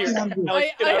 get out of here. Alex,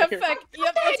 I get out have of here. feck.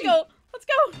 Yep, let's go. Let's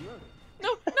go.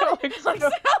 No, Alex, Alex, no.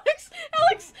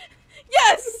 Alex.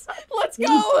 Yes, let's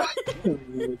go.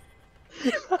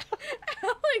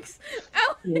 Alex.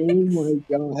 Oh my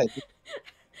god.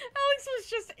 Alex was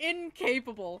just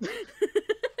incapable. Dude,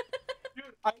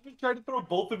 I've been trying to throw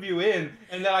both of you in,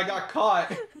 and then I got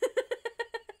caught.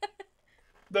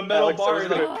 The metal Alex, I bar was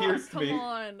like gonna- pierced Come me.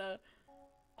 on.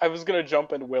 I was gonna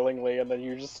jump in willingly, and then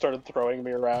you just started throwing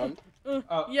me around. Yeah,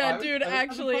 I dude, was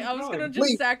actually, I was gonna throwing. just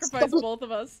Wait, sacrifice stop it. both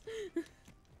of us.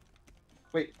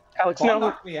 Wait, Alex, Ball no.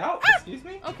 knocked me out? Excuse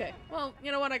me? Okay, well,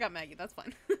 you know what? I got Maggie. That's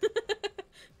fine.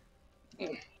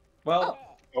 Well,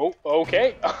 Oh,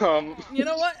 okay. You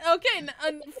know what? Okay,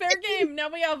 fair game. Now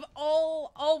we have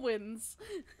all wins.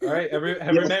 alright, every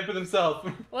man for themselves.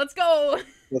 Let's go.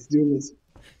 Let's do this.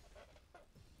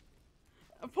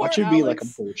 Poor Watch it be like a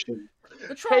Alex. bullshit.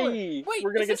 The troller. Hey, Wait,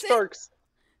 we're gonna is get this it? Starks.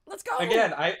 Let's go.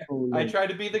 Again, I Oh, tried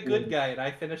to be the good guy, and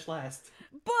I finished last.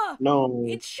 Bah, No.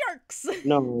 it's sharks.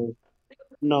 No.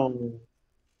 No.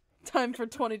 Time for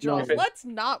 20 draws. No. Let's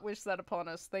not wish that upon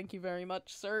us. Thank you very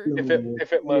much, sir. No.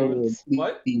 If it loads.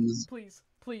 What? Please. Please,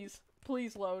 please,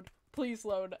 please load. Please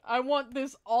load. I want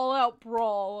this all-out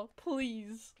brawl.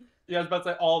 Please. Yeah, I was about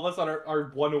to say all of us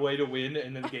are one way to win,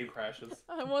 and then the game crashes.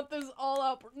 I want this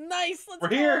all-out. Nice. Let's We're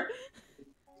go. here.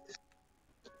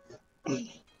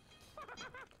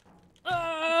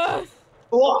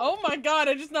 Oh my god!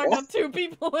 I just knocked out 2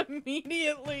 people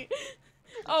immediately.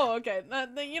 Oh, okay.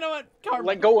 You know what? Karma.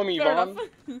 Let go of me, Fair Vaughn.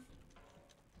 enough.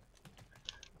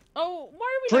 Oh, why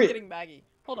are we Free. not getting Maggie?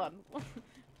 Hold on.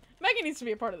 Maggie needs to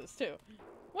be a part of this too.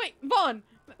 Wait, Vaughn!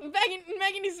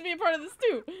 Maggie needs to be a part of this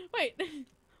too. Wait,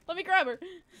 let me grab her.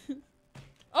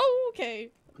 Oh, okay.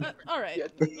 Alright.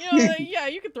 Yeah,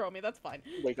 you can throw me, that's fine.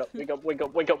 Wake up, wake up, wake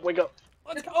up, wake up, wake up.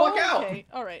 Let's go. Fuck out. Okay,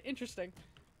 alright, interesting.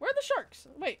 Where are the sharks?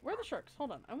 Wait, where are the sharks?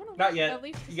 Hold on, I want to Not yet. at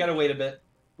least You gotta wait a bit.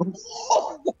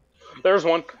 There's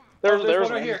one. There's one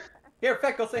one. right here. Here,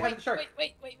 Feck, go say hi to the shark.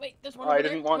 Wait. There's one I over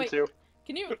didn't there. want Wait, to.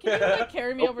 Can you like,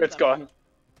 carry me Oh, over to it's them? gone.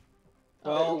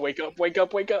 Well, Wake up, wake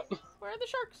up, wake up. Where are the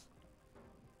sharks?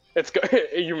 It's go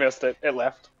You missed it. It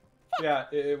left. yeah,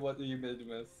 what you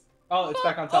missed. Oh, it's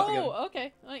back on top again. Oh,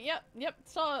 okay. Yep.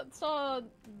 Saw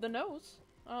the nose.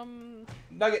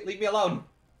 Nugget, leave me alone.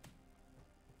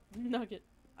 Nugget.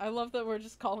 I love that we're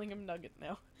just calling him Nugget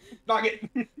now. Nugget.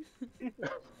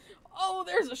 Oh,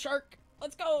 there's a shark.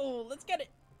 Let's go. Let's get it.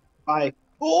 Bye.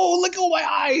 Oh, look at my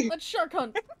eye! Let's shark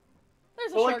hunt.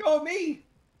 There's a Well, shark. let go of me.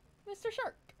 Mr.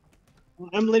 Shark.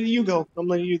 I'm letting you go. I'm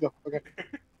letting you go. Okay.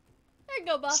 There you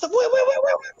go, boss. Stop.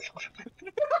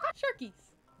 Wait. Sharkies.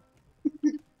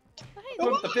 Hey,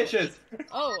 Go with the fishes.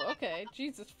 oh, okay.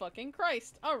 Jesus fucking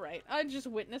Christ. Alright, I just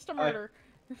witnessed a murder.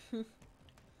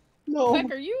 No.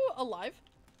 Beck, are you alive?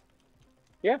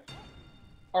 Yeah.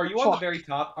 Are you on the Fuck. very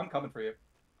top? I'm coming for you.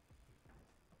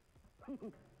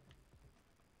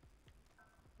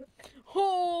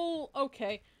 Oh,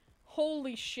 okay.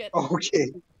 Holy shit.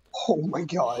 Okay. Oh my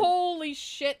god. Holy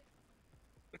shit.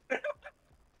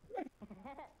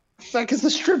 Feck is the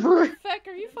stripper. Feck,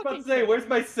 are you I was about fucking to say, kidding where's me?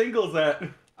 my singles at?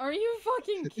 Are you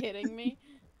fucking kidding me?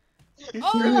 He's Oh,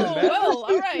 screaming, man. well,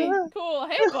 alright. Cool.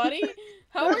 Hey, buddy.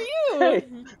 How are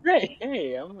you? Hey,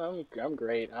 hey, I'm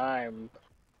great.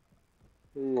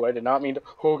 Ooh, I did not mean to.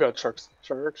 Oh god, sharks,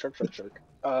 shark.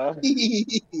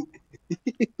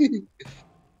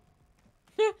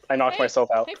 I knocked Hey, myself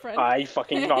out. hey, friend. I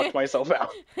fucking knocked myself out.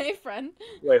 Hey, friend.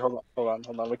 Wait, hold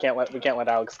on. We can't let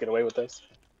Alex get away with this.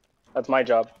 That's my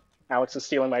job. Alex is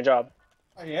stealing my job.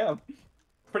 I am.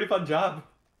 Pretty fun job.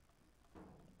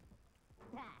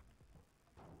 You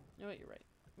know what, you're right.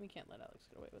 We can't let Alex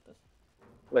get away with this.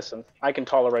 Listen, I can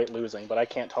tolerate losing, but I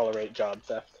can't tolerate job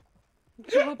theft.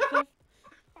 Job theft.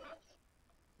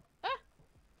 Ah!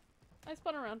 I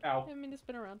spun around. Ow. I didn't mean to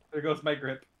spin around. There goes my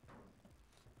grip.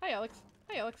 Hi, Alex.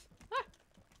 Hi, Alex.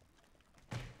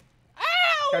 Ah!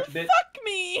 Ow! Catch a bit. Fuck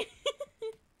me!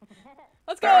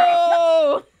 Let's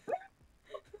go!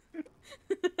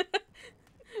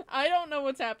 I don't know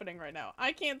what's happening right now.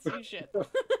 I can't see shit.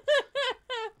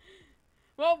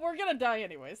 Well, we're gonna die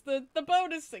anyways. The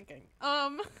boat is sinking.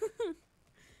 I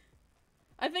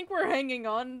think we're hanging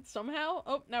on somehow.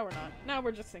 Oh, now we're not. Now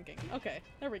we're just sinking. Okay,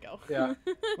 there we go. Yeah.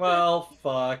 Well,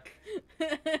 fuck.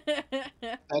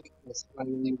 Feck has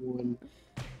finally won.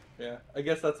 Yeah, I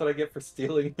guess that's what I get for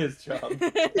stealing his job.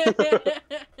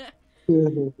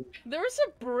 There's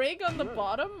a brig on the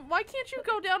bottom. Why can't you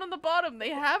go down on the bottom? They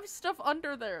have stuff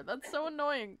under there. That's so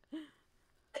annoying.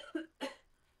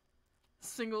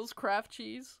 Singles craft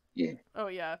cheese. Yeah. Oh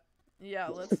yeah. Yeah,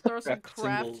 let's throw some Craft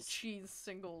craft singles. cheese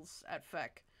singles at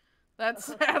Feck. That's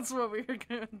what we're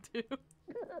gonna do.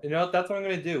 You know, that's what I'm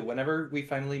gonna do. Whenever we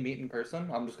finally meet in person,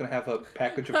 I'm just gonna have a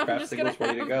package of I'm craft just gonna singles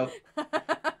ready to go.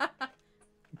 have-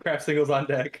 Craft singles on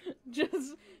deck.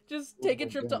 just take a Oh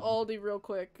my trip God. to Aldi real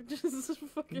quick. Just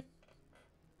fucking.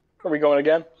 Are we going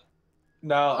again?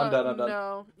 No, I'm done.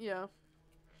 No, yeah.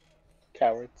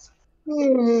 Cowards.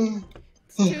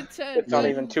 It's 2:10. It's not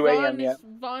even 2 a.m. yet.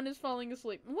 Vaughn is falling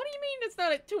asleep. What do you mean it's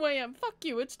not at 2 a.m.? Fuck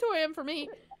you, it's 2 a.m. for me.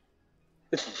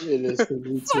 It is for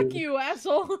me Fuck too. you,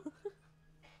 asshole.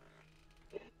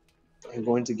 I'm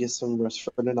going to get some rest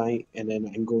for tonight, and then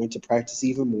I'm going to practice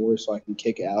even more so I can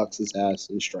kick Alex's ass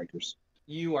in strikers.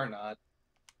 You are not.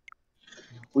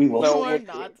 We will. No, You are what-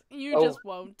 not. You oh. just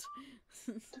won't.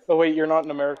 Oh wait, you're not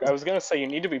in America. I was gonna say you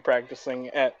need to be practicing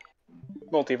at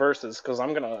Multiverses, because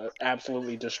I'm gonna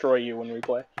absolutely destroy you when we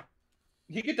play.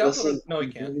 He could definitely. Listen, No, he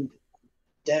I'm can't. going-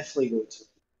 Definitely going to.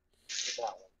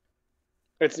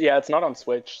 It's not on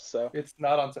Switch, so It's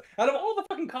not on. Out of all the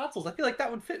fucking consoles, I feel like that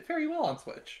would fit very well on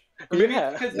Switch. Or maybe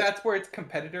Yeah. it's because that's where its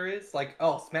competitor is. Like,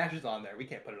 oh, Smash is on there. We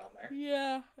can't put it on there.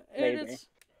 Yeah, Maybe.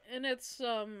 and it's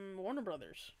Warner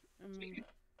Brothers.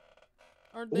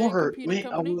 Aren't they a Or competing wait,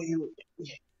 company?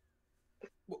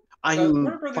 I'm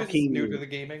Warner Brothers is fucking. new to the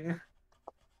gaming.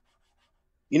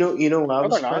 You know what I No,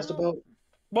 was they're not. surprised about?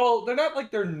 Well, they're not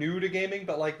like they're new to gaming,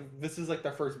 but like this is like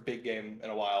their first big game in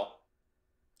a while.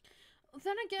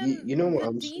 Then again, You know what the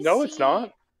I'm. DC, No, it's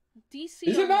not. DC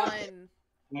Is it not? Online.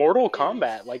 Mortal Is-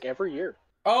 Kombat, like every year.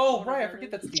 Oh, Warner right, I forget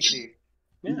Brothers. that's DC.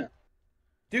 Yeah.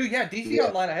 Dude, yeah, DC Yeah.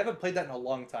 Online. I haven't played that in a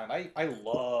long time. I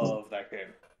love that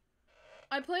game.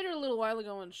 I played it a little while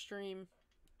ago on stream,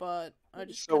 but I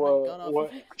just So, kind of got off what-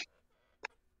 of it.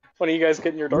 When are you guys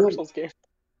getting your No. Dark Souls game?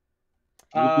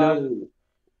 No.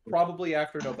 Probably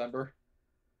after November.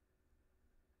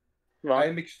 Well, I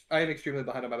am extremely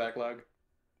behind on my backlog.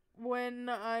 When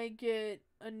I get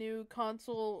a new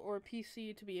console or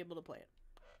PC to be able to play it.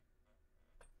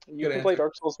 you Good can play answer.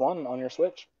 Dark Souls 1 on your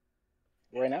Switch.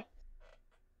 Right now.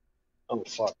 Oh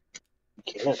fuck.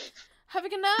 You can't. Have a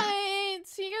good night.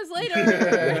 See you guys later.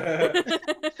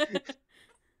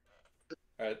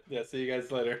 Alright, yeah, see you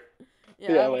guys later.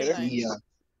 Yeah, Yeah, have a good later. night. Yeah.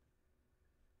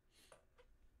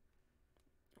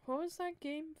 What was that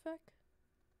game, Feck,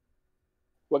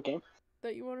 What game?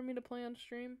 that you wanted me to play on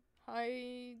stream?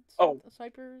 Oh.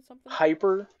 Hyper something?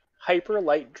 Hyper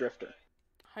Light Drifter.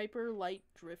 Hyper Light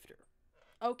Drifter.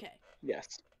 Okay.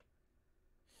 Yes.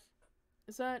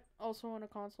 Is that also on a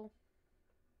console?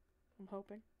 I'm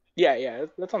hoping. Yeah,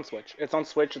 that's on Switch. It's on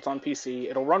Switch, it's on PC.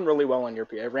 It'll run really well on your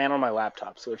PC. It ran on my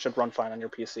laptop, so it should run fine on your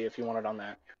PC if you want it on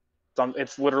that.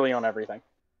 It's literally on everything.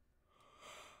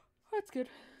 That's good.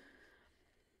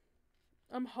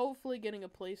 I'm hopefully getting a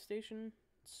PlayStation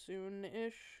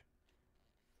soon-ish.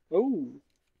 Ooh.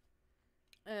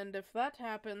 And if that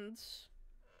happens,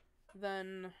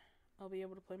 then I'll be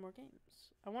able to play more games.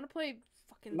 I want to play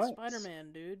fucking Nice.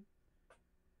 Spider-Man, dude.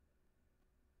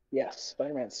 Yes,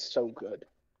 Spider-Man's so good.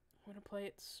 I want to play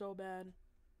it so bad.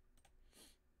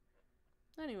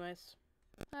 Anyways,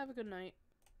 have a good night.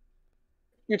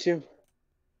 You too.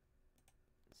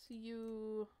 See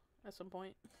you at some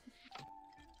point.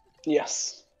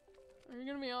 Yes. Are you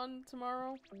gonna be on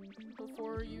tomorrow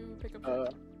before you pick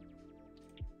up?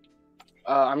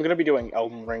 I'm gonna be doing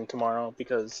Elden Ring tomorrow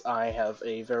because I have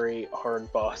a very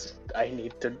hard boss I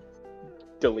need to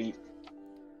delete.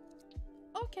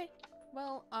 Okay.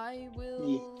 Well, I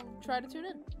will try to tune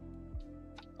in.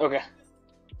 Okay.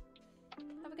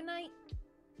 Have a good night.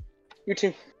 You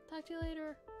too. Talk to you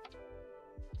later.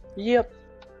 Yep.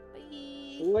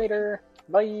 Bye. Later.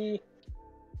 Bye.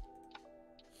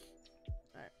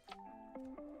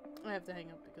 I have to hang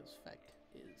up because Feck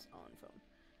is on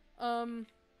phone.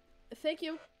 Thank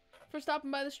you for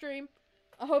stopping by the stream.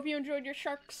 I hope you enjoyed your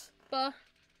sharks,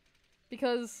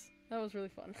 because that was really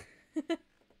fun.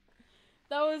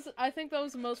 I think that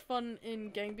was the most fun in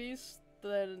Gang Beasts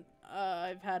that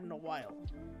I've had in a while.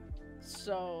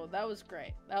 So that was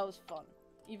great. That was fun,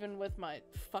 even with my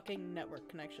fucking network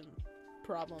connection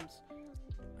problems.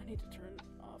 I need to turn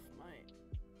off my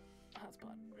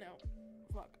hotspot. No,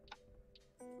 fuck.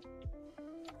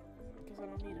 Because I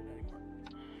don't need it anymore.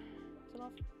 Is it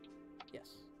off? Yes.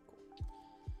 Cool.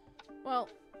 Well,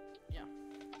 yeah.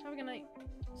 Have a good night.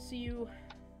 See you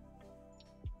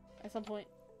at some point.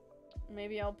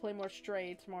 Maybe I'll play more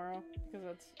Stray tomorrow, because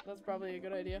that's probably a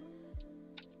good idea.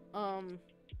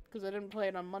 Because I didn't play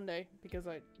it on Monday because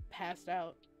I passed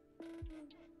out.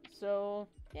 So,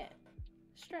 yeah.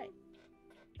 Stray.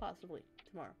 Possibly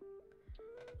tomorrow.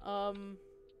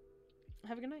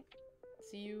 Have a good night.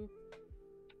 See you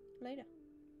later.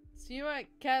 See you at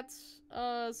Cat's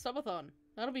subathon.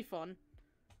 That'll be fun.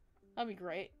 That'll be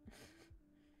great.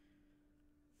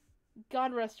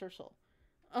 God rest her soul.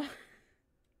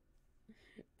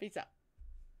 Peace out.